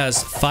samurai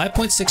has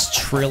 5.6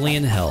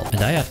 trillion health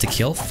and I have to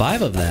kill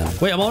 5 of them.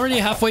 Wait, I'm already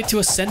halfway to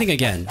ascending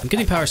again. I'm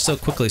getting power so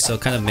quickly, so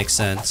it kind of makes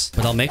sense.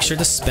 But I'll make sure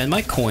to spend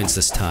my coins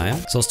this time.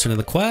 So let's turn to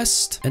the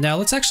quest. And now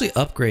let's actually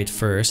upgrade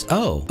first.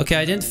 Oh, okay,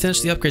 I didn't finish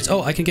the upgrades.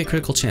 Oh, I can get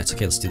critical chance.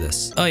 Okay, let's do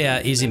this. Oh yeah,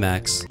 easy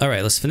max. All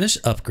right, let's finish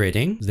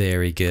upgrading.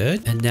 Very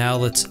good. And now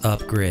let's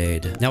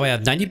upgrade. Now I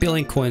have 90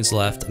 billion coins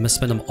left. I'm gonna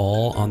spend them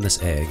all on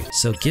this egg.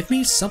 So give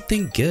me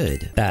something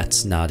good.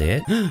 That's not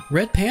it.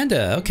 Red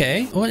panda.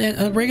 Okay. Oh, and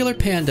a regular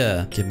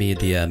panda. Give me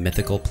the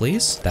mythical,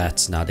 please.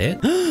 That's not it.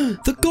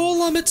 The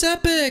golem. It's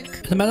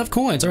epic. I'm out of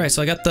coins. All right,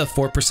 so I got the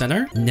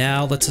 4%er.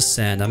 Now let's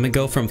ascend. I'm gonna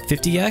go from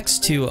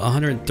 50x to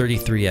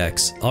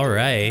 133x. All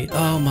right.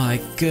 Oh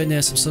my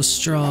goodness, I'm so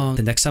strong.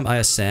 The next time I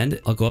ascend,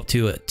 I'll go up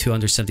to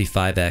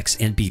 275x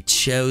and be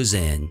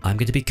chosen. I'm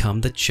going to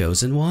become the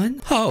chosen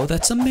one. Oh,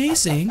 that's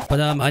amazing.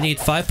 But I need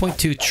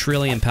 5.2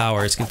 trillion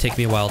power. It's going to take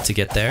me a while to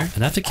get there.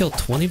 And I have to kill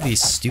 20 of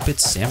these stupid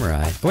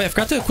samurai. Oh wait, I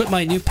forgot to equip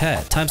my new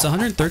pet. Times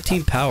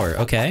 113 power.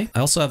 Okay. I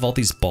also have all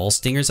these ball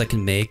stingers I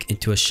can make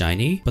into a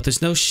shiny, but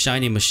there's no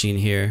shiny machine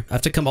here. I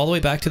have to come all the way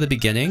back to the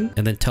beginning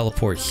and then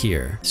teleport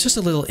here. It's just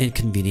a little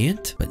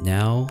inconvenient, but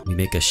now we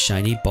make a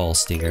shiny ball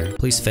stinger.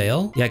 Please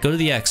fail. Yeah, go to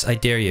the X. I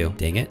dare you.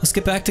 Dang it. Let's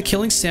get back to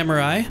killing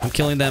samurai. I'm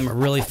killing them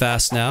really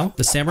fast now.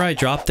 The samurai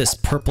dropped this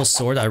purple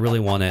sword. I really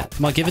want it.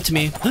 Come on, give it to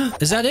me.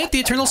 Is that it? The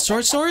eternal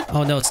sword?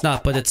 Oh, no, it's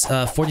not, but it's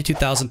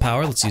 42,000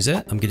 power. Let's use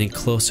it. I'm getting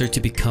closer to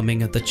becoming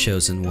the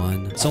chosen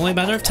one. It's only a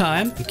matter of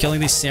time. I'm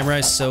killing these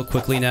samurais so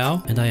quickly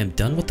now, and I am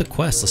done with the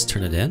quest. Let's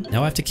turn it in.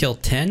 Now I have to kill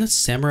 10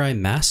 samurai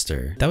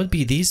master. That would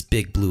be these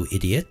big blue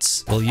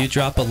idiots. Will you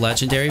drop a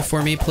legendary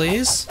for me,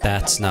 please?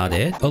 That's not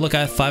it. Oh, look,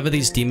 I have 5 of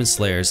these demon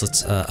slayers.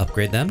 Let's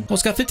upgrade them. Oh,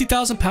 it's got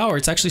 50,000 power.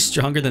 It's actually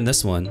stronger than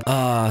this one.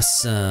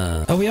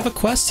 Awesome. Oh, we have a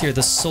quest here.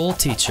 The soul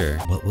teacher.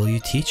 What will you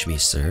teach me,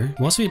 sir?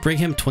 He wants me to bring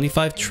him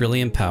 25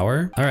 trillion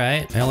power. All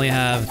right. I only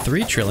have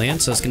 3 trillion,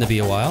 so it's going to be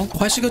a while.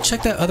 Oh, I should go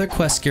check that other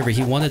quest giver.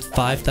 He wanted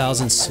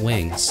 5,000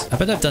 swings. I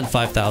bet I've done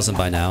 5,000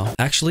 by now.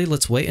 Actually,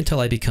 let's wait until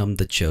I become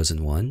the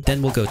chosen one.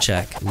 Then we'll go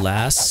check.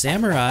 Last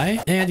samurai.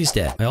 And he's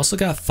dead. I also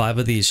got 5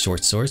 of these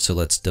short swords, so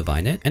let's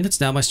divine it. And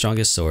it's now my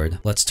strongest sword.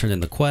 Let's turn in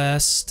the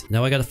quest.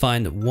 Now I got to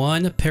find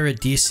 1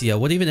 Paradisia.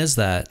 What even is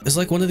that? Is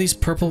like one of these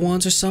purple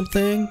ones or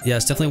something? Yeah,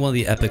 it's definitely one of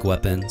the epic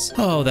weapons.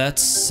 Oh,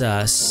 that's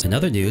sus. In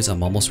other news,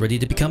 I'm almost ready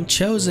to become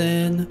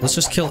chosen. Let's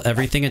just kill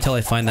everything until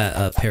I find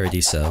that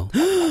Paradiso.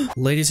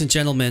 Ladies and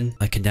gentlemen,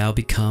 I can now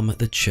become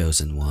the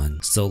chosen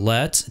one. So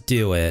let's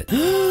do it.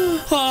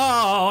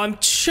 Oh, I'm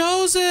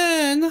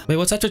chosen. Wait,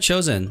 what's after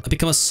chosen? I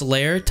become a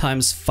slayer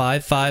times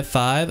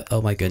 555.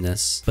 Oh my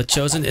goodness. But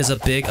chosen is a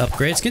big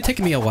upgrade. It's gonna take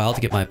me a while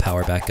to get my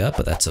power back up,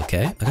 but that's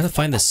okay. I gotta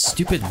find this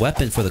stupid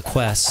weapon for the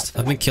quest.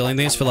 I've been killing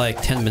these for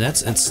like 10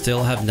 minutes and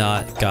still have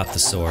not got the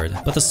sword.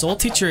 But the soul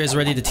teacher is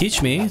ready to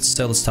teach me,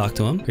 so let's talk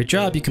to him. Great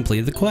job, you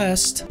completed the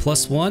quest.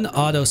 +1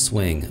 auto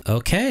swing.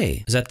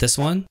 Okay. Is that this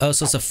one? Oh,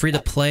 so it's a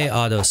free-to-play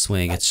auto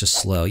swing. It's just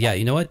slow. Yeah,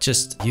 you know what?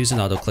 Just use an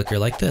auto clicker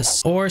like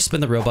this. Or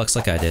spend the Robux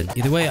like I did.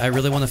 Either way, I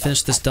really want to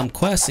finish this dumb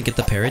quest and get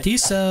the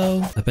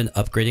Paradiso. I've been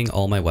upgrading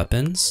all my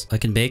weapons. I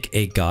can make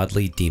a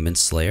godly demon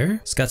slayer.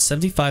 It's got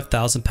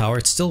 75,000 power.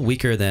 It's still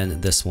weaker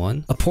than this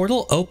one. A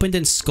portal opened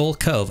in Skull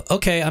Cove.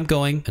 Okay, I'm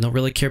going. I don't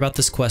really care about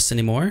this quest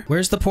anymore.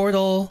 Where's the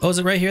portal? Oh, is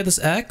it right here? This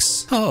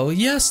X? Oh,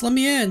 yes. Let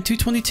me in.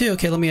 222.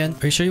 Okay, let me in.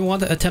 Are you sure you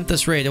want to attempt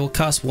this raid? It will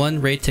cost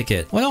 1 raid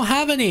ticket. Oh, I don't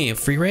have any.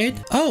 Free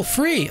raid? Oh,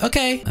 free.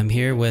 Okay. I'm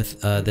here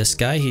with this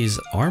guy. He's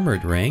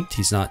armored ranked.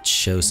 He's not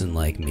chosen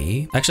like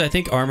me. Actually, I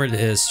think armored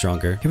is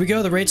stronger. Here we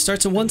go. The raid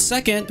starts in 1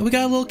 second. We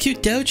got a little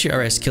cute doge here. All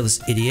right, let's kill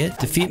this idiot.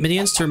 Defeat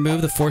minions to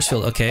remove the force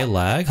field. Okay,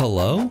 lag.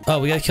 Hello? Oh,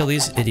 we gotta kill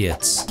these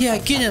idiots. Yeah,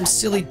 get him,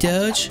 silly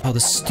doge. Oh, the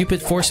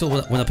stupid force field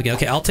went up again.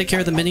 Okay, I'll take care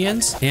of the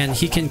minions, and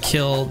he can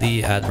kill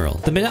the admiral.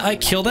 The minute I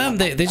kill them,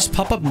 they just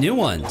pop up new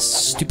ones.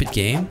 Stupid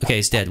game. Okay,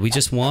 he's dead. We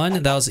just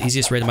won. That was the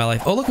easiest raid of my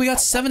life. Oh, look, we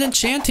got 7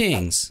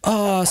 enchantings.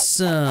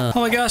 Awesome.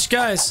 Oh my gosh,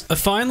 guys. I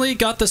finally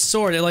got the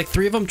sword. Like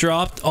 3 of them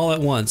dropped all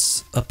at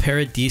once. A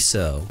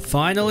Paradiso.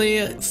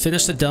 Finally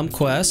finished the dumb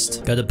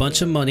quest. Got a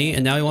bunch of money,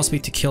 and now he wants me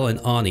to kill an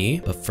Ani.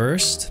 But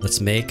first,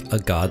 let's make a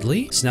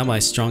godly. It's now my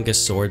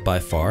strongest sword by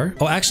far.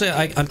 Oh, actually,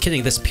 I'm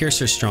kidding. This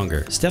piercer's stronger.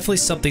 It's definitely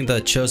something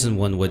the chosen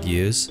one would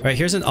use. All right,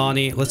 here's an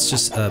Ani. Let's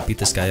just beat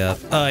this guy up.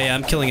 Oh yeah,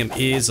 I'm killing him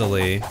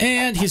easily.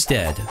 And he's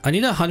dead. I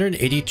need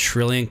 180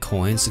 trillion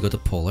coins to go to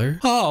Polar.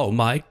 Oh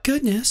my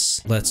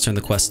goodness. Let's turn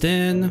the quest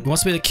in. He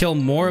wants me to kill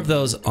more of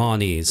those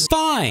Anis.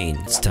 Fine.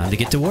 16. It's time to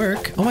get to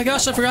work. Oh my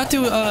gosh, I forgot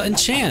to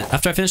enchant.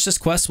 After I finish this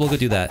quest, we'll go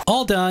do that.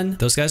 All done.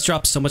 Those guys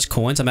dropped so much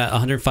coins. I'm at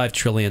 105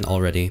 trillion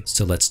already.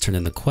 So let's turn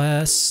in the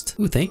quest.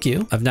 Ooh, thank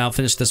you. I've now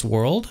finished this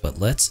world, but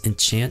let's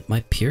enchant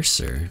my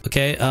piercer.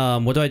 Okay,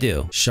 what do I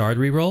do? Shard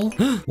reroll?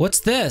 What's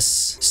this?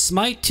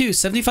 Smite 2,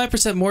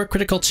 75% more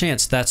critical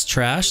chance. That's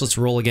trash. Let's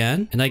roll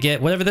again. And I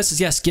get whatever this is.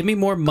 Yes, give me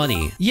more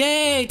money.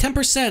 Yay,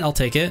 10%. I'll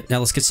take it. Now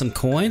let's get some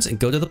coins and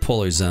go to the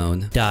polar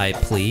zone. Die,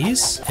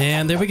 please.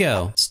 And there we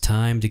go. It's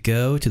time to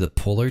go to the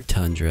polar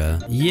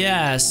tundra.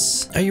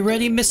 Yes. Are you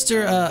ready,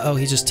 Mr. Oh,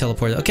 he just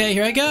teleported. Okay,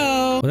 here I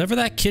go. Whatever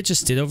that kid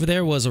just did over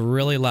there was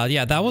really loud.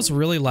 Yeah, that was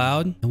really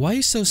loud. And why are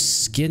you so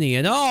skinny?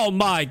 And oh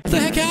my, what the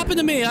heck happened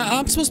to me?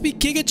 I'm supposed to be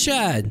Giga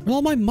Chad. Where'd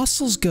all my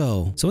muscles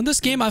go? So in this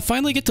game, I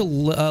finally get to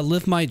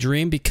live my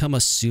dream, become a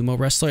sumo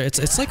wrestler.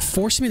 It's like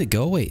forcing me to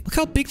go. Wait, look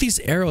how big these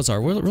arrows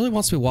are. What really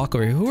wants me to walk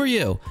over here? Who are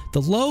you?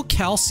 The low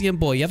calcium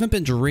boy. You haven't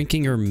been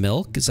drinking your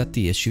milk? Is that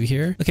the issue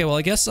here? Okay, well,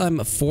 I guess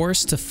I'm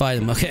forced to fight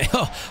him. Okay.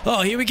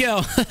 Oh, here we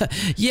go.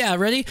 Yeah,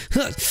 ready?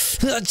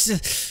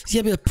 Yeah,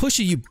 I'm gonna push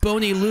you, you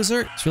bony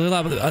loser. It's really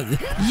loud.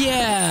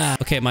 Yeah.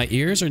 Okay, my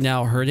ears are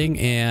now hurting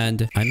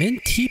and I'm in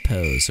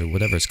T-pose or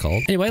whatever it's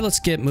called. Anyway, let's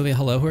get moving.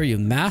 Hello, who are you?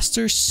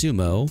 Master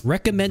Sumo.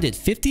 Recommended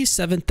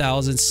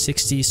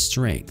 57,060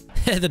 strength.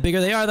 The bigger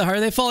they are, the harder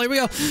they fall. Here we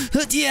go.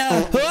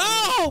 Yeah.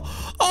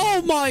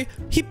 Oh my.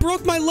 He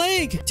broke my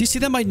leg. Do you see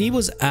that? My knee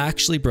was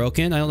actually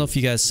broken. I don't know if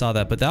you guys saw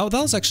that, but that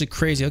was actually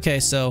crazy. Okay,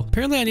 so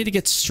apparently I need to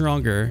get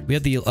stronger. We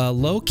have the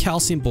low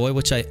calcium boy,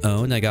 which I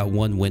own. I got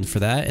 1 win for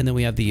that. And then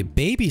we have the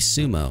baby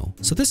sumo.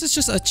 So this is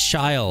just a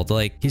child.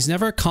 Like, he's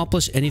never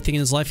accomplished anything in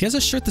his life. He has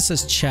a shirt that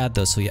says Chad,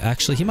 though, so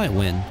he might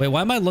win. Wait,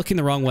 why am I looking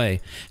the wrong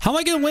way? How am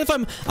I gonna win if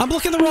I'm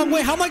looking the wrong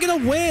way? How am I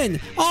gonna win?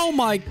 Oh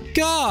my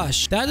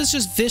gosh. That is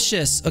just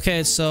vicious.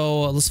 Okay,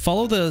 so let's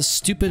follow the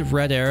stupid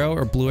red arrow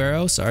or blue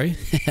arrow. Sorry.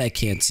 I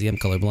can't see. I'm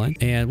colorblind.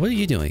 And what are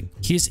you doing?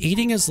 He's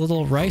eating his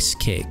little rice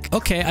cake.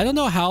 Okay, I don't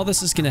know how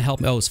this is gonna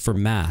help. Oh, it's for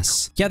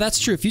mass. Yeah, that's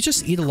true. If you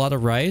just eat a lot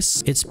of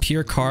rice, it's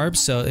pure carbs,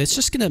 so it's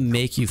just gonna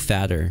make you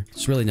fatter.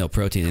 There's really no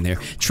protein in there.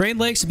 Train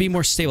legs to be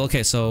more stable.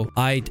 Okay, so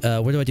where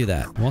do I do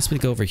that? It wants me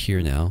to go over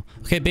here now.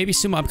 Okay, baby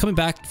sumo, I'm coming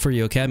back for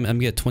you, okay? I'm gonna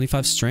get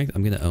 25 strength.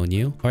 I'm gonna own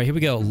you. All right, here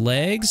we go.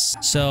 Legs.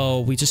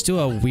 So we just do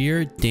a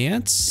weird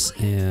dance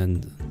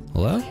and...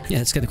 Hello?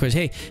 Yeah, it's kind of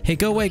crazy. Hey,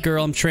 go away,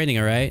 girl. I'm training,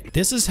 all right?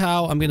 This is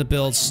how I'm going to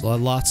build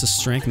lots of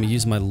strength. I'm going to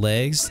use my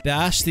legs.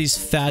 Bash these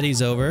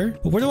fatties over.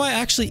 But where do I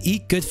actually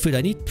eat good food?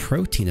 I need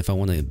protein if I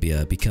want to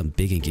become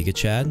big in Giga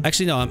Chad.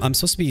 Actually, no, I'm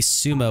supposed to be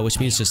sumo, which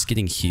means just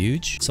getting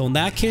huge. So in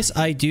that case,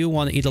 I do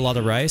want to eat a lot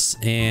of rice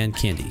and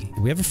candy.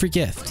 We have a free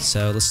gift.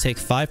 So let's take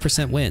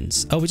 5%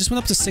 wins. Oh, we just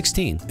went up to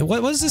 16.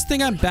 What is this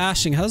thing I'm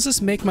bashing? How does this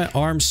make my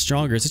arms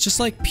stronger? Is it just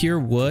like pure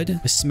wood?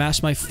 I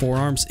smash my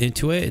forearms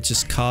into it. It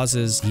just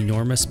causes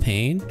enormous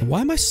pain.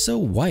 Why am I so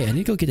white? I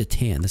need to go get a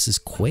tan. This is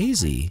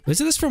crazy.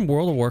 Isn't this from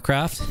World of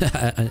Warcraft?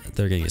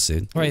 They're gonna get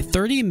sued. All right,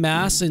 30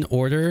 mass in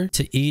order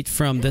to eat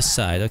from this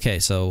side. Okay,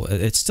 so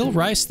it's still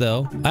rice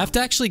though. I have to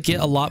actually get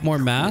a lot more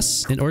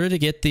mass in order to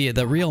get the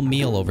real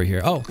meal over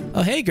here. Oh,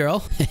 hey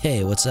girl.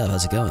 Hey, what's up?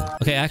 How's it going?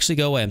 Okay, actually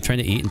go away. I'm trying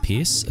to eat in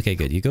peace. Okay,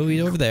 good. You go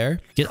eat over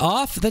there. Get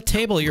off the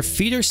table. Your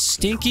feet are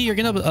stinky. You're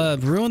gonna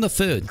ruin the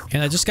food.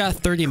 And I just got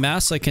 30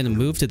 mass so I can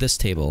move to this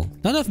table.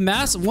 Not enough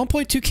mass.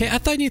 1.2k. I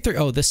thought I needed 3.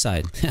 Oh, this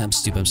side. I'm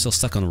stupid. I'm still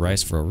stuck on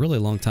rice for a really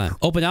long time.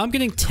 Oh, but now I'm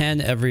getting 10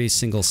 every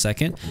single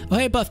second. Oh,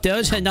 hey, Buff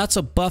Doge. Not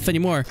so buff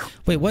anymore.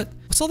 Wait, what?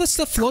 What's all this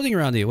stuff floating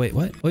around you? Wait,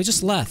 what? Oh, he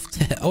just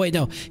left. Oh, wait,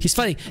 no. He's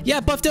fighting.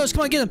 Yeah, Buff Doge.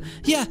 Come on, get him.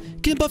 Yeah,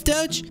 get him, Buff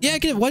Doge. Yeah,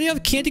 get him. Why do you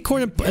have candy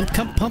corn and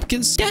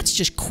pumpkins? That's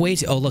just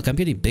crazy. Oh, look, I'm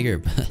getting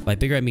bigger. By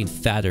bigger, I mean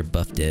fatter,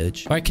 Buff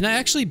Doge. All right, can I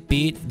actually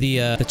beat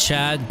the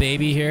Chad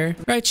baby here?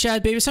 All right,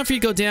 Chad baby, it's time for you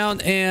to go down.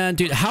 And,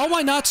 dude, how am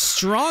I not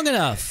strong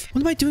enough?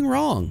 What am I doing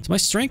wrong? Is my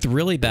strength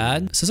really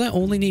bad? It says I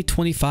only need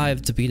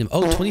 25 to beat him.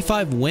 Oh,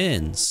 25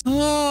 wins.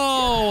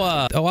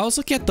 Oh, I was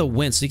looking at the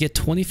wins. So you get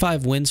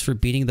 25 wins for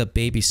beating the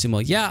baby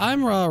sumo. Yeah,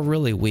 I'm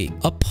really weak.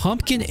 A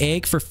pumpkin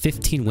egg for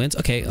 15 wins.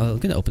 Okay, I'm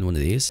gonna open one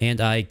of these. And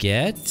I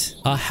get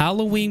a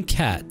Halloween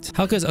cat.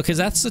 How good? Okay,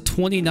 that's a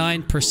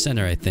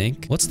 29%er, I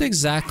think. What's it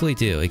exactly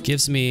do? It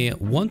gives me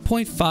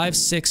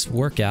 1.56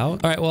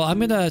 workout. All right, well, I'm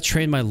gonna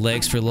train my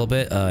legs for a little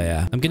bit. Oh,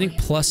 yeah. I'm getting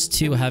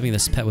 +2 having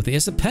this pet with me.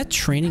 Is the pet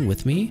training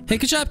with me? Hey,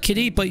 good job,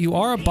 kitty, but you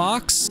are a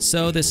box.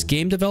 So this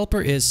game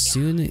developer is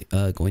soon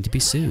going to be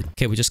sued.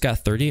 Okay, we just got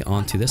 30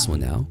 onto this one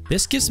now.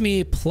 This gives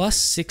me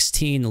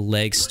 +16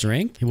 leg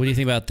strength. What do you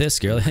think about this,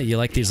 girl? You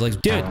like these legs?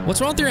 Dude,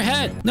 what's wrong with your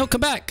head? No,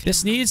 come back.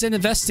 This needs an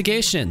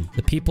investigation.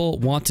 The people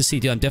want to see.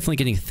 Dude, I'm definitely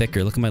getting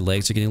thicker. Look at my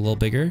legs are getting a little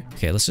bigger.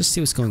 Okay, let's just see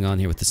what's going on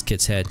here with this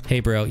kid's head. Hey,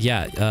 bro.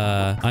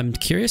 Yeah, I'm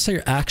curious how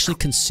you're actually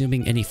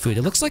consuming any food.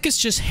 It looks like it's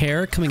just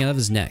hair coming out of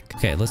his neck.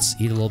 Okay, let's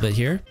eat a little bit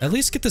here. At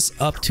least get this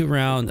up to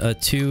around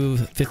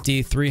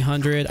 250,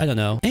 300. I don't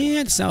know.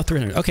 And it's now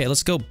 300. Okay,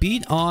 let's go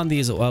beat on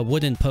these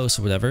wooden posts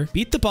or whatever.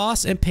 Beat the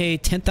boss and pay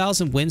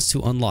 10,000 wins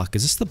to unlock.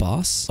 Is this the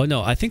boss? Oh,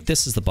 no, I think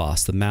this is the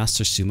boss. The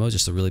Master Sumo sumo,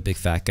 just a really big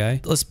fat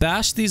guy. Let's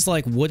bash these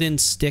like wooden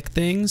stick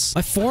things.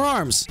 My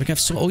forearms. They're gonna have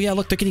so, oh yeah,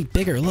 look, they're getting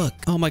bigger. Look.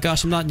 Oh my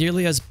gosh, I'm not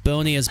nearly as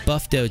bony as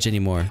Buff Doge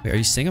anymore. Wait, are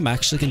you saying I'm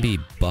actually gonna be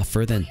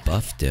buffer than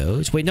Buff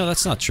Doge? Wait, no,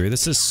 that's not true.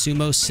 This is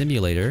Sumo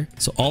Simulator.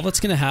 So all that's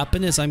gonna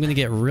happen is I'm gonna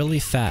get really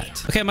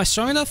fat. Okay, am I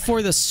strong enough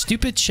for the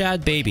stupid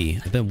Chad baby?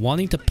 I've been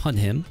wanting to punt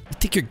him. You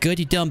think you're good,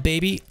 you dumb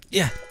baby?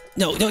 Yeah.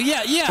 No,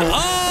 yeah.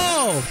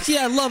 Oh!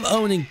 Yeah, I love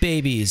owning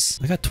babies.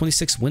 I got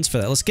 26 wins for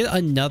that. Let's get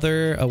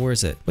another... Oh, where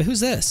is it? Wait, who's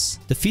this?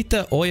 Defeat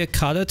the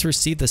Oyakata to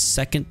receive the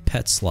second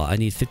pet slot. I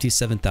need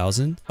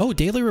 57,000. Oh,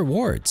 daily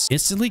rewards.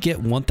 Instantly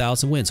get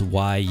 1,000 wins.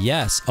 Why,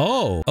 yes.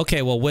 Oh,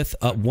 okay. Well, with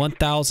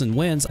 1,000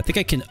 wins, I think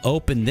I can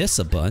open this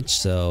a bunch.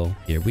 So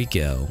here we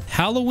go.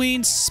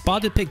 Halloween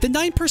spotted pig. The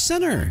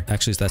 9%er.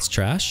 Actually, that's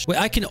trash. Wait,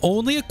 I can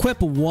only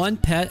equip one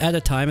pet at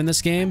a time in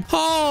this game?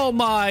 Oh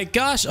my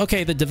gosh.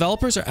 Okay, the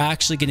developers are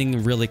actually getting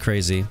really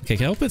crazy. Okay,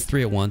 can I open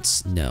 3 at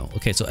once? No.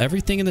 Okay, so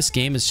everything in this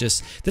game is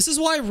just... This is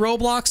why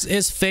Roblox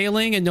is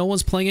failing and no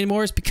one's playing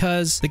anymore, is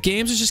because the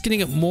games are just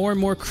getting more and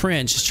more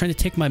cringe, just trying to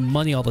take my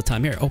money all the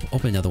time. Here,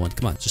 open another one.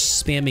 Come on,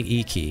 just spamming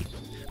E key.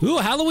 Ooh,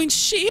 Halloween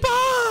Shiba!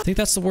 I think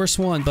that's the worst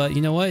one, but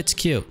you know what? It's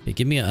cute. Hey,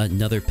 give me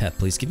another pet,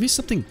 please. Give me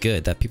something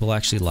good that people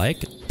actually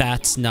like.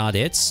 That's not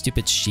it,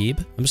 stupid sheep.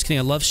 I'm just kidding.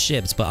 I love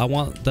shibs, but I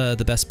want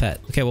the best pet.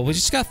 Okay, well, we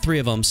just got 3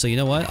 of them, so you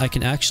know what? I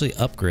can actually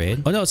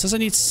upgrade. Oh, no, it says I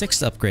need 6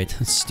 to upgrade.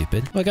 That's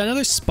stupid. Oh, I got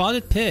another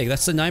spotted pig.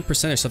 That's the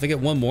 9%er, so if I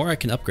get one more, I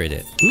can upgrade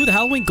it. Ooh, the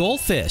Halloween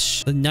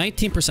goldfish. The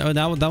 19%. Oh,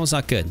 that one's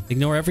not good.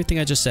 Ignore everything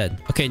I just said.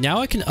 Okay, now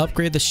I can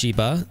upgrade the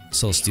Shiba,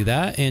 so let's do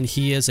that. And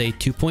he is a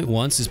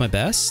 2.1, so he's my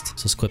best. So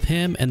let's equip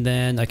him, and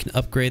then I can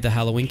upgrade the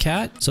Halloween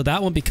cat. So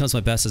that one becomes my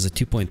best as a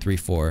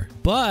 2.34.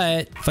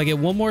 But if I get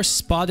one more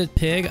spotted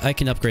pig, I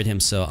can upgrade him.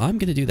 So I'm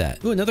going to do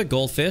that. Ooh, another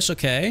goldfish.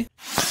 Okay.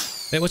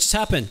 Wait, what just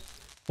happened?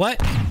 What?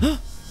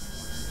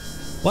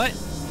 What?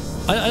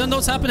 I don't know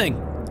what's happening.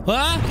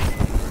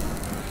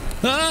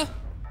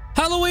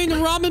 Halloween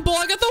ramen bowl.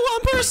 I got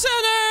the 1%er.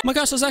 Oh my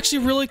gosh, that's actually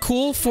really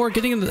cool for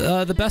getting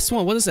the best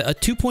one. What is it? A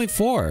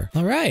 2.4.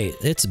 All right.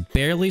 It's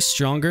barely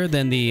stronger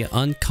than the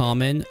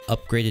uncommon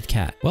upgraded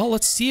cat. Well,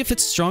 let's see if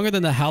it's stronger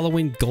than the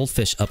Halloween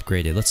goldfish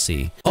upgraded. Let's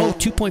see. Oh,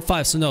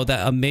 2.5. So no,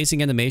 that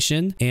amazing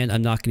animation. And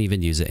I'm not going to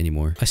even use it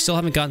anymore. I still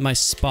haven't gotten my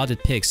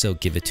spotted pig, so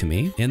give it to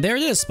me. And there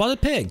it is,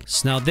 spotted pig.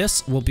 So now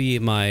this will be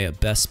my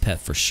best pet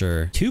for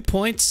sure.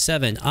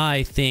 2.7,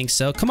 I think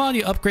so. Come on,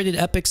 you upgraded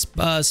epic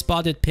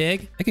spotted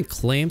pig. I can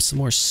claim some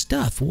more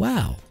stuff.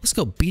 Wow. Let's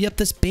go beat up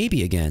this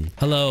baby again.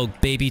 Hello,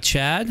 baby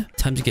Chad.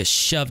 Time to get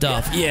shoved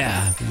off.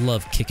 Yeah.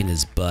 Love kicking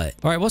his butt.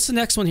 All right, what's the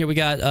next one here? We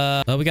got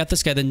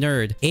this guy, the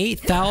nerd.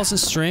 8,000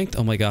 strength.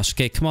 Oh my gosh.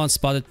 Okay, come on,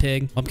 spotted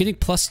pig. I'm getting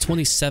plus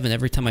 27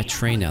 every time I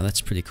train now. That's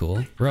pretty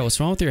cool. Bro, what's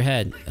wrong with your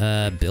head?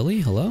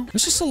 Billy? Hello?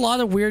 There's just a lot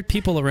of weird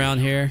people around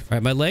here. All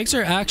right, my legs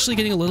are actually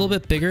getting a little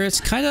bit bigger.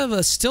 It's kind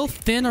of still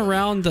thin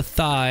around the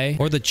thigh,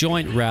 or the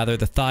joint rather.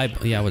 The thigh.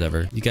 Yeah,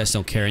 whatever. You guys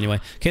don't care anyway.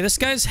 Okay, this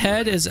guy's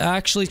head is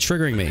actually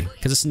triggering me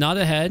because it's not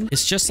a head.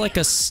 It's just like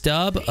a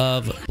stub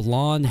of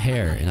blonde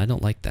hair, and I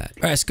don't like that.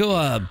 All right, let's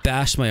go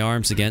bash my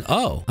arms again.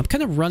 Oh, I'm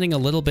kind of running a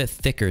little bit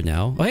thicker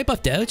now. Oh, hey,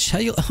 Buff Doge. How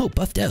you? Oh,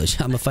 Buff Doge.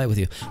 I'm gonna fight with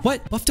you.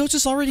 What? Buff Doge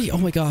is already... Oh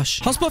my gosh.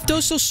 How's Buff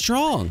Doge so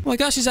strong? Oh my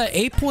gosh, he's at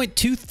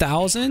 8.2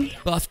 thousand.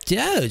 Buff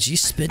Doge, you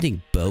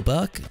spending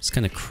Bobuck? It's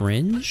kind of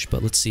cringe,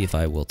 but let's see if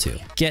I will too.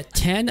 Get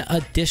 10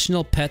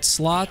 additional pet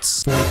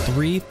slots for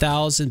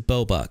 3,000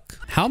 Bobuck.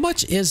 How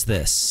much is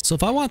this? So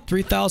if I want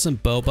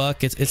 3,000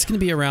 Bobuck, it's gonna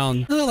be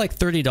around like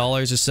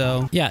 $30 or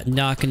so. Yeah,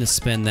 not gonna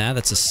spend that.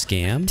 That's a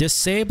scam.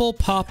 Disable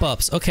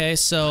pop-ups. Okay,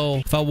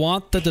 so if I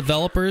want the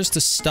developers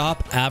to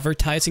stop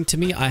advertising to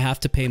me, I have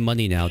to pay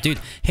money now. Dude,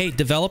 hey,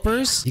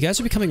 developers, you guys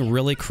are becoming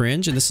really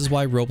cringe, and this is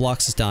why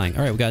Roblox is dying.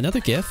 All right, we got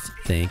another gift.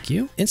 Thank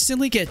you.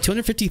 Instantly get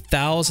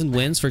 250,000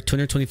 wins for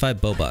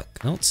 225 Bobuck.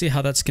 I don't see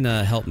how that's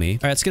gonna help me. All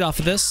right, let's get off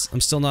of this.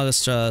 I'm still not as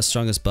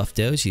strong as Buff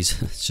Doge. He's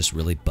just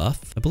really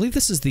buff. I believe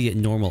this is the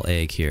normal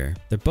egg here.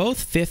 They're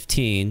both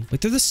 15.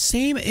 Like, they're the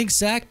same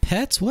exact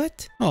pets?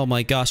 What? Oh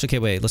my gosh. Okay,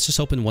 wait. Let's just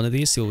open one of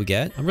these, see what we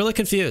get. I'm really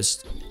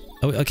confused.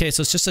 Oh, okay, so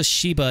it's just a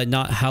Shiba,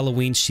 not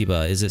Halloween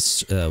Shiba. Is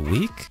it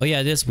weak? Oh, yeah,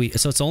 it is weak.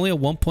 So it's only a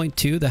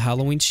 1.2. The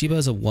Halloween Shiba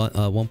is a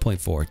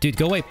 1.4. Dude,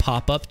 go away,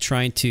 pop-up,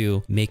 trying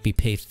to make me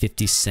pay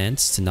 50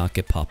 cents to not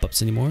get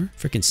pop-ups anymore.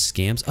 Freaking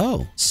scams.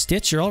 Oh,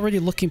 Stitch, you're already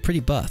looking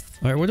pretty buff.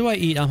 All right, where do I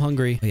eat? I'm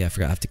hungry. Oh, yeah, I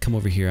forgot. I have to come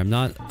over here. I'm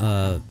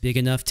not big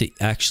enough to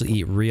actually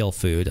eat real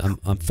food.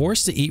 I'm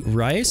forced to eat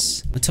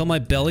rice until my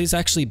belly's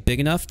actually big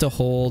enough to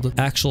hold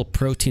actual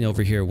protein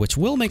over here, which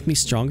will make me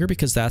stronger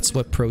because that's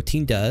what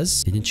protein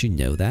does. Didn't you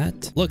know that?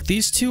 Look,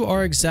 these two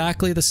are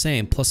exactly the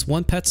same. Plus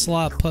 1 pet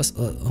slot, plus...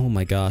 oh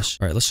my gosh.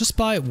 All right, let's just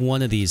buy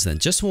one of these then.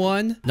 Just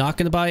one. Not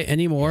going to buy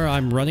any more.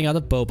 I'm running out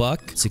of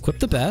Bobuck. Let's equip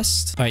the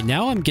best. All right,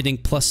 now I'm getting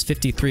plus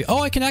 53. Oh,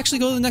 I can actually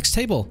go to the next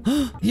table.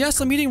 Yes,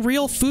 I'm eating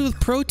real food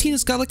with protein.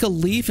 It's got like a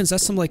leaf. Is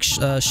that some like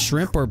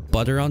shrimp or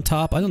butter on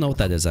top? I don't know what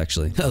that is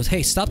actually. Oh,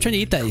 hey, stop trying to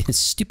eat that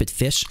stupid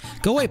fish.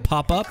 Go away,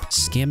 pop-up.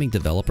 Scamming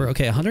developer.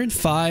 Okay,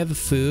 105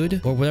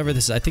 food or whatever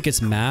this is. I think it's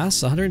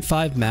mass.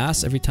 105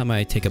 mass every time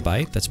I take a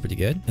bite. That's pretty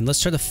good. And let's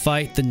try to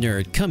fight the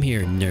nerd. Come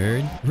here,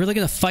 nerd. Really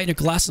gonna fight in a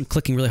glass? I'm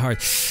clicking really hard.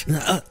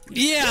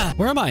 Yeah!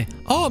 Where am I?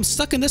 Oh, I'm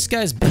stuck in this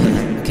guy's...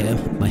 Okay,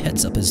 my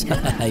head's up is... You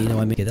know,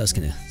 okay, that was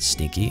kind of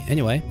sneaky.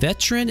 Anyway,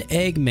 Veteran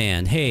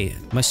Eggman. Hey,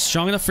 am I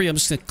strong enough for you? I'm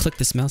just gonna click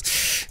this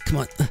mouse. Come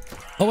on.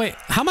 Oh, wait.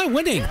 How am I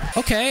winning?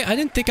 Okay, I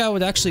didn't think I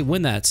would actually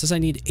win that. It says I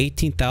need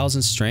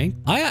 18,000 strength.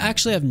 I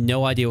actually have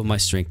no idea what my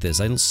strength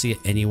is. I don't see it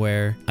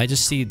anywhere. I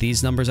just see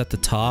these numbers at the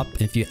top.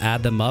 And if you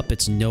add them up,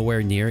 it's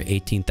nowhere near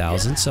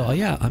 18,000. So,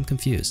 yeah, I'm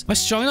confused. Am I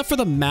strong enough for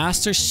the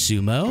Master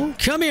Sumo?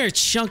 Come here,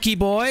 chunky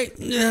boy.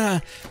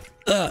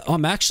 Oh,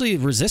 I'm actually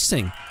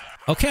resisting.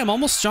 Okay, I'm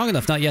almost strong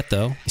enough. Not yet,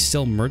 though. He's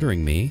still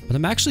murdering me. But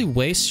I'm actually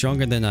way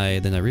stronger than I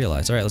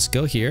realized. All right, let's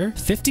go here.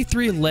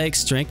 53 leg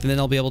strength, and then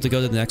I'll be able to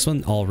go to the next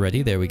one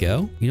already. There we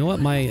go. You know what?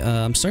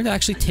 I'm starting to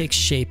actually take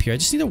shape here. I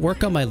just need to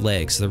work on my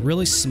legs. They're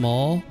really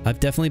small. I've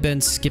definitely been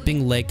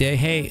skipping leg day.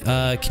 Hey,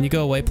 can you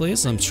go away,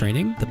 please? I'm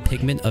training. The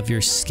pigment of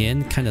your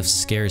skin kind of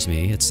scares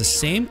me. It's the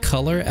same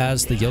color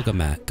as the yoga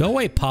mat. Go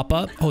away,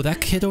 pop-up. Oh,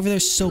 that kid over there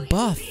is so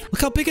buff.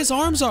 Look how big his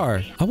arms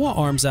are. I want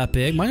arms that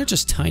big. Mine are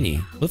just tiny.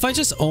 What if I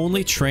just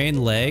only train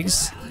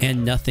legs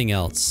and nothing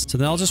else? So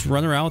then I'll just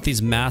run around with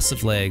these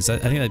massive legs. I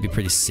think that'd be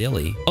pretty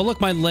silly. Oh,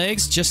 look, my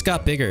legs just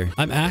got bigger.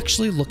 I'm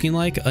actually looking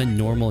like a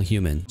normal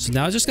human. So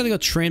now I just gotta go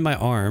train my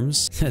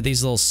arms.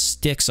 These little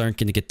sticks aren't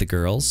gonna get the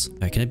girls. All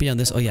right, can I be on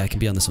this? Oh yeah, I can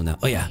be on this one now.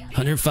 Oh yeah,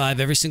 105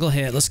 every single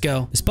hit. Let's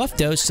go. Is Buff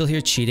Doge still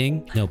here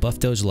cheating? No, Buff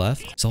Doge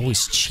left. He's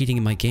always cheating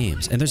in my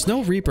games. And there's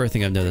no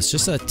rebirthing, I've noticed.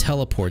 Just a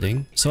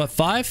teleporting. So at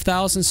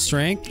 5,000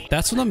 strength,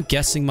 that's when I'm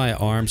guessing my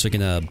arms are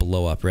gonna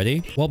blow up.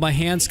 Ready? Well, my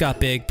hands got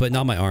big, but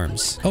not my arms.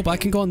 Oh, but I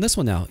can go on this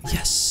one now.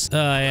 Yes.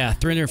 Yeah,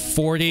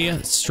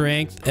 340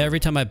 strength every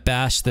time I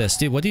bash this.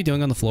 Dude, what are you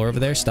doing on the floor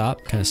over there?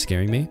 Stop. Kind of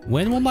scaring me.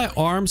 When will my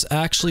arms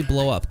actually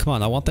blow up? Come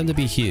on, I want them to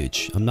be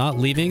huge. I'm not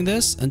leaving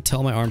this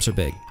until my arms are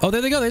big. Oh,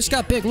 there they go. They just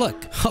got big. Look.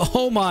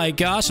 Oh my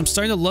gosh. I'm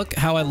starting to look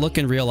how I look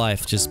in real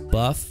life. Just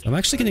buff. I'm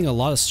actually getting a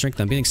lot of strength.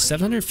 I'm getting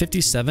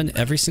 757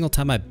 every single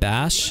time I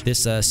bash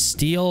this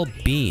steel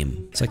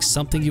beam. It's like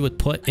something you would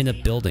put in a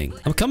building.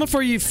 I'm coming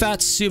for you, fat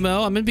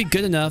sumo. I'm gonna be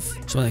good enough.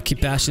 Just want to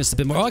keep bashing this a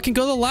bit more. Oh, I can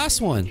go to the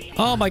last one.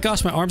 Oh my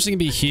gosh, my arms are gonna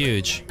be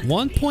huge.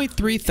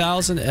 1.3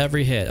 thousand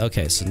every hit.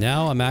 Okay, so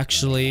now I'm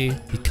actually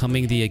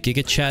becoming the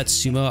Giga Chat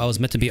sumo I was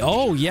meant to be.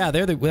 Oh yeah,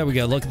 there we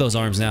go. Look at those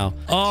arms now.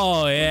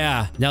 Oh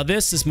yeah. Now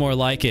this is more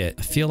like it.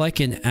 I feel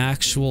like an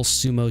actual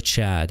sumo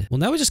Chad. Well,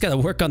 now we just gotta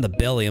work on the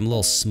belly. I'm a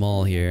little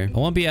small here. I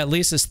want to be at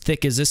least as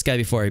thick as this guy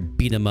before I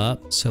beat him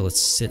up. So let's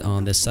sit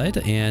on this side,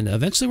 and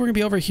eventually we're gonna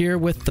be over here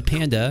with the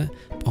panda.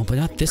 Oh, but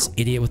not this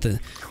idiot with the...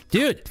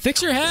 Dude,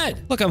 fix your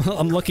head. Look,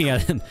 I'm looking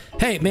at him.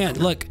 Hey, man,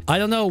 look, I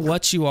don't know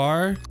what you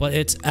are, but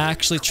it's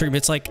actually triggering.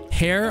 It's like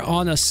hair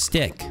on a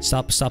stick.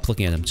 Stop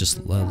looking at him.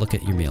 Just look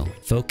at your meal.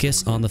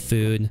 Focus on the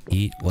food.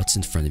 Eat what's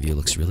in front of you.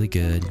 Looks really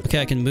good.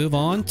 Okay, I can move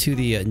on to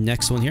the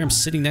next one here. I'm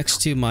sitting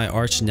next to my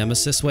arch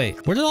nemesis.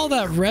 Wait, where did all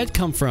that red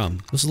come from?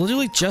 It was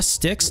literally just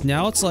sticks.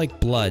 Now it's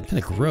like blood.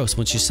 Kind of gross,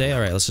 wouldn't you say?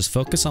 All right, let's just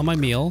focus on my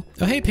meal.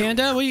 Oh, hey,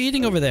 panda, what are you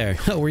eating over there?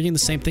 Oh, we're eating the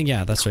same thing.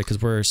 Yeah, that's right,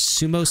 because we're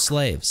sumo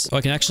slaves. Oh,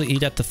 I can actually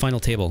eat at the final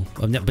table.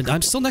 But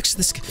I'm still next to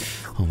this.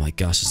 Oh my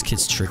gosh, this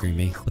kid's triggering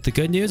me. But the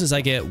good news is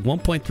I get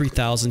 1.3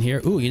 thousand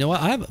here. Ooh, you know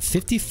what? I have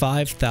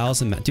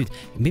 55,000. Dude,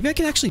 maybe I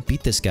can actually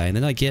beat this guy and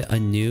then I get a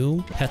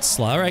new pet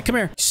slot. All right, come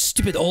here.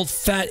 Stupid old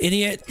fat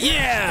idiot.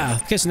 Yeah.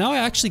 Okay, so now I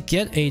actually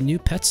get a new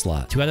pet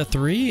slot. 2 out of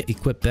 3.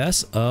 Equip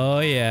best.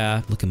 Oh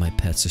yeah. Look at my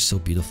pets. They're so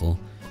beautiful.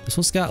 This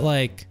one's got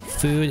like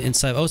food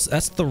inside. Oh,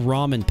 that's the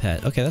ramen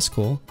pet. Okay, that's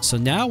cool. So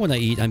now when I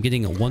eat, I'm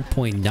getting a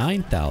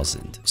 1.9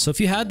 thousand. So if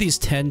you had these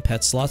 10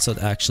 pet slots, it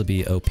would actually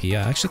be OP. I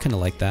actually kind of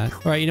like that.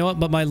 All right, you know what?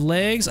 But my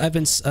legs, I've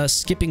been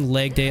skipping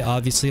leg day,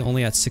 obviously,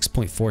 only at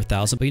 6.4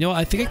 thousand. But you know what?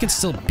 I think I can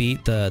still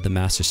beat the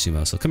Master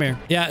Sumo. So come here.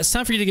 Yeah, it's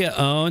time for you to get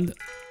owned.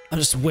 I'm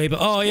just way...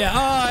 Oh, yeah.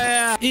 Oh,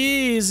 yeah.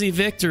 Easy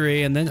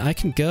victory. And then I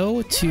can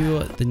go to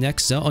the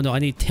next zone. Oh, no. I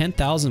need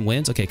 10,000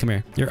 wins. Okay, come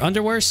here. Your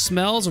underwear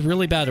smells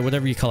really bad or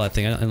whatever you call that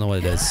thing. I don't know what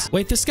it is.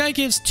 Wait, this guy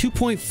gives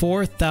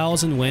 2.4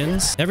 thousand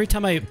wins every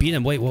time I beat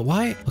him. Wait, what?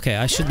 Why? Okay,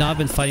 I should not have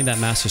been fighting that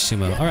Master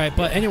Sumo. All right,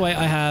 but anyway,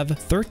 I have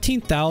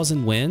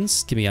 13,000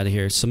 wins. Get me out of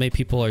here. So many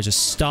people are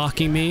just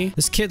stalking me.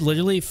 This kid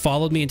literally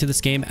followed me into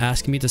this game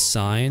asking me to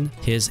sign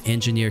his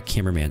engineer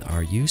cameraman.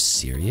 Are you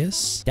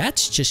serious?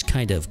 That's just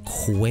kind of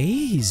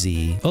crazy.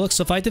 Oh, look,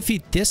 so if I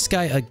defeat this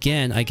guy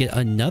again, I get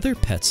another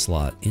pet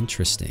slot.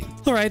 Interesting.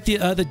 All right,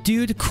 the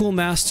dude cool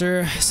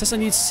master says I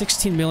need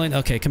 16 million.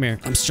 Okay, come here.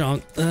 I'm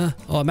strong. Oh,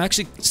 I'm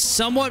actually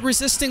somewhat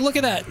resisting. Look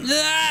at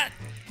that.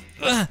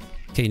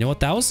 Okay, you know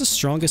what? That was the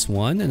strongest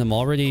one, and I'm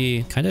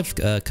already kind of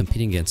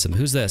competing against him.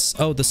 Who's this?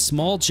 Oh, the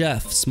small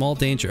Jeff. Small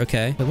danger.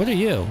 Okay. But what are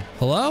you?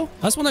 Hello?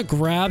 I just want to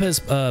grab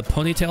his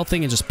ponytail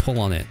thing and just pull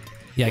on it.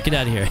 Yeah, get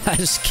out of here. I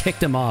just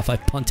kicked him off. I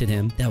punted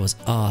him. That was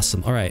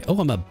awesome. All right. Oh,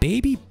 I'm a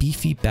baby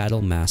beefy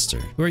battle master.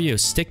 Who are you?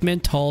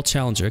 Stickman tall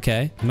challenger.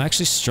 Okay. I'm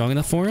actually strong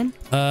enough for him.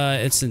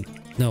 It's an...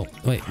 No.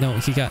 Wait. No,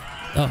 he got...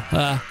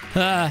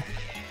 Oh.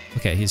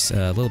 Okay, he's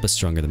a little bit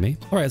stronger than me.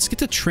 All right, let's get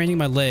to training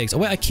my legs. Oh,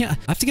 wait, I can't.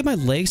 I have to get my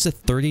legs to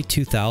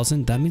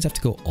 32,000. That means I have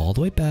to go all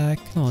the way back.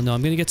 Oh, no,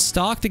 I'm going to get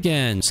stalked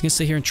again. Just going to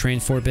sit here and train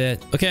for a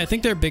bit. Okay, I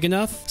think they're big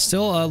enough.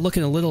 Still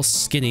looking a little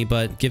skinny,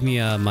 but give me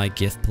my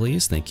gift,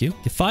 please. Thank you.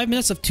 Get 5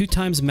 minutes of 2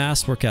 times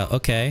mass workout.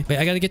 Okay. Wait,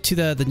 I got to get to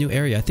the new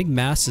area. I think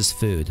mass is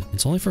food.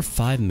 It's only for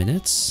 5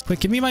 minutes. Quick,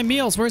 give me my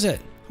meals. Where is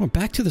it? Oh,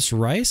 back to this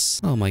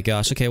rice? Oh my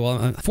gosh. Okay, well,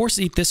 I'm forced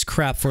to eat this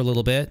crap for a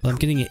little bit. I'm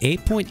getting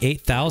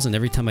 8.8 thousand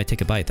every time I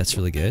take a bite. That's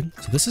really good.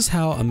 So this is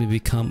how I'm gonna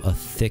become a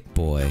thick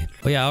boy.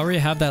 Oh yeah, I already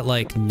have that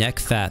like neck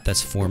fat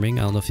that's forming.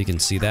 I don't know if you can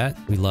see that.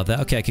 We love that.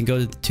 Okay, I can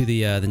go to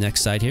the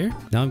next side here.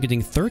 Now I'm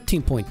getting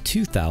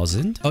 13.2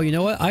 thousand. Oh, you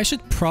know what? I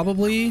should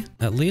probably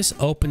at least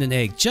open an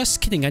egg.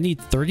 Just kidding. I need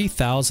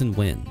 30,000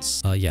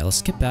 wins. Yeah,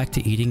 let's get back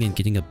to eating and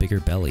getting a bigger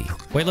belly.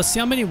 Wait, let's see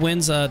how many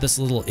wins this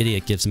little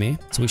idiot gives me.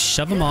 So we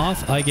shove him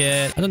off. I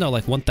get, I don't know,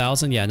 like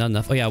 1,000. Yeah, not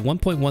enough. Oh yeah,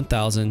 1.1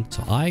 thousand.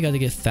 So I got to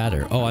get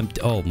fatter.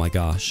 Oh my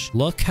gosh.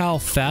 Look how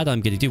fat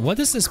I'm getting. Dude, what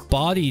is this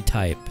body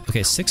type?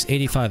 Okay,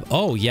 685.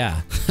 Oh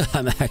yeah.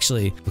 I'm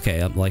actually, okay,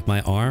 I'm like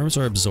my arms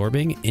are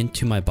absorbing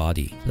into my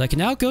body. But I can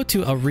now go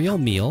to a real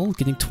meal,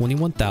 getting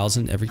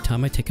 21,000 every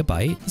time I take a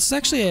bite. This is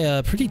actually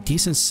a pretty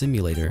decent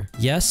simulator.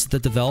 Yes, the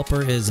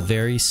developer is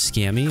very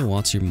scammy,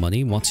 wants your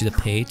money, wants you to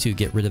pay to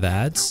get rid of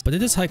ads, but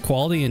it is high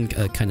quality and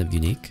kind of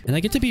unique. And I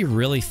get to be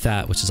really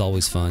fat, which is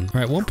always fun. All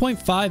right,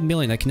 1.5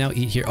 million I can now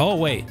eat here. Oh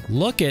wait,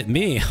 look at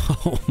me.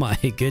 Oh my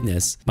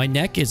goodness. My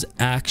neck is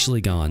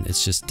actually gone. It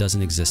just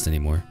doesn't exist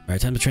anymore. All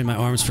right, time to train my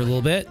arms for a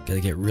little bit. Gotta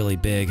get really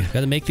big.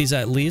 Gotta make these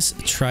at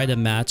least try to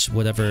match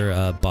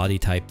whatever body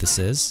type this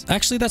is.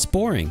 Actually, that's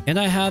boring. And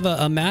I have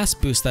a mass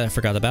boost that I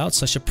forgot about,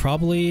 so I should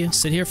probably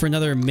sit here for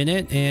another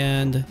minute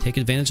and take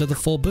advantage of the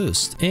full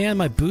boost. And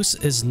my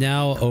boost is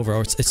now over,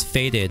 or it's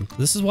faded.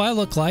 This is what I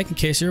look like, in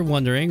case you're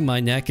wondering. My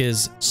neck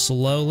is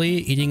slowly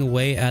eating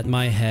away at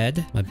my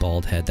head. My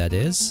bald head, that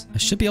is. I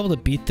should be able to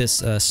beat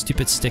this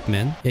stupid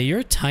stickman. Yeah,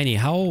 you're tiny.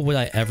 How would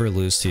I ever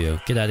lose to you?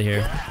 Get out of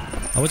here.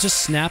 I would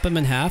just snap him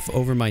in half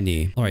over my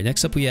knee. All right,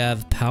 next up we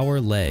have power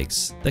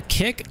legs. The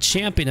kick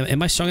champion.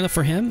 Am I strong enough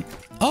for him?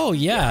 Oh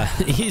yeah,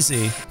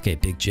 easy. Okay,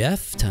 Big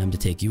Jeff, time to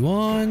take you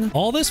on.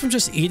 All this from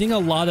just eating a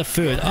lot of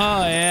food.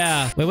 Oh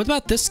yeah. Wait, what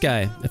about this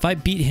guy? If I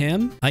beat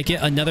him, I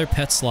get another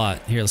pet slot.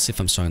 Here, let's see if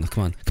I'm strong enough.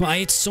 Come on. Come on, I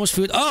ate so much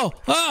food. Oh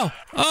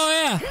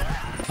yeah.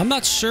 I'm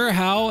not sure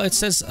how. It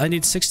says I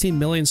need 16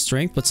 million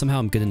strength, but somehow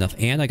I'm good enough.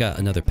 And I got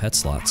another pet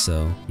slot,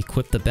 so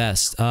equip the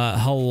best.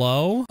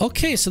 Hello?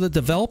 Okay, so the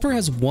developer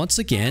has once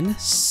again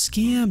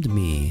scammed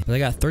me. But I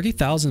got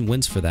 30,000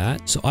 wins for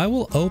that. So I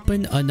will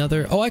open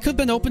another. Oh, I could have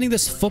been opening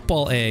this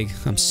football egg.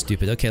 I'm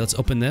stupid. Okay, let's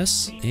open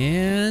this.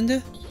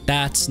 And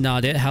that's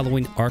not it.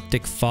 Halloween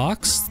Arctic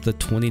Fox, the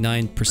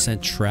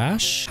 29%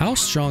 trash. How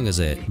strong is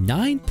it?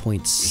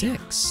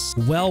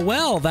 9.6.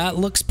 Well, that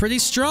looks pretty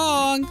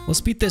strong. Let's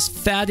beat this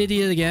fat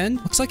idiot again.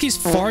 Looks like he's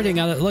farting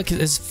out of, look,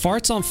 his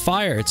fart's on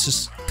fire. It's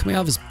just coming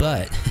out of his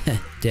butt.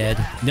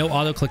 Dead. No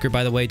auto clicker,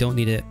 by the way. Don't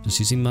need it. Just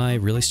using my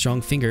really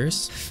strong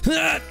fingers.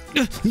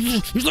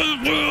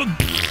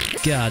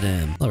 Got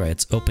him. All right,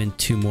 let's open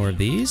 2 more of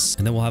these,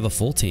 and then we'll have a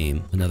full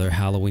team. Another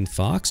Halloween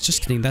Fox.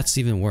 Just kidding. That's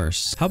even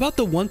worse. How about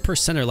the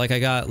 1%er like I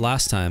got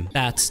last time?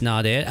 That's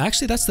not it.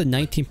 Actually, that's the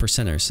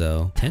 19%er,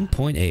 so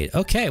 10.8.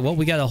 Okay, well,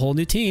 we got a whole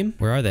new team.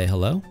 Where are they?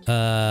 Hello?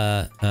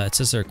 It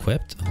says they're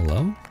equipped.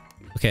 Hello?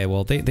 Okay,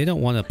 well, they don't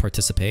want to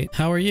participate.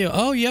 How are you?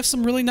 Oh, you have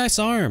some really nice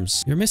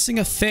arms. You're missing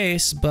a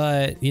face,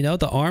 but, you know,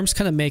 the arms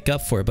kind of make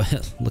up for it.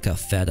 But look how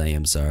fat I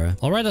am, Zara.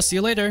 All right, I'll see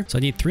you later. So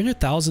I need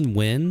 300,000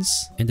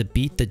 wins and to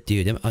beat the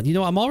dude. You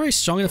know, I'm already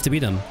strong enough to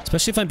beat him,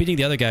 especially if I'm beating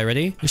the other guy.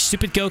 Ready? Your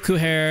stupid Goku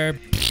hair.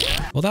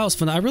 Well, that was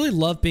fun. I really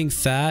love being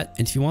fat.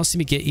 And if you want to see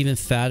me get even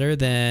fatter,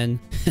 then,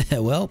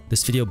 well,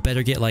 this video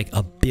better get like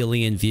 1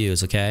 billion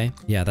views, okay?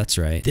 Yeah, that's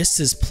right.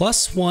 This is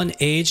 +1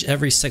 age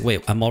every second.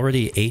 Wait, I'm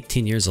already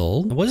 18 years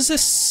old. What is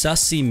this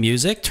sussy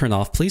music? Turn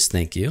off, please.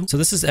 Thank you. So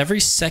this is every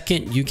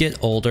second you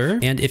get older.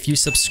 And if you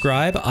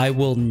subscribe, I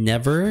will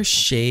never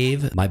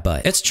shave my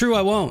butt. It's true,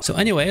 I won't. So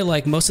anyway,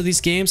 like most of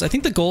these games, I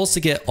think the goal is to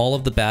get all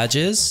of the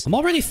badges. I'm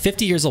already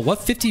 50 years old. What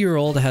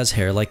 50-year-old has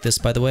hair like this,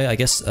 by the way? I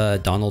guess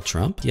Donald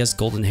Trump. He has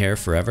golden hair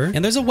forever.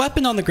 And there's a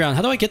weapon on the ground.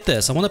 How do I get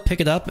this? I want to pick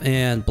it up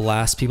and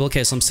blast people.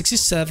 Okay, so I'm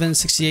 67,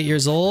 68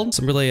 years old.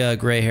 Some really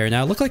gray hair.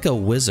 Now I look like a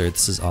wizard.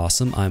 This is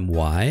awesome. I'm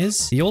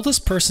wise. The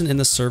oldest person in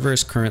the server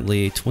is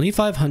currently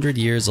 2,500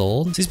 years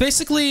old. So he's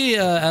basically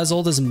as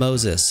old as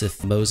Moses,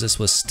 if Moses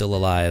was still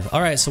alive.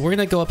 All right, so we're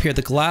gonna go up here.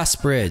 The glass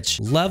bridge.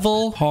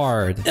 Level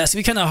hard. That's gonna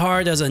be kind of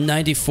hard as a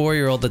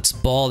 94-year-old that's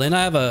bald. And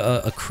I have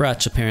a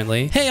crutch,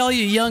 apparently. Hey, all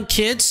you young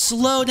kids,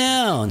 slow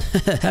down.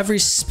 Have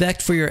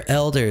respect for your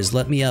elders.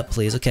 Let me up,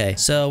 please. Okay,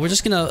 so we're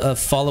just gonna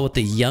follow what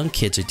the young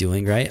kids are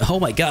doing, right? Oh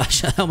my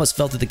gosh, I almost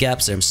fell through the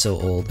gaps there. I'm so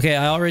old. Okay,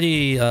 I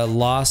already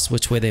lost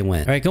which way they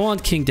went. All right, go on,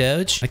 King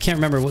Doge. I can't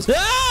remember what.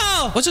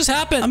 Ah! What just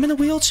happened? I'm in a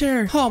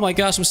wheelchair. Oh my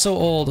gosh, I'm so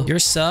old. You're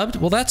subbed?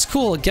 Well, that's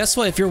cool. Guess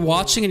what? If you're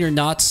watching and you're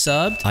not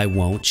subbed, I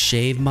won't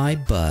shave my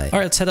butt. All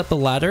right, let's head up the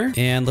ladder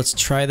and let's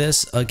try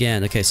this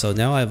again. Okay, so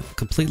now I've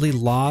completely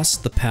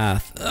lost the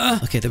path.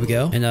 Okay, there we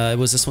go. And it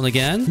was this one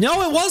again?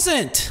 No, it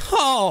wasn't.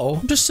 Oh,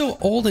 I'm just so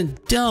old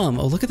and dumb.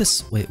 Oh, look at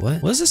this. Wait,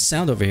 what? What does this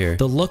sound over here?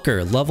 The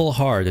Looker, level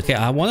hard. Okay,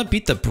 I want to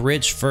beat the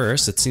bridge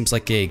first. It seems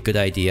like a good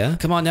idea.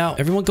 Come on now.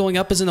 Everyone going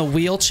up is in a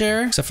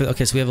wheelchair. Except for,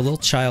 okay, so we have a little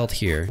child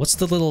here. What's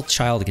the little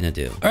child gonna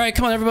do? All right,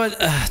 come on, everybody.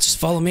 Just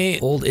follow me.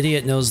 Old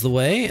idiot knows the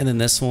way. And then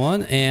this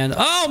one. And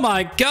oh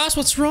my gosh,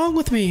 what's wrong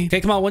with me? Okay,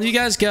 come on. When do you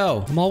guys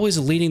go? I'm always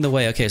leading the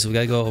way. Okay, so we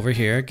gotta go over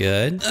here.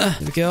 Good. Here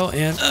we go.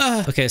 And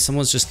okay,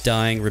 someone's just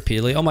dying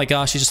repeatedly. Oh my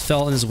gosh, he just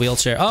fell in his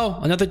wheelchair. Oh,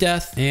 another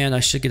death. And I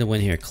should get a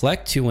win here.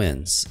 Collect 2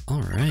 wins.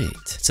 All right.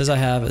 It says I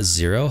have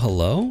 0.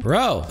 Hello?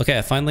 Bro. Okay,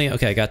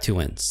 I got 2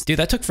 wins. Dude,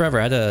 that took forever.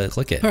 I had to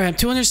click it. All right, I'm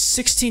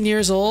 216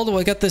 years old. Oh,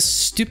 I got this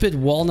stupid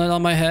walnut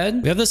on my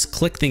head. We have this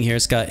click thing here.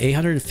 It's got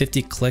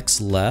 850 clicks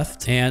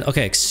left. And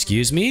okay,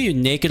 excuse me, you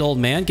naked old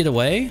man, get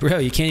away. Bro,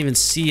 you can't even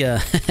see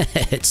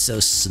it's so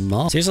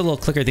small. So here's a little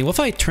clicker thing. What if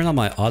I turn on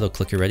my auto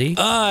clicker? Ready?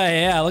 Oh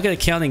yeah, look at it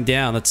counting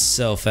down. That's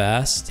so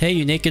fast. Hey,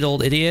 you naked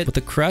old idiot with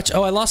the crutch.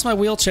 Oh, I lost my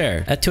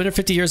wheelchair at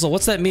 250 years old.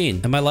 What's that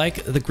mean? Am I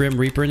like the Grim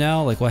Reaper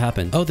now? Like what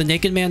happened? Oh, the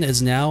naked man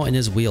is now in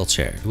his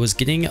wheelchair. It was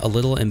getting a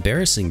little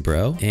embarrassing,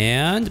 bro.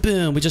 And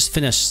boom, we just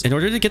finished. In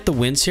order to get the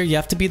wins here, you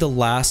have to be the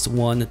last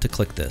one to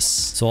click this.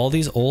 So all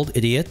these old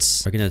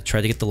idiots are gonna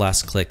try to get the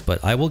last click,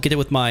 but I will get it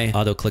with my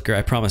auto clicker.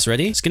 I promise.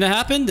 Ready? It's gonna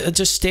happen.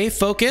 Just stay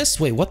focused.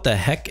 Wait, what the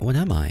heck? What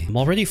am I? I'm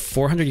already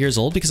 400 years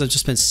old because I've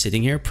just been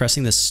sitting here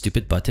pressing this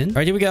stupid button. All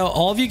right, here we go.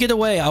 All of you get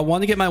away. I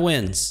want to get my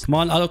wins. Come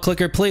on, auto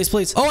clicker, please,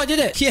 please. Oh, I did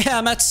it. Yeah,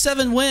 I'm at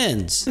 7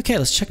 wins. Okay,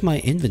 let's check my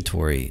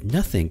inventory.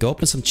 Nothing. Go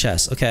open some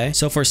chests. Okay,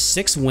 so for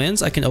 6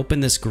 wins, I can open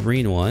this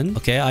green one.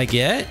 Okay, I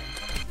get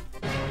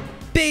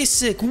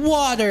basic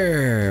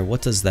water.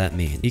 What does that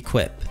mean?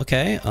 Equip.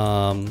 Okay.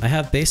 I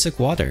have basic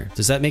water.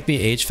 Does that make me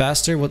age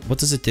faster? What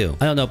does it do?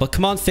 I don't know, but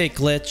come on, fake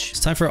glitch. It's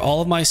time for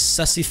all of my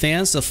sussy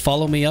fans to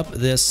follow me up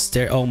this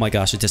stair. Oh my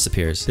gosh, it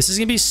disappears. This is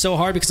gonna be so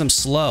hard because I'm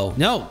slow.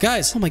 No,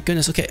 guys. Oh my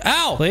goodness. Okay.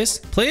 Ow! Please,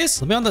 please.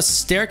 Let me on the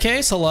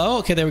staircase. Hello.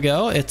 Okay, there we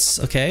go. It's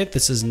okay.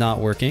 This is not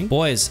working.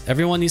 Boys,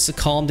 everyone needs to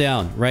calm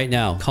down right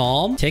now.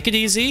 Calm. Take it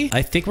easy.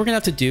 I think we're gonna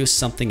have to do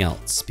something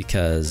else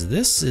because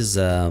this is,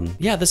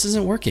 yeah, this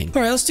isn't working.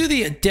 All right, let's do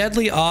the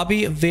deadly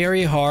obby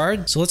very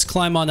hard. So let's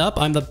climb on up.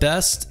 I'm the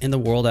best in the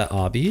world at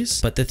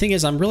obbies, but the thing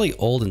is I'm really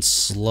old and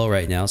slow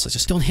right now, so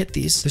just don't hit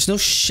these. There's no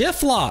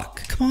shift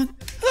lock. Come on.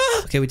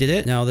 Ah! Okay, we did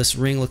it. Now this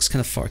ring looks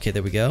kind of far. Okay,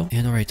 there we go.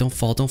 And all right, don't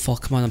fall, don't fall.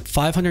 Come on, I'm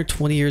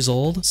 520 years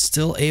old,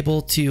 still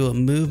able to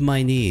move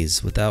my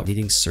knees without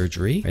needing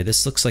surgery. All right,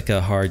 this looks like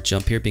a hard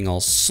jump here, being all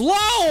slow.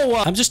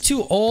 I'm just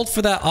too old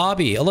for that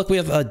obby. Oh look, we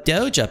have a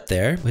Doge up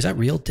there. Was that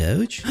real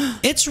Doge?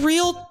 It's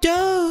real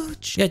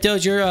Doge. Yeah,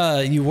 Doge,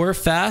 you were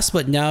fast,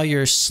 but now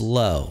you're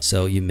slow,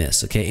 so you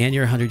miss. Okay, and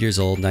you're 100 years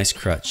old. Nice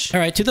crutch. All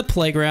right, to the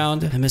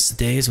playground. I miss the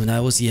days when I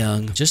was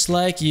young, just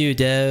like you,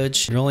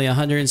 Doge. You're only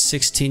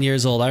 116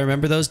 years old. I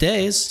remember those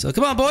days. So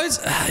come on, boys.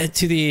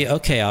 To the,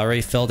 okay, I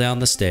already fell down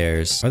the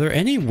stairs. Are there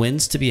any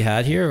wins to be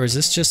had here, or is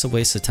this just a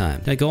waste of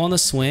time? Can I go on the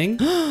swing?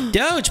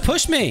 Doge,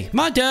 push me. Come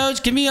on,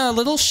 Doge, give me a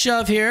little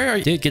shove here.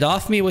 Dude, get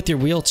off me with your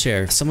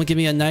wheelchair. Someone give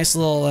me a nice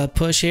little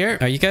push here. All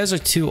right, you guys are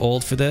too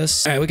old for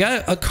this. All right, we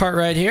got a cart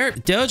right here.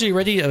 Doge, are you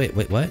ready? Oh,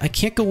 wait, what? I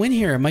can't go in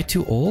here. Am I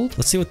too old?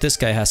 Let's see what this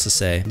guy has to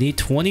say. Need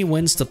 20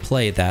 wins to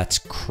play. That's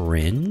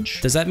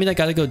cringe. Does that mean I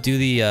gotta go do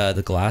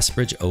the glass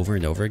bridge over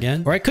and over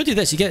again? Or I could do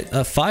this. You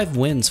get 5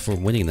 wins for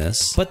winning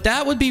this, but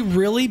that would be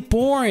really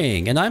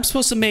boring. And I'm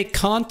supposed to make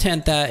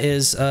content that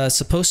is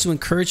supposed to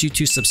encourage you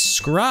to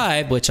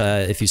subscribe, which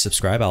if you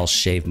subscribe, I'll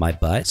shave my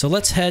butt. So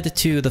let's head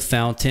to the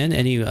fountain.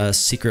 Any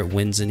secret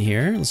wins in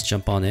here? Let's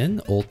jump on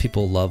in. Old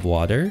people love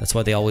water. That's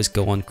why they always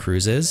go on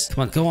cruises.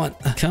 Come on, go on.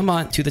 Come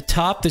on to the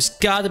top. There's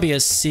gotta be a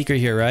secret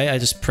here, right? I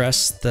just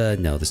pressed the,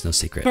 no, there's no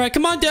secret. All right,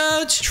 come on,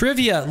 Doge.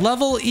 Trivia,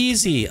 level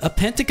easy. A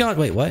pentagon,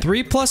 wait, what?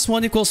 3 +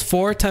 1 =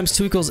 4 ×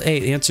 2 = 8.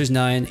 The answer's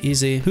 9.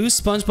 Easy. Who's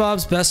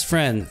SpongeBob's best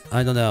friend?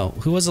 I don't know.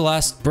 Who was the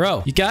last?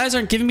 Bro, you guys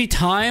aren't giving me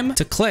time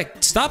to click.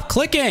 Stop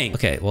clicking.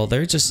 Okay, well,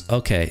 they're just,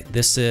 okay.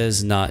 This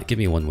is not, give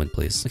me 1 win,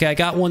 please. Okay, I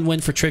got 1 win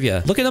for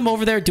trivia. Look at them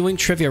over there doing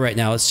trivia right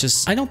now. It's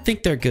just, I don't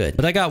think they're good,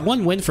 but I got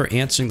 1 win for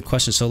answering the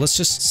question. So let's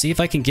just see if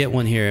I can get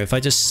one here. If I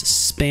just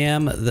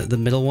spam the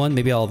middle one,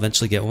 maybe I'll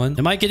eventually get one.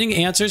 Am I getting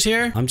answers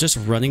here? I'm just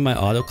running my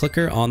auto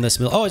clicker on this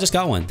middle. Oh, I just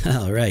got one.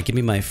 All right, give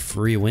me my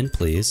free win,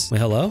 please. Wait,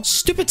 hello?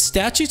 Stupid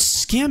statue's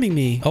scamming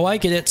me. Oh, I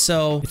get it.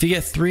 So if you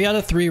get 3 out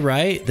of 3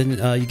 right, then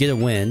you get a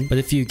win. But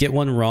if you get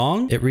one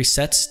wrong, it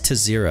resets to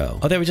 0.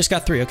 Oh, there, we just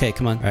got 3. Okay,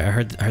 come on. All right, I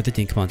heard the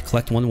ding. Come on,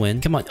 collect 1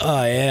 win. Come on.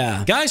 Oh,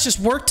 yeah. Guys, just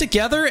work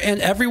together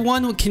and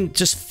everyone can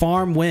just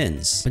farm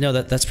wins. But no,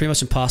 that's pretty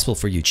much impossible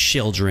for you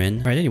children.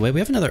 All right, anyway, we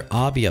have another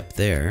obby up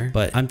there,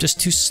 but I'm just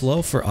too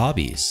slow for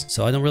obbies.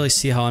 So I don't really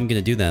see how I'm going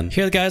to do them.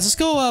 Here, guys, let's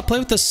go play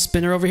with the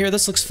spinner over here.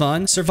 This looks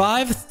fun.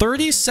 Survive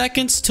 30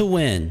 seconds to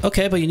win.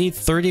 Okay, but you need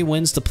 30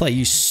 wins to play.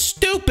 You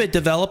stupid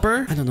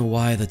developer. I don't know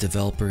why the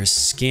developer is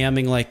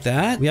scamming like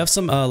that. We have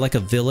some like a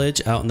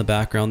village out in the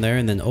background there.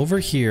 And then over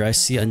here, I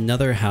see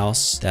another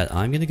house that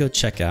I'm going to go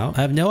check out.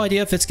 I have no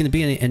idea if it's going to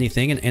be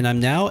anything. And I'm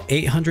now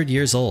 800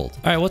 years old.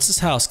 All right, what's this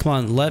house? Come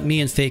on, let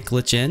me and Fake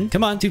glitch in.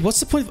 Come on, dude, what's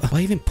the point?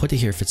 Why even put it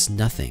here if it's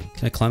nothing?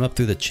 Can I climb up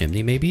through the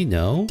chimney maybe?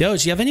 No.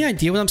 Doge, you have any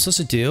idea what I'm supposed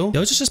to do?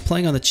 Doge is just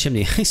playing on the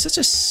chimney. He's such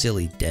a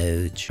silly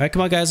Doge. All right,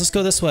 come on, guys, let's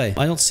go this way.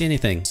 I don't see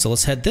anything. So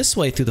let's head this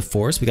way through the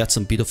forest. We got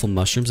some beautiful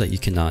mushrooms that you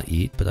cannot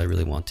eat, but I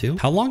really want to.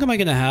 How long am I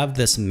going to have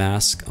this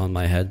mask on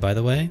my head, by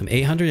the way? I'm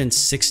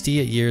 860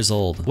 years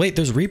old. Wait,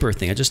 there's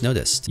rebirthing. I just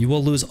noticed. You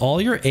will lose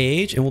all your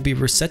age and will be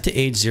reset to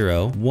age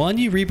 0. One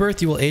you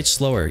rebirth, you will age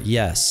slower.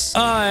 Yes. Oh,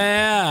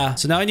 yeah.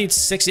 So now I need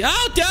 60.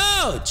 Oh,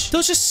 Doge!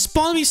 Doge just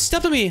spawned me.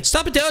 Step on me.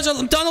 Stop it, Doge.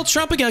 I'm Donald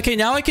Trump again. Okay,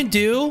 now I can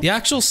do the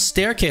actual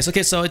staircase.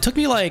 Okay, so it took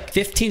me like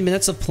 15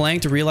 minutes of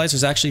playing to realize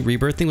there's actually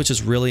rebirthing, which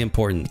is really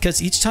important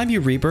because each time you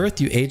rebirth,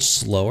 you age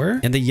slower,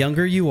 and the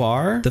younger you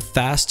are, the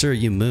faster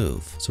you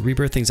move. So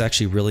rebirthing is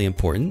actually really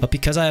important. But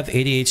because I have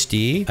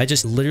ADHD, I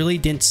just literally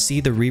didn't see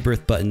the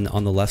rebirth button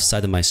on the left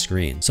side of my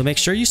screen. So make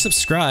sure you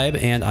subscribe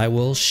and I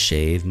will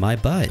shave my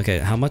butt. Okay,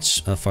 how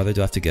much farther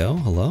do I have to go?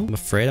 Hello? I'm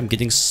afraid I'm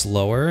getting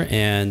slower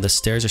and the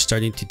stairs are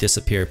starting to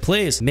disappear.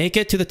 Please make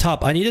it to the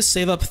top. I need to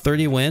save up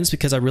 30 wins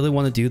because I really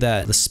want to do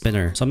that, the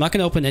spinner. So I'm not going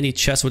to open any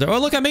chests with it. Oh,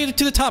 look, I made it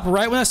to the top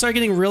right when I started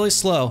getting really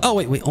slow. Oh,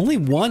 wait, only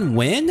 1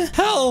 win?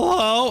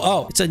 Hello?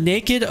 Oh, it's a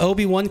naked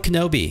Obi-Wan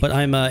Kenobi. But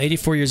I'm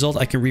 84 years old.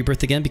 I can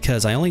rebirth again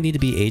because I only need to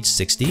be age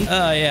 60.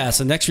 Yeah,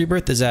 so next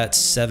rebirth is at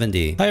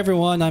 70. Hi,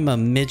 everyone. I'm a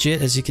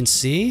midget, as you can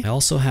see. I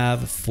also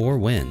have 4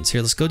 wins.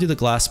 Here, let's go do the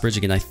glass bridge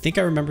again. I think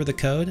I remember the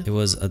code. It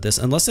was this,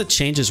 unless it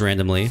changes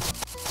randomly.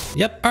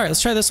 Yep. All right,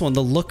 let's try this one.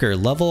 The Looker,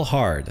 level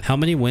hard. How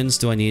many wins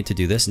do I need to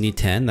do this? Need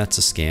 10. That's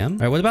a scam. All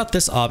right, what about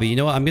this obby? You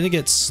know what? I'm going to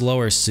get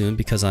slower soon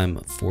because I'm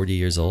 40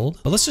 years old.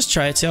 But let's just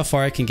try it, see how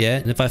far I can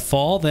get. And if I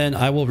fall, then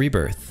I will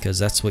rebirth because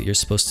that's what you're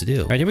supposed to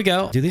do. All right, here we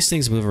go. Do these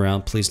things move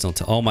around? Please don't.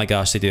 Oh my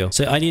gosh, they do.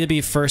 So I need to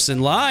be first in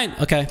line.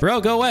 Okay,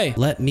 bro, go away.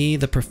 Let me,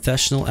 the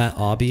professional at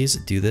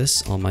obbies, do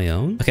this on my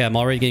own. Okay, I'm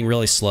already getting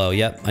really slow.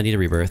 Yep, I need a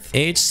rebirth.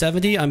 Age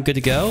 70, I'm good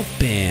to go.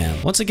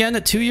 Bam. Once again,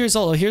 at 2 years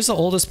old, here's the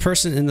oldest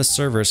person in the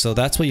server. So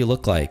that's what you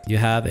look like. You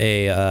have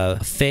a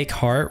fake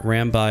heart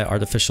ran by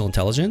artificial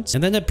intelligence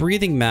and then a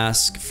breathing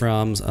mask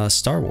from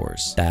Star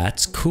Wars.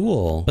 That's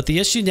cool. But the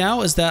issue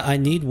now is that I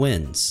need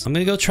wins. I'm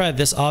gonna go try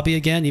this obby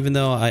again, even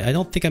though I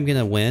don't think I'm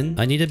gonna win.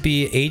 I need to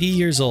be 80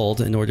 years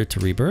old in order to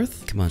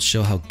rebirth. Come on,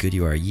 show how good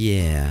you are.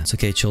 Yeah. It's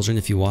okay, children.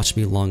 If you watch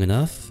me long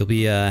enough, you'll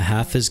be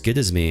half as good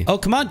as me. Oh,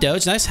 come on,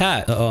 Doge. Nice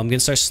hat. Uh-oh, I'm gonna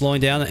start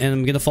slowing down and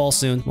I'm gonna fall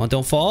soon. Come on,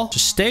 don't fall.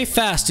 Just stay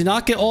fast. Do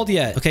not get old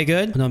yet. Okay,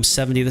 good. Oh, no, I'm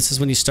 70. This is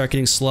when you start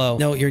getting slow.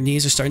 No, your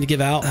knees are starting to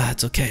give out.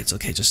 It's okay. It's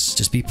okay.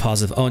 Just be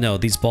positive. Oh no,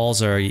 these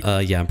balls are,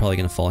 yeah, I'm probably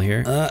gonna fall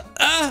here.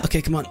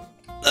 Okay, come on.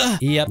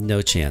 Yep,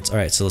 no chance. All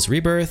right, so let's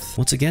rebirth.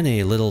 Once again,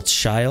 a little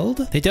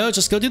child. Hey, Doge,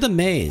 let's go do the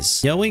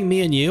maze. Knowing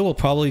me and you will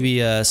probably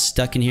be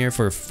stuck in here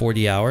for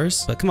 40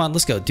 hours. But come on,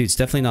 let's go. Dude, it's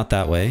definitely not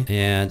that way.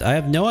 And I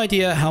have no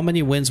idea how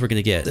many wins we're going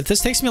to get. If this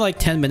takes me like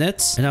 10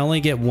 minutes and I only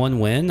get 1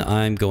 win,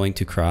 I'm going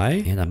to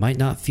cry. And I might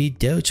not feed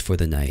Doge for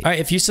the night. All right,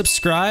 if you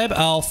subscribe,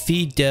 I'll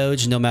feed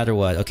Doge no matter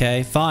what,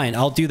 okay? Fine,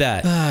 I'll do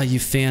that. You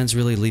fans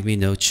really leave me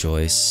no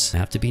choice. I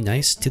have to be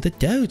nice to the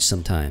Doge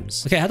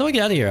sometimes. Okay, how do I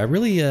get out of here? I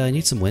really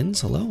need some wins.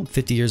 Hello? I'm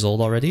 50 years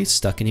old already,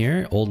 stuck in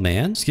here. Old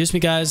man. Excuse me,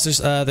 guys.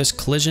 There's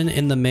collision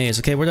in the maze.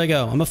 Okay, where do I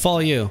go? I'm gonna follow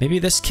you. Maybe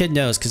this kid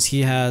knows because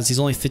he's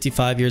only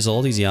 55 years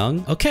old. He's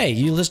young. Okay,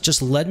 you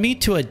just led me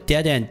to a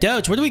dead end.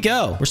 Doge, where do we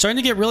go? We're starting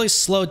to get really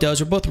slow,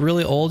 Doge. We're both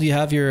really old. You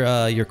have your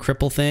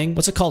cripple thing.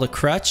 What's it called? A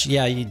crutch?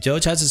 Yeah,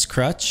 Doge has his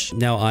crutch.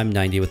 Now I'm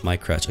 90 with my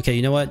crutch. Okay,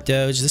 you know what,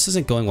 Doge? This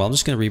isn't going well. I'm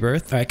just gonna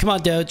rebirth. All right, come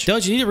on, Doge.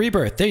 Doge, you need a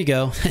rebirth. There you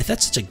go.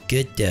 That's such a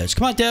good Doge.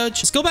 Come on, Doge.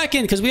 Let's go back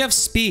in because we have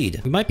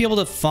speed. We might be able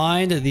to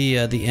find the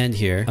end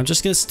here. I'm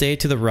just gonna stay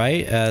to the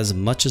right as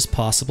much as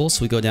possible.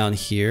 So we go down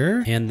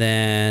here and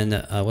then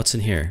what's in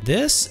here?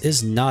 This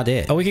is not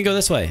it. Oh, we can go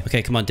this way.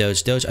 Okay, come on,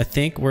 Doge. Doge, I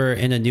think we're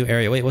in a new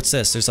area. Wait, what's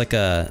this? There's like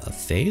a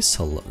face.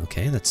 Hello.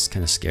 Okay, that's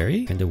kind of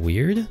scary. Kind of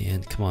weird.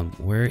 And come on,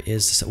 where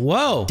is this?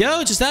 Whoa,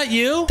 Doge, is that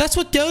you? That's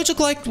what Doge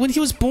looked like when he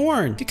was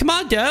born. Come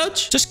on,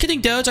 Doge. Just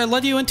kidding, Doge. I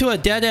led you into a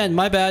dead end.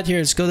 My bad. Here,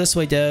 let's go this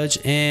way, Doge.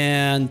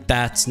 And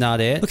that's not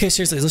it. Okay,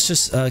 seriously, let's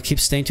just keep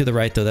staying to the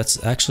right, though.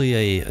 That's actually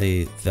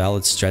a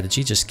valid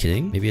strategy. Just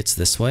kidding. Maybe it's It's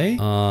this way.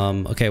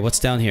 Okay, what's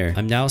down here?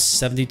 I'm now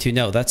 72.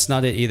 No, that's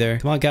not it either.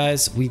 Come on,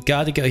 guys. We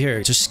got to go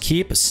here. Just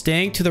keep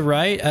staying to the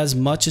right as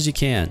much as you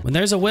can. When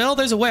there's a will,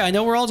 there's a way. I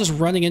know we're all just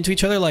running into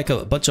each other like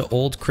a bunch of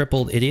old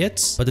crippled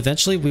idiots, but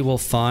eventually we will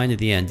find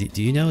the end.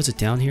 Do you know? Is it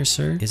down here,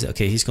 sir? Is it?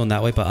 Okay, he's going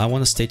that way, but I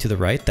want to stay to the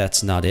right.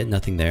 That's not it.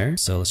 Nothing there.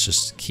 So let's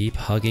just keep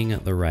hugging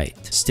the right.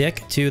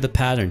 Stick to the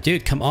pattern.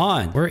 Dude, come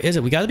on. Where is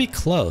it? We got to be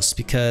close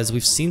because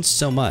we've seen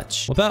so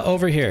much. What about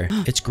over here?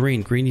 It's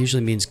green. Green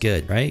usually means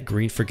good, right?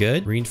 Green for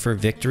good. Green for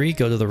victory.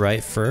 Go to the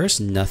right first.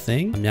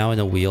 Nothing. I'm now in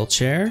a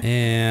wheelchair.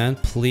 And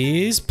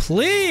please,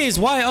 please.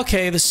 Why?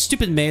 Okay, this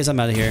stupid maze. I'm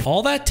out of here.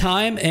 All that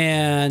time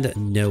and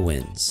no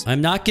wins.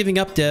 I'm not giving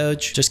up,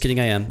 Doge. Just kidding,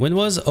 I am. When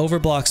was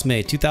Overblocks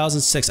made?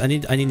 2006. I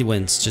need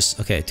wins. Just,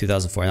 okay,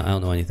 2004. I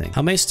don't know anything.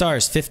 How many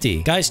stars?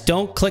 50. Guys,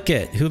 don't click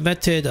it. Who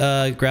invented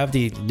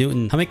gravity?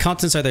 Newton. How many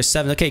continents are there?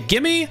 7. Okay,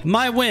 give me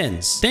my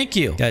wins. Thank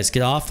you. Guys,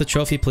 get off the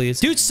trophy, please.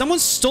 Dude, someone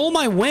stole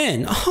my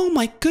win. Oh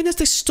my goodness,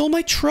 they stole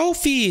my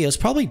trophy. It was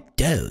probably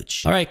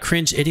Doge. All right,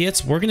 cringe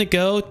idiots. We're gonna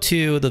go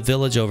to the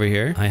village over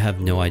here. I have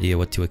no idea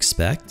what to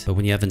expect, but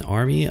when you have an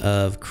army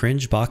of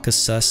cringe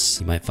Bacchus,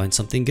 you might find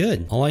something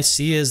good. All I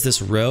see is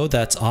this road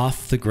that's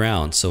off the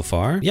ground so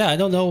far. Yeah, I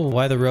don't know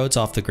why the road's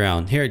off the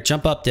ground. Here,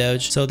 jump up,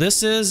 Doge. So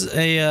this is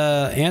a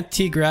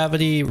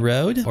anti-gravity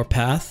road or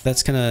path.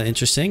 That's kind of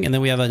interesting. And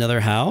then we have another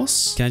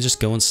house. Can I just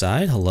go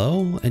inside?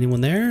 Hello?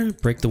 Anyone there?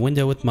 Break the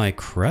window with my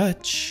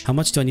crutch. How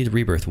much do I need to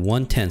rebirth?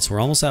 110. So we're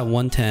almost at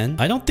 110.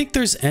 I don't think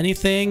there's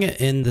anything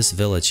in this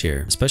village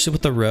here, especially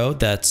with the road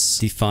that's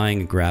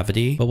defying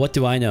gravity. But what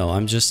do I know?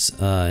 I'm just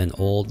an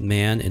old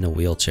man in a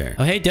wheelchair.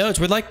 Oh, hey, Doge.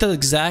 We're like the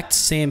exact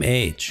same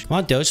age. Come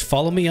on, Doge.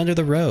 Follow me under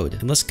the road.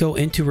 And let's go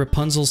into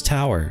Rapunzel's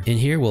tower. In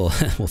here, we'll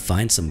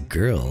find some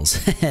girls.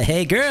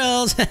 Hey,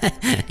 girls.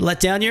 Let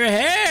down your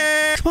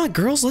hair. Come on,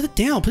 girls. Let it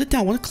down. Put it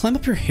down. I want to climb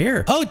up your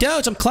hair. Oh,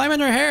 Doge. I'm climbing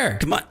her hair.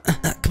 Come on.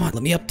 Come on.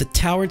 Let me up the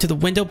tower into the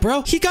window,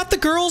 bro. He got the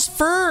girls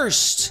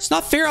first. It's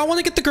not fair. I want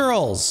to get the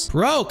girls.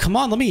 Bro, come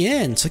on. Let me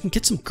in so I can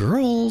get some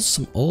girls.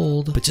 Some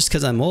old. But just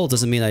because I'm old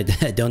doesn't mean I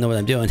don't know what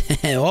I'm doing.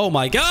 Oh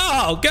my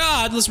God. Oh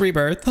God. Let's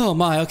rebirth. Oh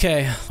my.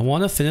 Okay. I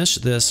want to finish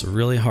this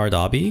really hard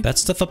obby. That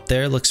stuff up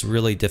there looks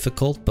really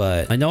difficult,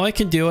 but I know I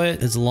can do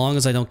it as long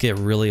as I don't get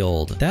really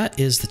old. That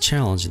is the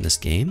challenge in this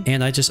game.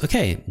 And I just,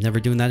 okay, never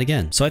doing that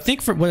again. So I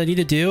think for what I need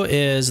to do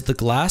is the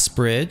glass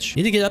bridge. I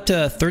need to get up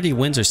to 30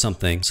 wins or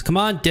something. So come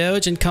on,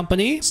 Doge and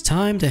company. It's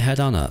time to head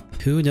on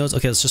up. Who knows?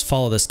 Okay, let's just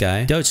follow this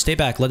guy. Doge, stay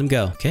back. Let him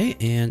go. Okay,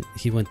 and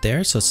he went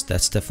there. So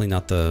that's definitely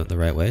not the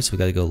right way. So we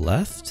got to go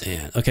left.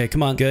 And okay,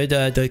 come on. Good.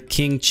 The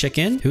king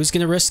chicken. Who's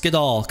going to risk it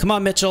all? Come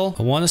on, Mitchell.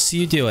 I want to see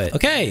you do it.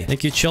 Okay.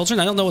 Thank you, children.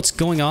 I don't know what's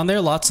going on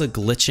there. Lots of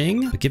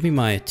glitching. But give me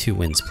my 2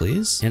 wins,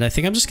 please. And I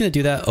think I'm just going to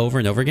do that over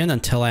and over again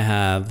until I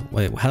have...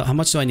 Wait, how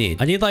much do I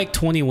need? I need like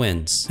 20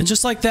 wins. And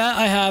just like that,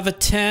 I have a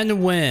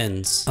 10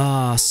 wins.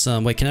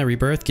 Awesome. Wait, can I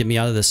rebirth? Get me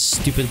out of this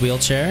stupid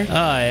wheelchair. Oh,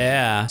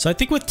 yeah. So I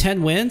think with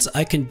 10 wins,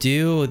 I can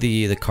do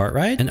the cart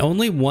ride. And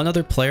only one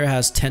other player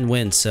has 10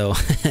 wins. So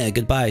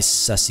goodbye,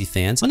 sussy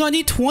fans. Oh, no, I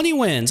need 20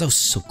 wins. Oh,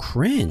 so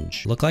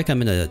cringe. Look like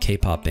I'm in a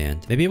K-pop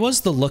band. Maybe it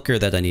was the looker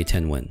that I need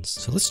 10 wins.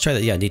 So let's try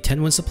that. Yeah, I need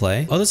 10 wins to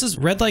play. Oh, this is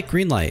red light,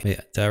 green light. Wait,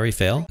 did I already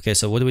fail? Okay,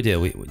 so what do we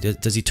do?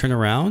 Does he turn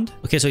around?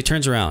 Okay, so he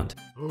turns around.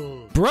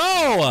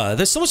 Bro,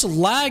 there's so much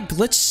lag,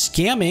 glitch,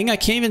 scamming. I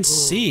can't even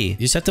see. You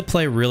just have to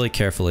play really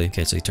carefully.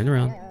 Okay, so he turned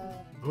around.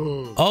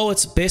 Oh,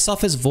 it's based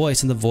off his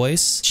voice, and the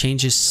voice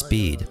changes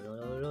speed.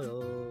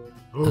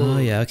 Oh,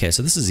 yeah. Okay,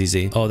 so this is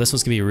easy. Oh, this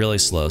one's gonna be really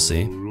slow,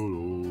 see?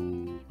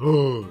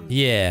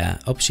 Yeah.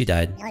 Oh, she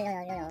died.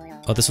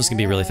 Oh, this one's gonna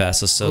be really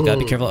fast, so gotta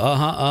be careful.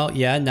 Uh-huh. Oh,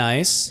 yeah,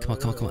 nice. Come on,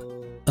 come on, come on.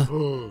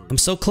 I'm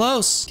so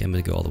close. Okay, I'm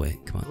gonna go all the way.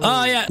 Come on.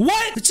 Oh, yeah.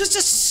 What? It's just a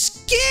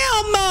scam.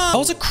 I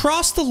was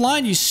across the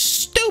line, you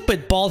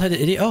stupid bald-headed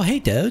idiot. Oh, hey,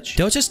 Doge.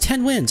 Doge has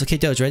 10 wins. Okay,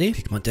 Doge, ready?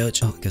 Okay, come on,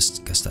 Doge. Oh, guess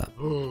stop.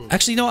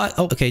 Actually, you know what?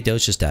 Oh, okay,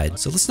 Doge just died.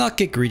 So let's not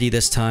get greedy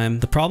this time.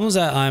 The problem is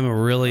that I'm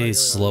really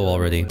slow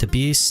already. To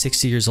be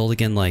 60 years old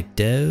again like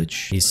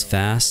Doge, he's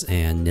fast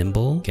and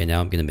nimble. Okay, now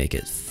I'm gonna make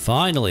it.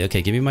 Finally.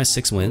 Okay, give me my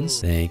 6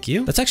 wins. Thank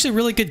you. That's actually a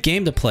really good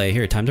game to play.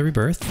 Here, time to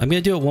rebirth. I'm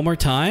gonna do it one more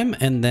time,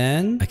 and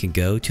then I can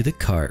go to the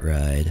cart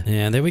ride.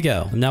 And there we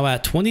go. I'm now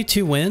at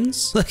 22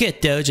 wins. Look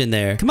at Doge in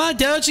there. Come on,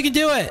 Doge, you can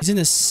do it. He's in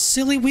a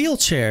silly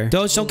wheelchair.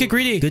 Doge, don't get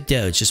greedy. Good,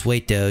 Doge. Just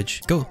wait,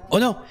 Doge. Go. Oh,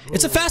 no.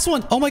 It's a fast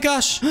one. Oh, my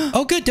gosh.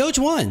 Oh, good. Doge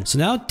won. So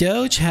now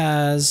Doge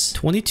has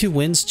 22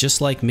 wins just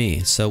like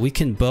me. So we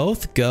can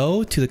both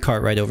go to the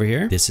cart ride over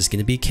here. This is going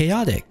to be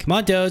chaotic. Come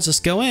on, Doge. Let's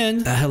go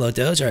in. Hello,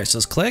 Doge. All right, so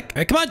let's click.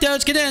 All right, come on,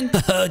 Doge. Get in.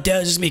 Oh,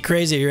 Doge, this is me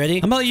crazy. Are you ready?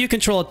 I'm going to let you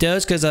control it,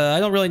 Doge, because I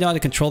don't really know how to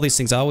control these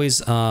things. I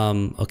always,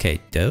 okay,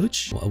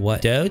 Doge?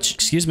 What? Doge?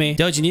 Excuse me.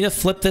 Doge, you need to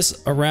flip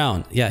this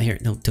around. Yeah, here.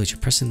 No, Doge, you're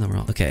pressing them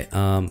wrong. Okay,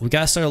 we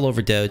got to start all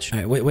over, Doge. All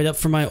right, wait up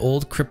for my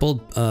old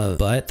crippled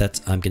butt.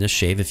 That's, I'm going to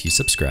shave if you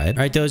subscribe.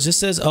 All right, Doge, this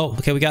says, oh,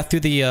 okay, we got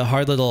through the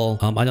hard little,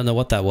 I don't know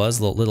what that was,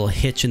 little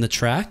hitch in the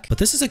track, but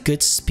this is a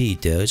good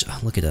speed, Doge. Oh,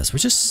 look at us. We're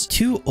just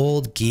 2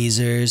 old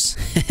geezers,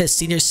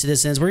 senior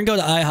citizens. We're going to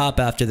go to IHOP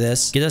after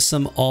this, get us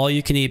some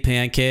all-you-can-eat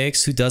pancakes.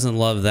 pancakes. Who doesn't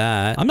love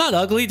that? I'm not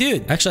ugly,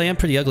 dude. Actually, I am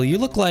pretty ugly. You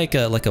look like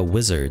a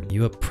wizard.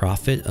 You a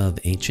prophet of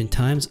ancient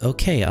times?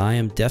 Okay, I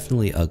am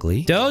definitely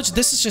ugly. Doge,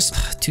 this is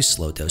just too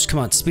slow, Doge. Come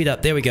on, speed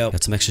up. There we go.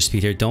 Got some extra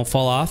speed here. Don't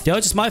fall off. Doge,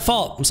 it's my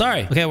fault. I'm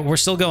sorry. Okay, we're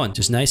still going.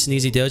 Just nice and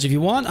easy, Doge. If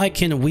you want, I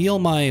can wheel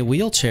my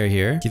wheelchair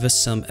here. Give us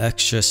some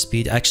extra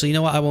speed. Actually, you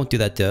know what? I won't do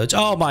that, Doge.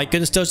 Oh my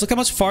goodness, Doge. Look how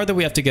much farther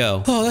we have to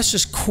go. Oh, that's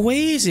just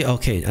crazy.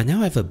 Okay, and now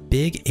I have a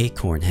big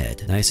acorn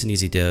head. Nice and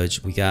easy,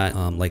 Doge. We got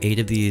like 8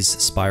 of these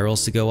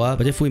spirals to go up.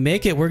 But if we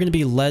make it, we're going to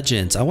be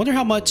legends. I wonder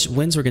how much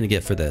wins we're going to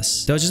get for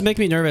this. Doge, just make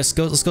me nervous.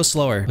 Let's go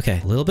slower.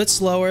 Okay, a little bit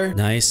slower.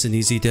 Nice and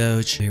easy,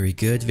 Doge. Very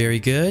good, very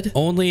good.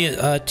 Only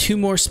 2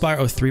 more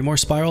spirals. Oh, 3 more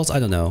spirals? I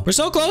don't know. We're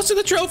so close to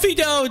the trophy,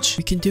 Doge.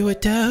 We can do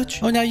it, Doge.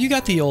 Oh, now you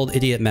got the old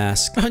idiot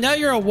mask. Oh, now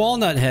you're a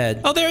walnut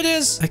head. Oh, there it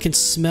is. I can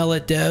smell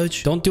it,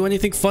 Doge. Don't do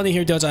anything funny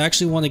here, Doge. I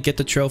actually want to get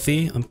the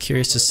trophy. I'm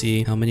curious to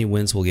see how many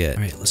wins we'll get.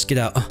 All right, let's get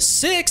out.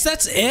 6?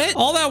 That's it?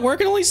 All that work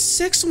and only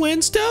 6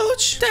 wins,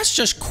 Doge? That's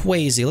just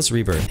crazy. Let's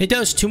rebirth. Hey,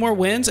 Doge, 2 more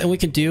wins and we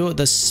can do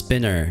the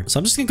spinner. So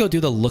I'm just gonna go do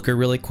the looker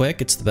really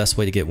quick. It's the best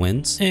way to get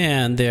wins.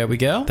 And there we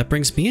go. That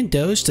brings me and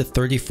Doge to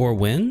 34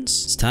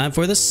 wins. It's time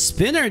for the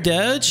spinner,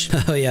 Doge.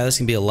 Oh yeah, this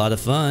can be a lot of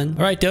fun.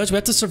 All right, Doge, we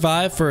have to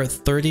survive for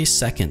 30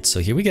 seconds. So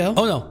here we go.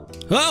 Oh no.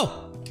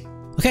 Oh!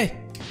 Okay.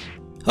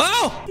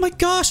 Oh my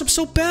gosh, I'm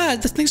so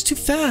bad. This thing's too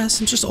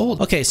fast. I'm just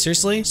old. Okay,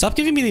 seriously? Stop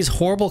giving me these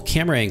horrible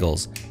camera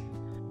angles.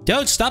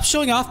 Doge, stop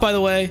showing off, by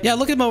the way. Yeah,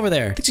 look at him over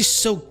there. I think he's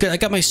so good. I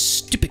got my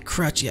stupid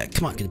crutch. Yeah,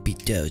 come on, gonna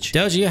beat Doge.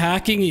 Doge, are you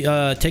hacking,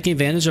 taking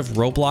advantage of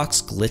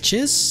Roblox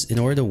glitches in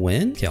order to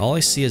win? Okay, all I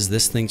see is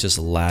this thing just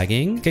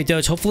lagging. Okay,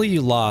 Doge, hopefully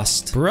you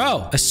lost.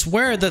 Bro, I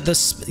swear that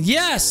this...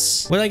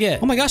 Yes! What did I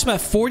get? Oh my gosh, I'm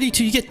at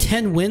 42. You get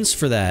 10 wins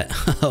for that.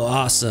 Oh,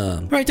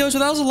 awesome. All right, Doge,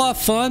 well, that was a lot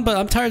of fun, but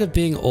I'm tired of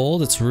being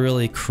old. It's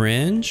really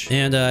cringe.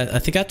 And I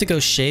think I have to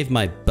go shave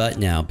my butt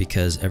now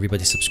because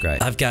everybody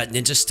subscribed. I've got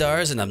ninja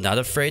stars and I'm not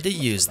afraid to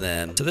use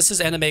them. So this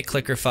is anime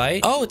clicker fight.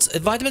 Oh, it's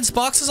Vitamin's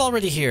box is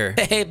already here.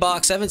 Hey,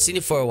 box, I haven't seen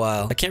you for a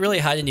while. I can't really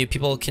hide in you.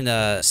 People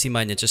can see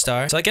my ninja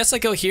star. So I guess I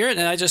go here and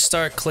I just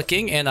start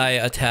clicking and I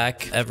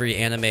attack every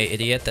anime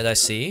idiot that I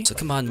see. So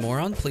come on,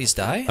 moron, please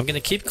die. I'm gonna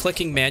keep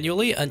clicking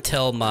manually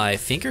until my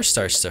finger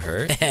starts to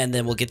hurt and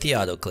then we'll get the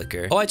auto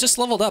clicker. Oh, I just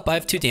leveled up. I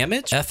have 2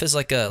 damage. F is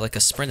like a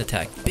sprint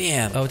attack.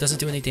 Bam. Oh, it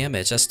doesn't do any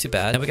damage. That's too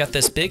bad. Now we got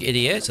this big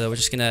idiot. So we're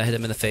just gonna hit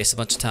him in the face a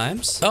bunch of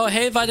times. Oh,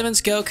 hey,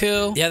 Vitamins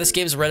Goku. Yeah, this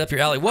game's right up your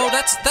alley. Whoa,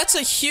 that's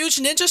a huge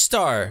ninja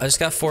star. I just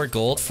got 4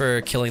 gold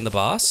for killing the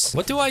boss.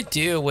 What do I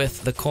do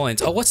with the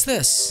coins? Oh, what's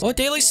this? Oh,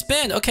 daily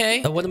spin.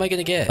 Okay. What am I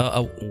gonna get?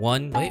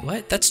 1. Wait,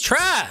 what? That's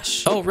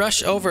trash. Oh,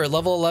 rush over.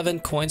 Level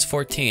 11, coins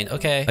 14.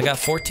 Okay. I got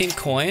 14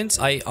 coins.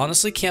 I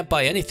honestly can't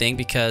buy anything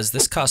because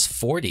this costs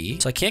 40.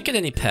 So I can't get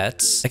any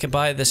pets. I can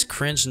buy this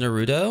cringe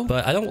Naruto,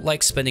 but I don't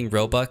like spending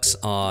Robux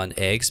on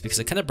eggs because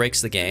it kind of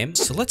breaks the game.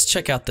 So let's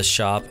check out the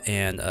shop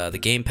and the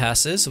game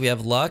passes. We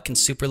have luck and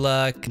super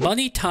luck.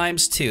 Money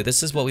times 2.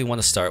 This is what we want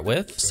to start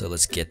with. So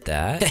let's get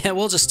that. And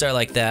we'll just start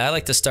like that. I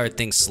like to start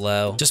things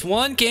slow. Just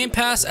 1 game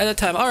pass at a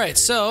time. All right,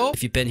 so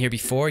if you've been here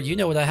before, you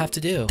know what I have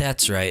to do.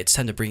 That's right. It's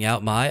time to bring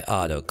out my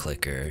auto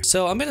clicker.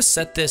 So I'm going to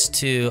set this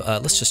to,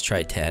 let's just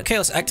try 10. Okay,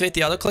 let's activate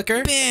the auto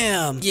clicker.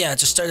 Bam. Yeah,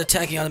 just start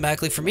attacking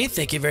automatically for me.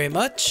 Thank you very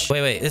much.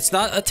 Wait. It's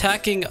not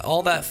attacking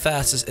all that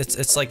fast.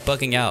 It's like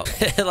bugging out.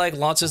 It like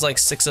launches like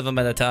 6 of them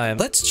at a time.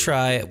 Let's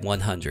try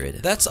 100.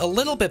 That's a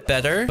little bit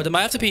better, but it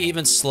might have to be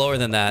even slower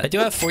than that. I do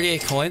have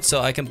 48 coins,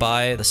 so I can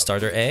buy the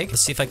starter egg.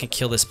 Let's see if I can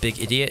kill this big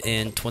idiot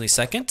in 20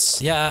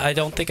 seconds. Yeah, I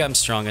don't think I'm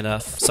strong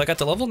enough. So I got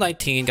the level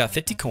 19, got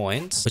 50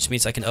 coins, which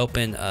means I can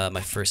open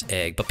my first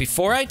egg. But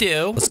before I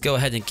do, let's go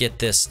ahead and get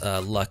this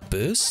luck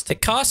boost.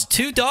 It costs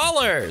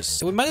 $2.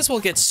 So we might as well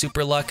get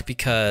super luck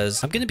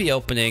because I'm going to be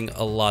opening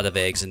a lot of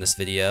eggs in this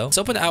video. Let's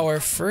open our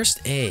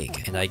first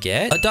egg and I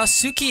get a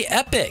Dasuki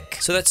Epic.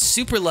 So that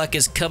super luck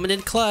is coming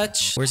in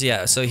clutch. Where's he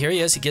at? So here he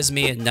is. He gives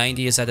me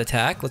 90 as that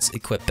attack. Let's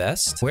equip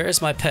best. Where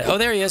is my pet? Oh,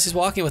 there he is. He's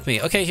walking with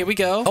me. Okay, here we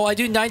go. Oh, I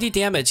do 90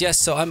 damage. Yes,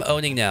 so I'm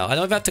owning now. I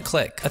don't even have to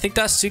click. I think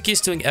Dasuki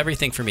is doing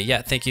everything for me.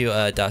 Yeah, thank you,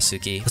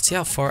 Dasuki. Let's see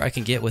how far I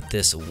can get with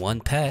this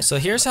 1 pet. So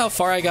here's how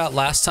far I got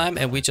last time,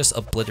 and we just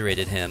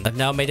obliterated him. I've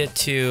now made it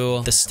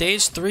to the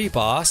stage 3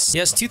 boss. He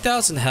has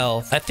 2,000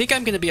 health. I think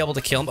I'm going to be able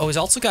to kill him. Oh, he's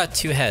also got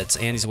 2 heads,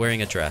 and he's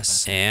wearing a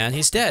dress. And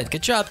he's dead.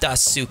 Good job,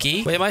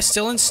 Dasuki. Wait, am I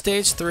still in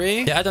stage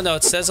 3? Yeah, I don't know.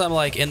 It says I'm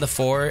like in the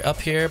 4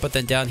 up here, but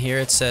then down here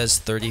it says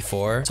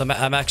 34. So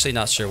I'm actually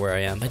not sure where I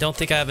am. I don't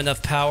think I have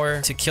enough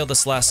power to kill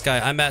this last guy.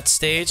 I'm at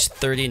stage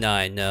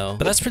 39. No.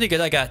 But that's pretty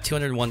good. I got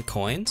 201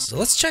 coins. So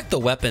let's check the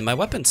weapon. My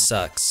weapon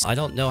sucks. I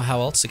don't know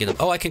how else to get him.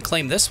 Oh, I can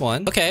claim this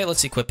one. Okay,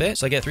 let's equip it.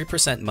 So I get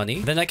 3% money.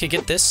 Then I can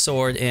get this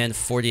sword in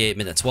 48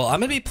 minutes. Well, I'm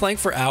going to be playing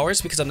for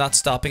hours because I'm not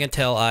stopping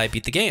until I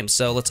beat the game.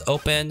 So let's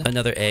open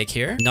another egg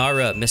here.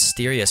 Nara,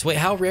 mysterious. Wait,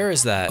 how rare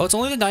is that? Oh, it's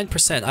only the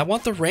 9%. I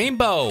want the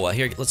rainbow.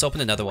 Here, let's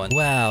open another one.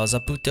 Wow,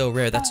 Zabuto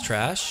rare. That's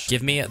trash.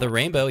 Give me the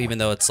rainbow, even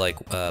though it's like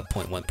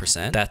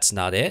 0.1%. That's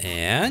not it.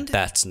 And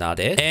that's not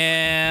it.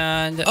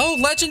 And oh,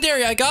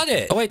 legendary. I got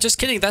it. Oh, wait, just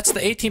kidding. That's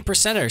the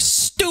 18%er.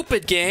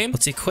 Stupid game.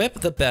 Let's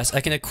equip the best. I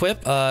can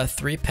equip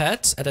 3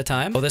 pets at a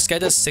time. Oh, this guy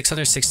does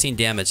 616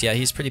 damage. Yeah,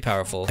 he's pretty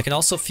powerful. I can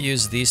also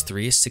fuse these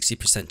 3,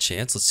 60%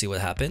 chance. Let's see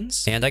what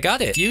happens. And I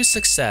got it. Fuse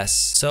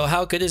success. So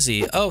how good is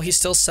he? Oh, he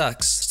still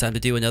sucks. It's time to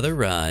do another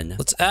run.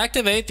 Let's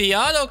activate the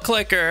auto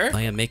clicker.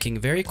 I am making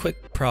very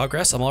quick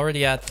progress. I'm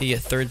already at the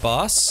 3rd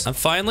boss. I'm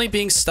finally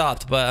being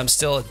stopped, but I'm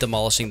still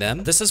demolishing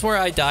them. This is where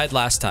I died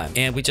last time,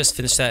 and we just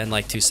finished that in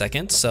like 2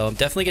 seconds. So I'm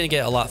definitely going to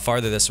get a lot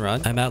farther this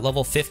run. I'm at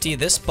level 50.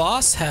 This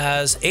boss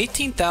has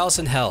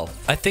 18,000 health.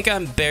 I think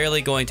I'm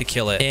barely going to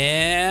kill it.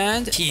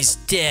 And he's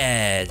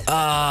dead.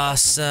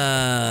 Awesome.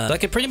 So I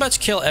can pretty much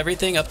kill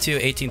everything up to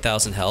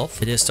 18,000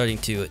 health. It is starting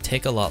to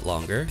take a lot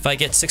longer. If I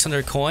get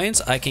 600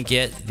 coins, I can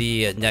get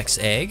the next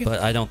egg,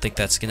 but I don't think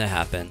that's going to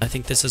happen. I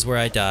think this is where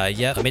I die.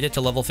 Yep, I made it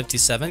to level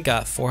 57,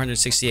 got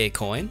 468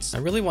 coins. I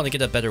really want to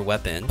get a better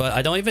weapon, but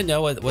I don't even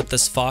know what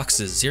this fox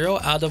is. 0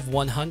 out of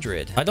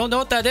 100. I don't know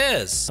what that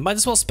is. I might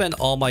as well spend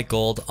all my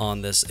gold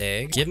on this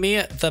egg. Give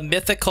me the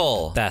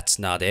mythical. That's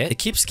not it. It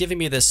keeps giving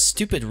me this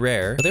stupid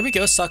rare. Oh, there we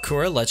go.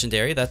 Sakura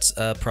legendary. That's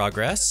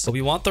progress. But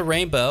we want the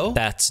rainbow.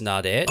 That's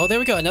not it. Oh, there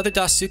we go. Another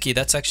Dasuki.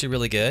 That's actually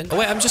really good. Oh,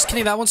 wait, I'm just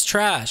kidding. That one's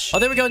trash. Oh,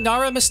 there we go.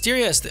 Nara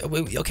mysterious.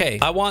 Okay,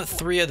 I want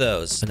 3 of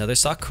those. Another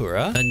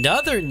Sakura.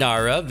 Another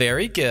Nara.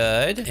 Very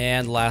good.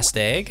 And last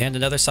egg. And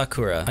another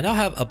Sakura. I now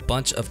have a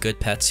bunch of good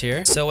pets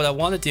here. So what I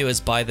want to do is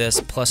buy this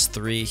plus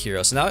 3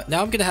 heroes. So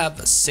now I'm going to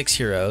have 6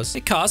 heroes.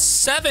 It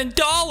costs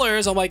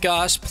 $7. Oh my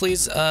gosh.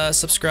 Please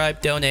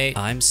subscribe, donate.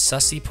 I'm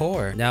sussy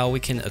poor. Now we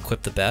can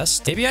equip the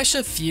best. Maybe I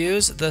should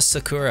fuse the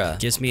Sakura.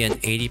 Gives me an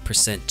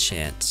 80%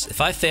 chance.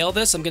 If I fail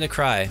this, I'm going to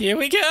cry. Here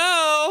we go.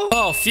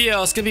 Oh, phew. I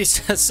was going to be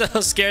so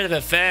scared if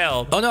it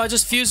failed. Oh no, I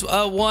just fused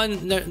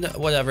one. No,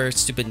 whatever.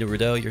 Stupid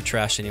Naruto. You're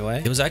trash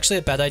anyway. It was actually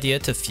a bad idea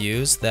to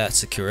fuse that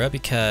Sakura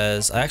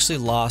because I actually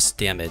lost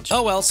damage.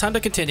 Oh well, it's time to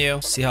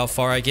continue. See how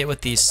far I get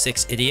with these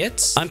 6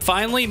 idiots. I'm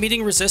finally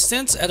meeting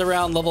resistance at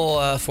around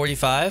level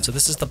 45. So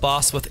this is the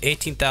boss with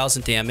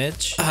 18,000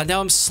 damage.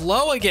 Now I'm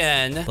slow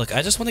again. Look,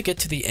 I just want to get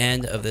to the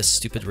end of this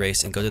stupid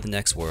race and go to the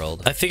next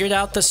world. I figured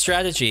out the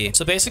strategy.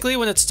 So basically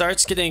when it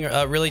starts getting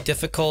really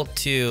difficult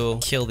to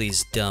kill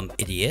these dumb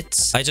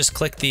idiots, I just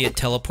click the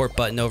teleport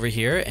button over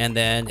here and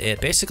then it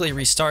basically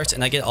restarts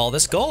and I get all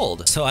this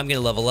gold. So I'm going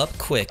to level up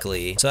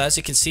quickly. So as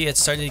you can see,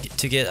 it's starting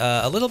to get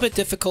a little bit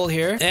difficult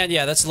here. And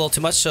yeah, that's a little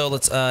too much. So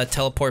let's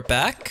teleport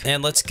back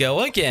and let's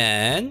go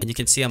again. And you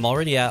can see I'm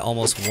already at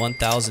almost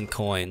 1,000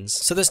 coins.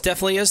 So this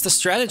definitely is the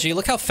strategy.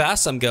 Look how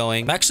fast I'm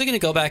going. I'm actually going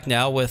to go back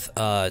now with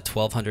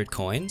 1,200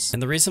 coins.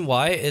 And the reason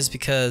why is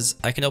because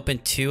I can open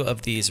 2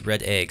 of these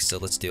red eggs. So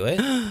let's do it.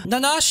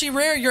 Nanashi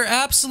rare, you're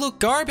absolute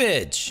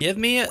garbage. Give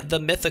me the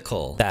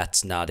mythical.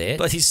 That's not it.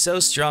 But he's so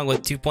strong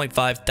with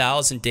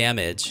 2,500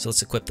 damage. So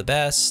let's equip the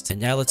best.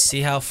 And now let's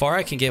see how far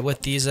I can get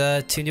with these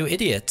 2 new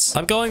idiots.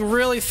 I'm going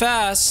really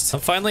fast. I'm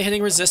finally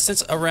hitting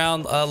resistance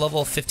around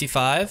level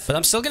 55. But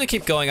I'm still going to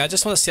keep going. I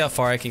just want to see how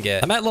far I can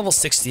get. I'm at level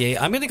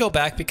 68. I'm going to go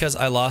back because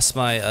I lost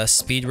my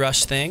speed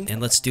rush thing.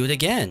 And let's do it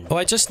again. Oh,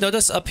 I just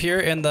noticed up here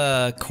in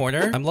the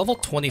corner, I'm level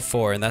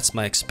 24 and that's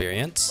my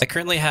experience. I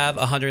currently have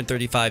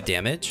 135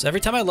 damage. So every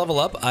time I level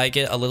up, I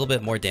get a little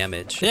bit more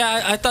damage.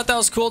 Yeah, I thought that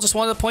was cool. Just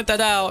wanted to point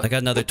that out. I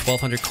got another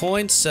 1,200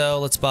 coins. So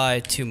let's buy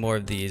 2 more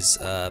of these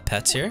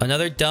pets here.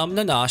 Another dumb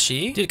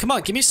Nanashi. Dude, come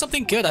on. Give me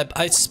something good.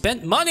 I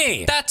spent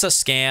money. That's a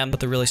scam. But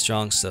they're really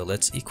strong. So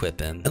let's equip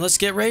him. And let's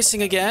get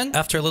racing again.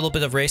 After a little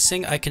bit of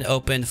racing, I can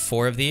open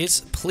 4 of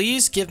these.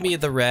 Please give me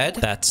the red.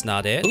 That's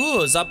not it.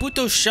 Ooh,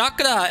 Zabuto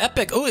Chakra.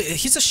 Epic. Ooh,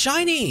 he's a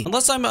shiny.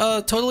 Unless I'm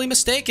totally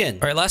mistaken.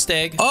 All right, last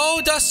egg.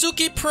 Oh,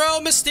 Dasuki Pro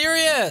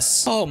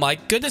Mysterious. Oh my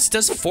goodness,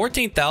 does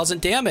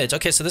 14,000 damage.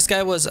 Okay, so this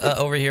guy was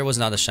over here was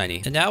not a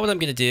shiny. And now what I'm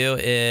going to do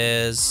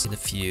is I'm gonna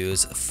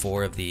fuse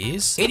 4 of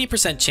these.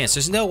 80% chance.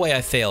 There's no way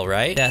I fail,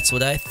 right? That's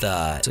what I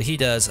thought. So he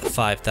does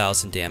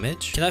 5,000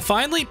 damage. Can I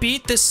finally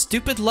beat this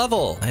stupid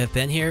level? I have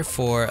been here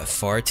for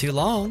far too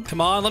long.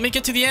 Come on, let me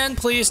get to the end,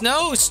 please.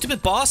 No,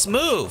 stupid boss,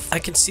 move. I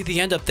can see the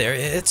end up there.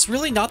 It's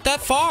really not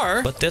that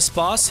far. But this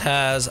boss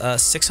has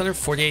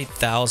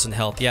 648,000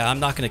 health. Yeah, I'm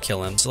not going to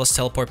kill him. So let's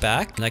teleport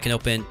back. And I can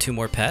open 2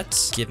 more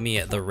pets. Give me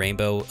the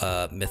rainbow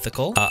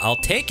mythical.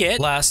 I'll take it.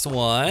 Last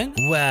one.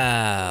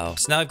 Wow.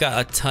 So now I've got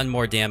a ton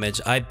more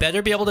damage. I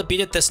better be able to beat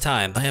it this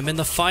time. I am in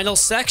the final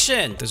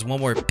section. There's one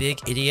more big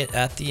idiot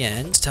at the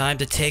end. It's time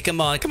to take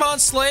him on. Come on,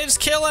 slaves,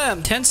 kill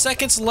him. 10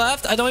 seconds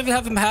left. I don't even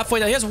have him halfway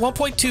down. He has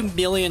 1.2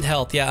 million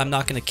health. Yeah, I'm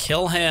not going to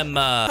kill him.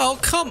 Oh,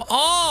 come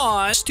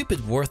on.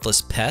 Stupid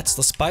worthless pets.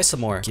 Let's buy some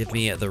more. Give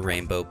me the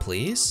rainbow,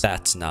 please.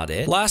 That's not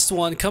it. Last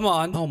one. Come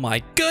on. Oh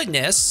my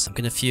goodness. I'm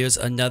going to fuse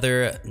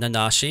another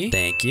Nanashi.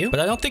 Thank you. But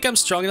I don't think I'm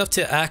strong enough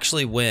to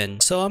actually win.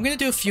 So I'm going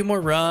to do a few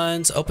more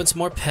runs, open some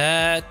more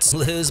pets,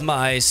 lose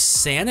my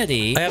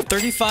sanity. I have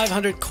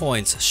 3,500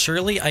 coins.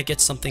 Surely I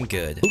get something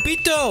good.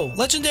 Ubito,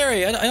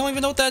 legendary. I don't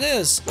even know what that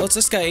is. Oh, it's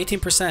this guy,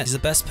 18%. He's the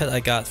best pet I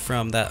got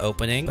from that that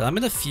opening. But I'm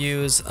gonna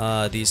fuse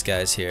these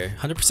guys here.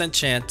 100%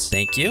 chance.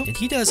 Thank you. And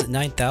he does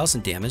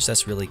 9,000 damage.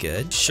 That's really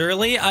good.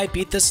 Surely I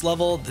beat this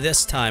level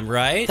this time,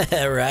 right?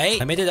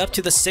 Right? I made it up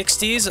to the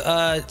 60s,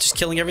 just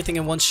killing everything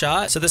in one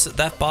shot. So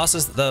that boss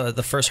is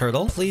the first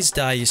hurdle. Please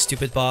die, you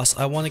stupid boss.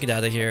 I want to get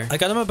out of here. I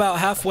got him about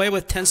halfway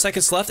with 10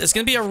 seconds left. It's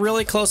gonna be a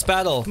really close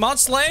battle. Come on,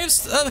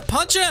 slaves.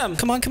 Punch him.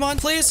 Come on,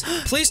 please.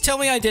 Please tell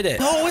me I did it.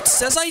 No, it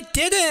says I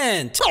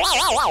didn't.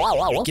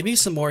 Give me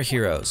some more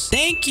heroes.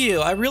 Thank you.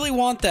 I really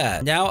want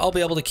that. Now I'll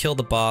be able to kill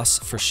the boss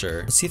for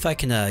sure. Let's see if I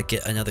can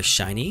get another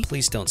shiny.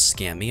 Please don't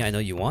scam me. I know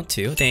you want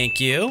to. Thank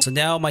you. So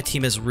now my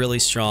team is really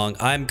strong.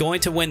 I'm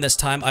going to win this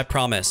time. I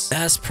promise.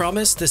 As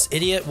promised, this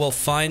idiot will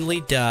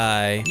finally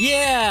die.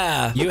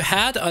 Yeah. You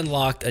had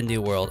unlocked a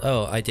new world.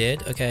 Oh, I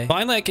did? Okay.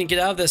 Finally, I can get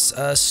out of this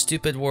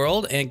stupid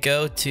world and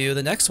go to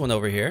the next one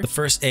over here. The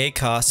first egg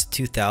costs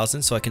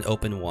 2,000, so I can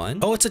open one.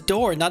 Oh, it's a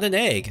door, not an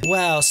egg.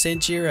 Wow,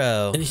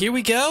 Sanjiro. And here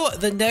we go.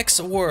 The next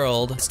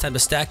world. It's time to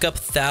stack up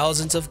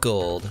thousands of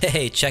gold.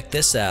 Hey, check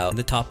this out. In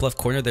the top left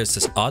corner, there's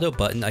this auto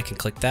button. I can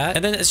click that.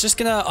 And then it's just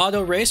gonna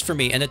auto race for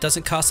me, and it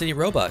doesn't cost any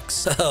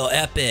Robux. Oh,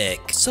 epic.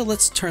 So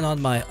let's turn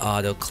on my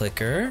auto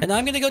clicker, and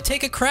I'm gonna go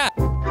take a crap.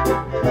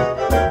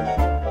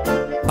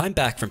 I'm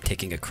back from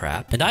taking a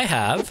crap, and I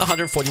have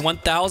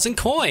 141,000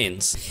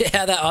 coins.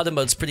 Yeah, that auto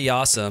mode's pretty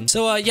awesome.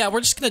 So, yeah,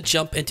 we're just gonna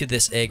jump into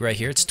this egg right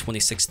here. It's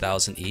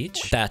 26,000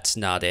 each. That's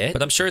not it,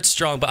 but I'm sure it's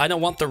strong, but I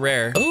don't want the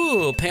rare.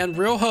 Ooh,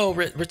 Panrojo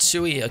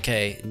Ritsui.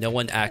 Okay, no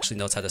one actually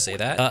knows how to say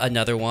that.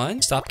 Another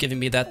one. Stop giving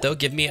me that, though.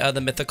 Give me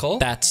the mythical.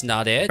 That's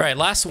not it. All right,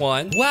 last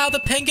one. Wow,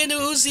 the Penguin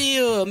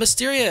Uziu.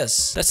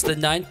 Mysterious. That's the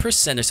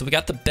 9%er, so we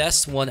got the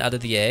best one out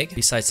of the egg,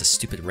 besides the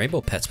stupid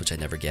rainbow pets, which I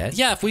never get.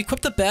 Yeah, if we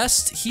equip the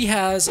best, he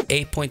has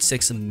 8.6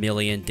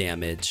 million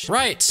damage.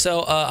 Right,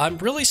 so I'm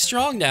really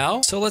strong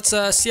now. So let's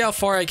see how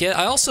far I get.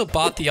 I also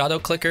bought the auto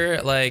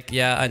clicker. Like,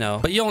 yeah, I know,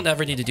 but you don't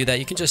ever need to do that.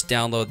 You can just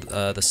download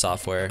the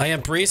software. I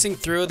am breezing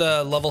through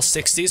the level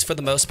 60s for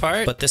the most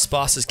part, but this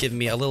boss is giving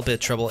me a little bit of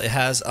trouble. It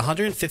has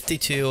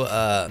 152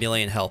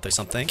 million health or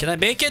something. Can I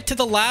make it to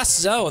the last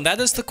zone? That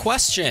is the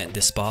question.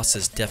 This boss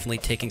is definitely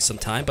taking some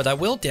time, but I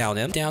will down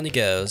him. Down he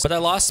goes. But I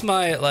lost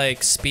my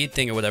like speed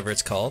thing or whatever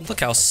it's called. Look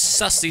how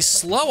sussy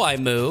slow I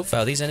move.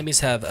 Wow, these enemies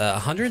have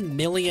 100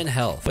 million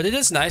health. But it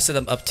is nice that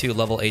I'm up to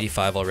level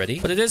 85 already.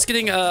 But it is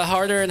getting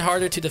harder and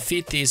harder to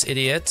defeat these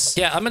idiots.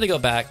 Yeah, I'm gonna go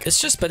back. It's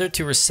just better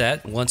to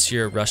reset once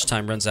your rush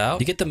time runs out.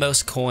 You get the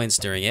most coins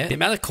during it. The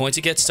amount of coins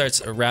you get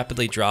starts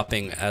rapidly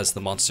dropping as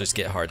the monsters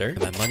get harder. And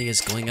my money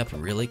is going up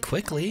really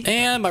quickly.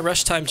 And my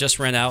rush time just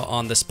ran out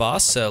on this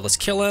boss. So let's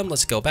kill him.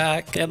 Let's go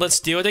back. And let's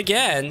do it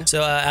again.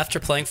 So after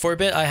playing for a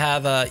bit, I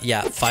have,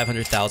 yeah,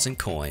 500,000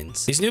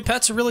 coins. These new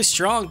pets are really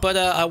strong, but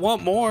I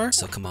want more.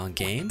 So come on,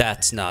 game.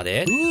 That's not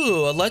it.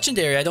 Ooh, a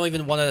legendary. I don't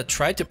even want to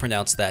try to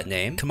pronounce that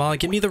name. Come on,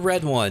 give me the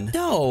red one.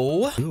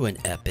 No. Ooh, an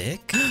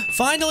epic.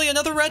 Finally,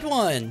 another red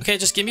one. Okay,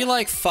 just give me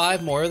like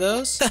 5 more of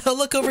those.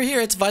 Look over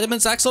here. It's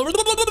Vitamins Axel.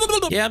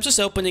 Yeah, I'm just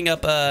opening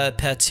up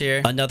pets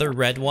here. Another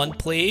red one,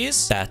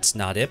 please. That's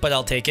not it, but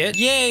I'll take it.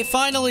 Yay,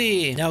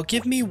 finally. Now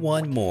give me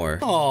one more.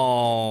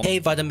 Oh. Hey,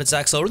 Vitamins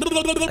Axel.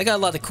 I got a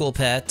lot of cool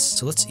pets.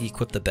 So let's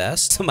equip the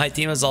best. My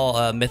team is all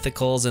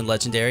mythicals and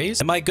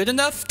legendaries. Am I good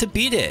enough to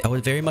beat it? I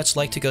would very much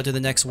like to go to the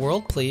next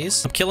world,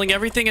 please. I'm killing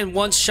everything in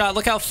one shot.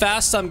 Look how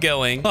fast I'm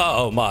going.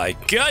 Oh my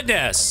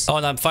goodness. Oh,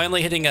 and I'm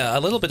finally hitting a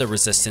little bit of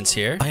resistance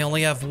here. I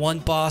only have one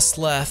boss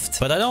left,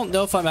 but I don't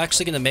know if I'm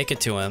actually going to make it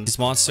to him. These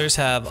monsters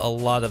have a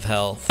lot of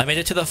health. I made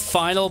it to the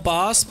final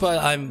boss,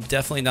 but I'm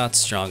definitely not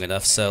strong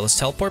enough. So let's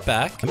teleport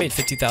back. I made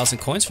 50,000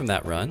 coins from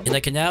that run, and I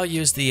can now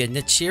use the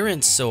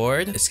Nichiren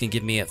sword. It's going to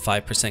give me a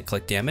 5%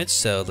 click damage.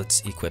 So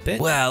let's equip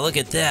it. Wow, look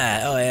at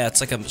that. Oh yeah,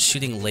 it's like I'm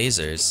shooting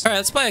lasers. All right,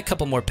 let's buy a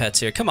couple more pets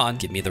here. Come on,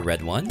 give me the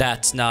red one.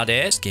 That's not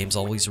it. This game's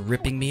always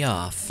ripping me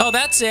off. Oh,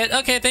 that's it.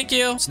 Okay, thank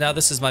you. So now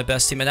this is my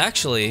best team, and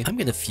actually, I'm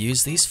gonna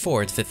fuse these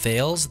 4. If it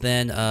fails,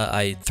 then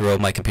I throw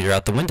my computer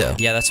out the window.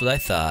 Yeah, that's what I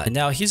thought. And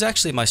now he's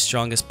actually my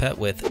strongest pet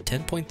with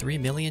 10.3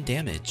 million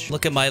damage.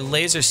 Look at my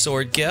laser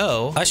sword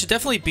go. I should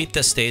definitely beat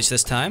this stage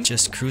this time.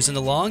 Just cruising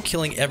along,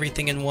 killing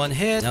everything in one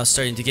hit. Now it's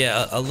starting to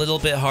get a little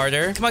bit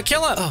harder. Come on,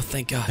 kill him. Oh,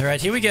 thank God. All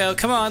right, here we go.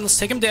 Come on, let's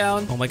take him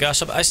down. Oh my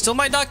gosh, I still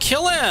might not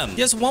kill him.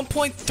 He has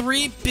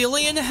 1.3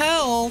 billion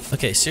health.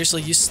 Okay,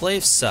 seriously, you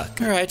slaves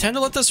suck. All right, time to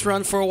let this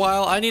run for a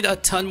while. I need a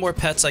ton more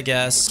pets, I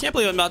guess. Can't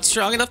believe I'm not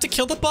strong enough to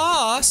kill the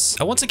boss.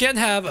 I once again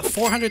have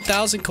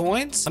 400,000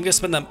 coins. I'm gonna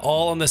spend them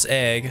all on this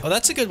egg. Oh,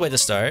 that's a good way to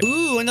start.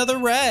 Ooh, another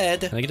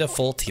red. Can I get a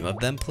full team of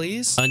them,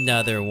 please?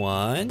 Another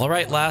one. All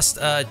right, last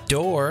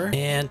door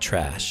and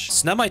trash.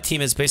 So now my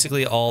team is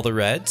basically all the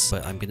reds,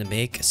 but I'm gonna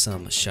make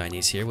some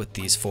shinies here with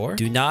these 4.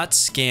 Do not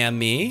scam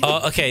me.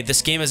 Oh, okay,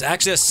 this game is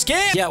actually a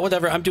scam. Yeah,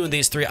 whatever. I'm doing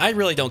these 3. I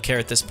really don't care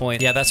at this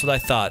point. Yeah, that's what I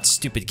thought.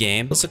 Stupid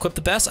game. Let's equip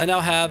the best. I now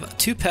have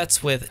 2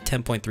 pets with with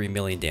 10.3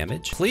 million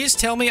damage. Please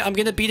tell me I'm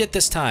gonna beat it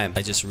this time.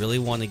 I just really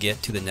want to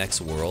get to the next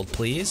world,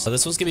 please. Oh,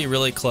 this one's gonna be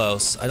really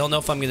close. I don't know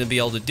if I'm gonna be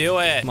able to do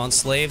it. Come on,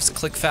 slaves,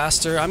 click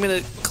faster. I'm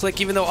gonna click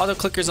even though auto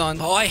clicker's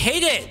on. Oh, I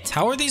hate it.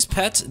 How are these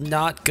pets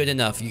not good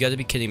enough? You gotta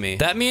be kidding me.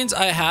 That means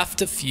I have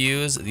to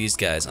fuse these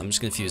guys. I'm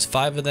just gonna fuse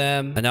 5 of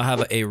them. I now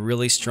have a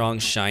really strong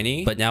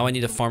shiny, but now I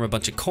need to farm a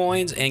bunch of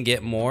coins and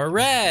get more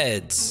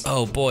reds.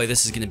 Oh boy,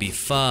 this is gonna be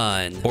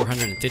fun.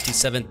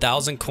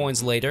 457,000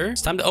 coins later.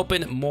 It's time to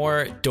open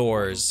more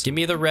doors. Give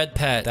me the red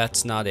pet.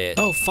 That's not it.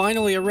 Oh,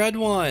 finally a red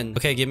one.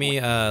 Okay, give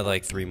me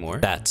like 3 more.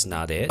 That's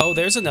not it. Oh,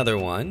 there's another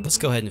one. Let's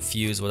go ahead and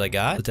fuse what I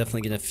got. I'm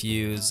definitely gonna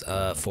fuse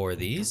 4 of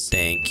these.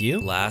 Thank you.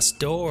 Last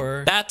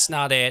door. That's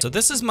not it. So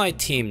this is my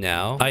team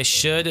now. I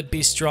should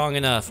be strong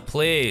enough.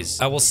 Please.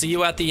 I will see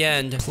you at the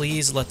end.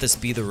 Please let this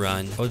be the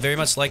run. I would very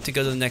much like to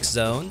go to the next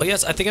zone. Oh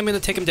yes, I think I'm gonna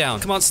take him down.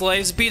 Come on,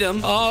 slaves, beat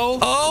him.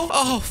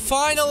 Oh,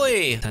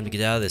 finally. Time to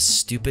get out of this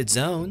stupid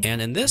zone.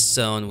 And in this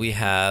zone, we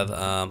have,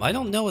 I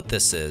don't know what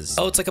this is.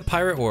 Oh, it's like a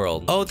pirate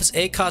world. Oh, this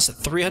egg costs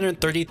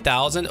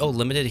 330,000. Oh,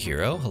 limited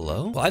hero.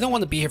 Hello? Well, I don't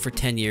want to be here for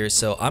 10 years,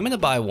 so I'm gonna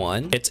buy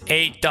one. It's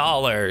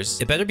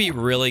 $8. It better be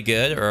really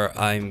good or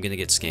I'm gonna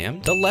get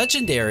scammed. The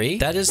legendary,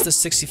 that is the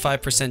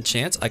 65%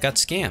 chance I got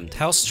scammed.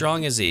 How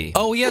strong is he?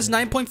 Oh, he has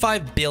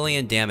 9.5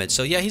 billion damage.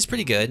 So yeah, he's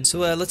pretty good. So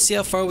let's see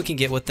how far we can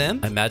get with them.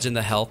 I imagine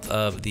the health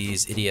of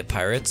these idiot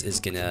pirates is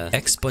gonna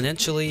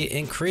exponentially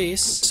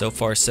increase. So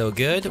far, so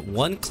good.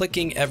 One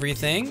clicking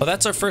everything. Oh,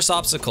 that's our first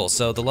obstacle.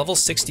 So the level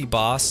 60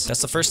 boss,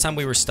 that's the first time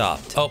we were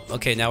stopped. Oh,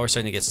 okay, now we're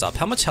starting to get stopped.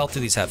 How much health do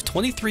these have?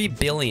 23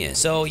 billion.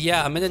 So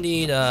yeah, I'm gonna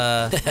need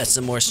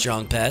some more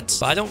strong pets.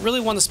 But I don't really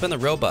want to spend the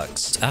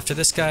Robux. After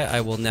this guy,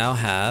 I will now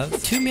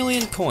have 2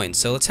 million coins.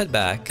 So let's head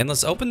back and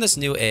let's open this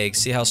new egg,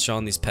 see how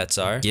strong these pets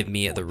are. Give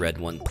me the red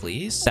one,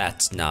 please.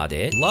 That's not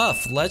it.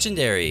 Luff,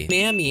 legendary.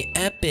 Mammy,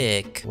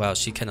 epic. Wow,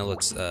 she kind of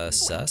looks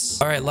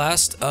sus. All right,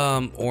 last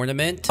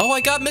ornament. Oh,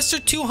 I got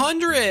Mr.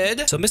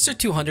 200. So Mr.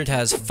 200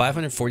 has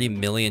 540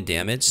 million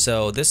damage.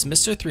 So this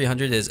Mr.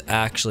 300 is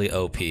actually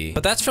OP.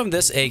 But that's from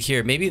this egg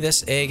here. Maybe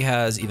this egg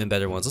has even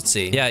better ones. Let's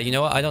see. Yeah, you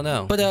know what? I don't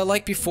know. But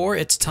like before,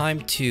 it's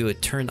time to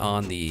turn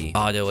on the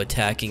auto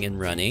attacking and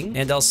running.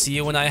 And I'll see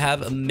you when I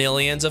have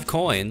millions of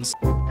coins.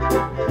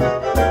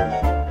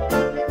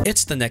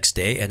 It's the next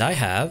day and I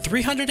have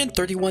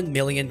 331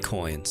 million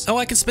coins. Oh,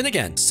 I can spin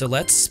again. So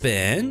let's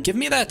spin. Give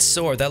me that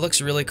sword. That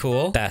looks really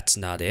cool. That's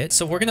not it.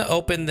 So we're going to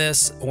open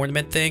this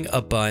ornament thing a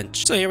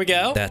bunch. So here we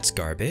go. That's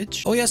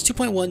garbage. Oh, he has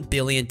 2.1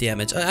 billion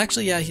damage.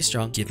 Actually, yeah, he's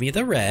strong. Give me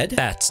the red.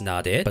 That's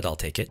not it, but I'll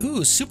take it.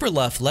 Ooh, Super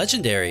Luff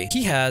legendary.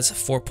 He has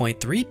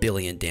 4.3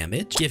 billion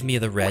damage. Give me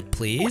the red,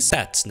 please.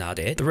 That's not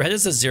it. The red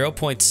is a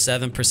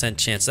 0.7%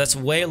 chance. That's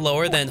way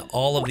lower than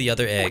all of the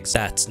other eggs.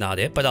 That's not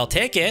it, but I'll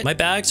take it. My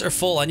bags are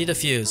full. I need a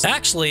fuse.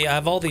 Actually, I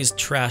have all these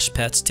trash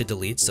pets to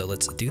delete, so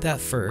let's do that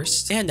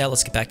first. And now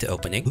let's get back to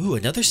opening. Ooh,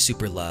 another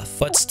Super Luff,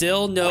 but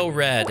still no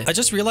red. I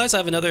just realized I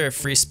have another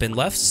free spin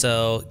left,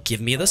 so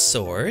give me the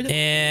sword.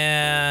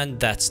 And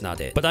that's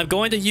not it. But I'm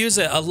going to use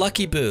it, a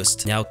lucky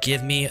boost. Now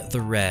give me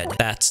the red.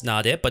 That's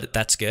not it, but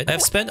that's good.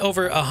 I've spent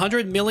over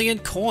 100 million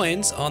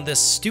coins on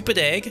this stupid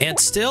egg, and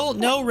still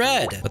no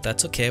red. But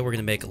that's okay, we're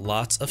gonna make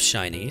lots of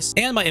shinies.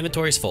 And my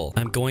inventory's full.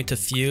 I'm going to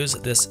fuse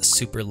this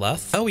Super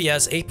Luff. Oh, he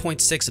has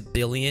 8.6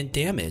 billion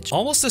damage.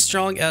 Almost as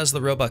strong as the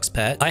Robux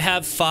pet. I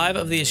have 5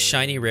 of these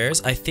shiny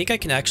rares. I think I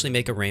can actually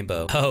make a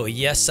rainbow. Oh,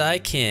 yes, I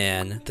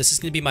can. This is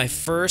going to be my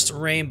first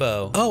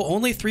rainbow. Oh,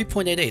 only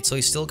 3.88, so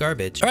he's still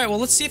garbage. All right, well,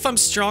 let's see if I'm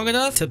strong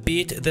enough to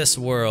beat this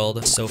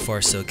world. So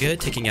far, so good.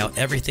 Taking out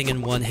everything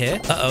in one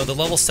hit. Uh-oh, the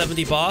level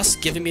 70 boss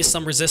giving me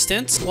some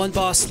resistance. One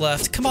boss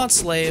left. Come on,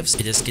 slaves.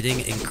 It is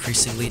getting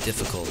increasingly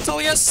difficult. Oh,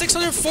 he has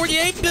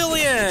 648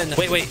 billion.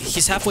 Wait,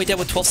 he's halfway dead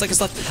with 12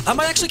 seconds left. I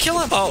might actually kill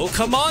him. Oh,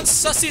 come on,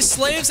 sussy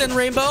slaves and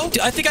rainbow.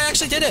 Dude, I think I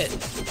actually did it.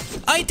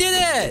 I did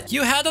it!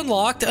 You had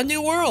unlocked a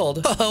new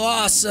world. Oh,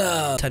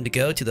 awesome. Time to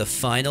go to the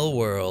final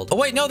world. Oh,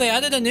 wait, no, they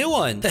added a new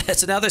one.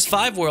 So now there's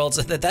 5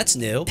 worlds. That's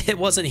new. It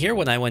wasn't here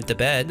when I went to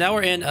bed. Now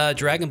we're in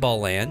Dragon Ball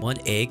land. One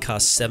egg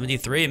costs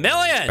 73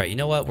 million. All right, you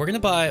know what? We're going to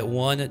buy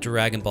one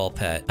Dragon Ball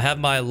pet. I have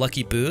my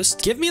lucky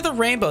boost. Give me the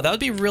rainbow. That would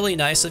be really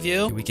nice of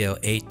you. Here we go.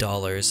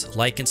 $8.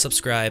 Like and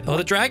subscribe. Oh,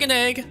 the dragon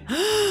egg.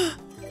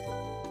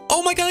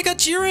 Oh my god, I got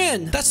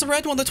Jiren! That's the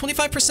red one, the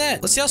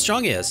 25%. Let's see how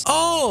strong he is.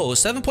 Oh,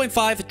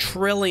 7.5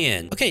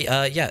 trillion. Okay,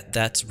 yeah,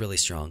 that's really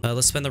strong.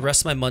 Let's spend the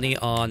rest of my money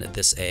on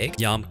this egg.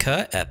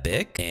 Yamka,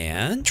 epic.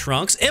 And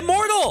Trunks,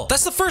 immortal!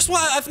 That's the first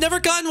one. I've never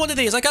gotten one of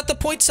these. I got the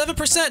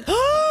 0.7%.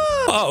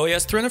 Oh, he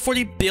has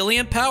 340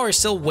 billion power.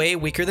 Still way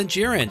weaker than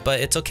Jiren, but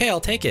it's okay. I'll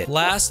take it.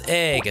 Last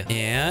egg.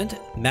 And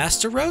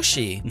Master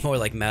Roshi. More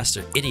like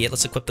Master Idiot.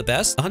 Let's equip the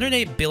best.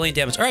 108 billion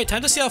damage. All right,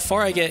 time to see how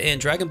far I get in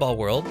Dragon Ball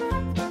World.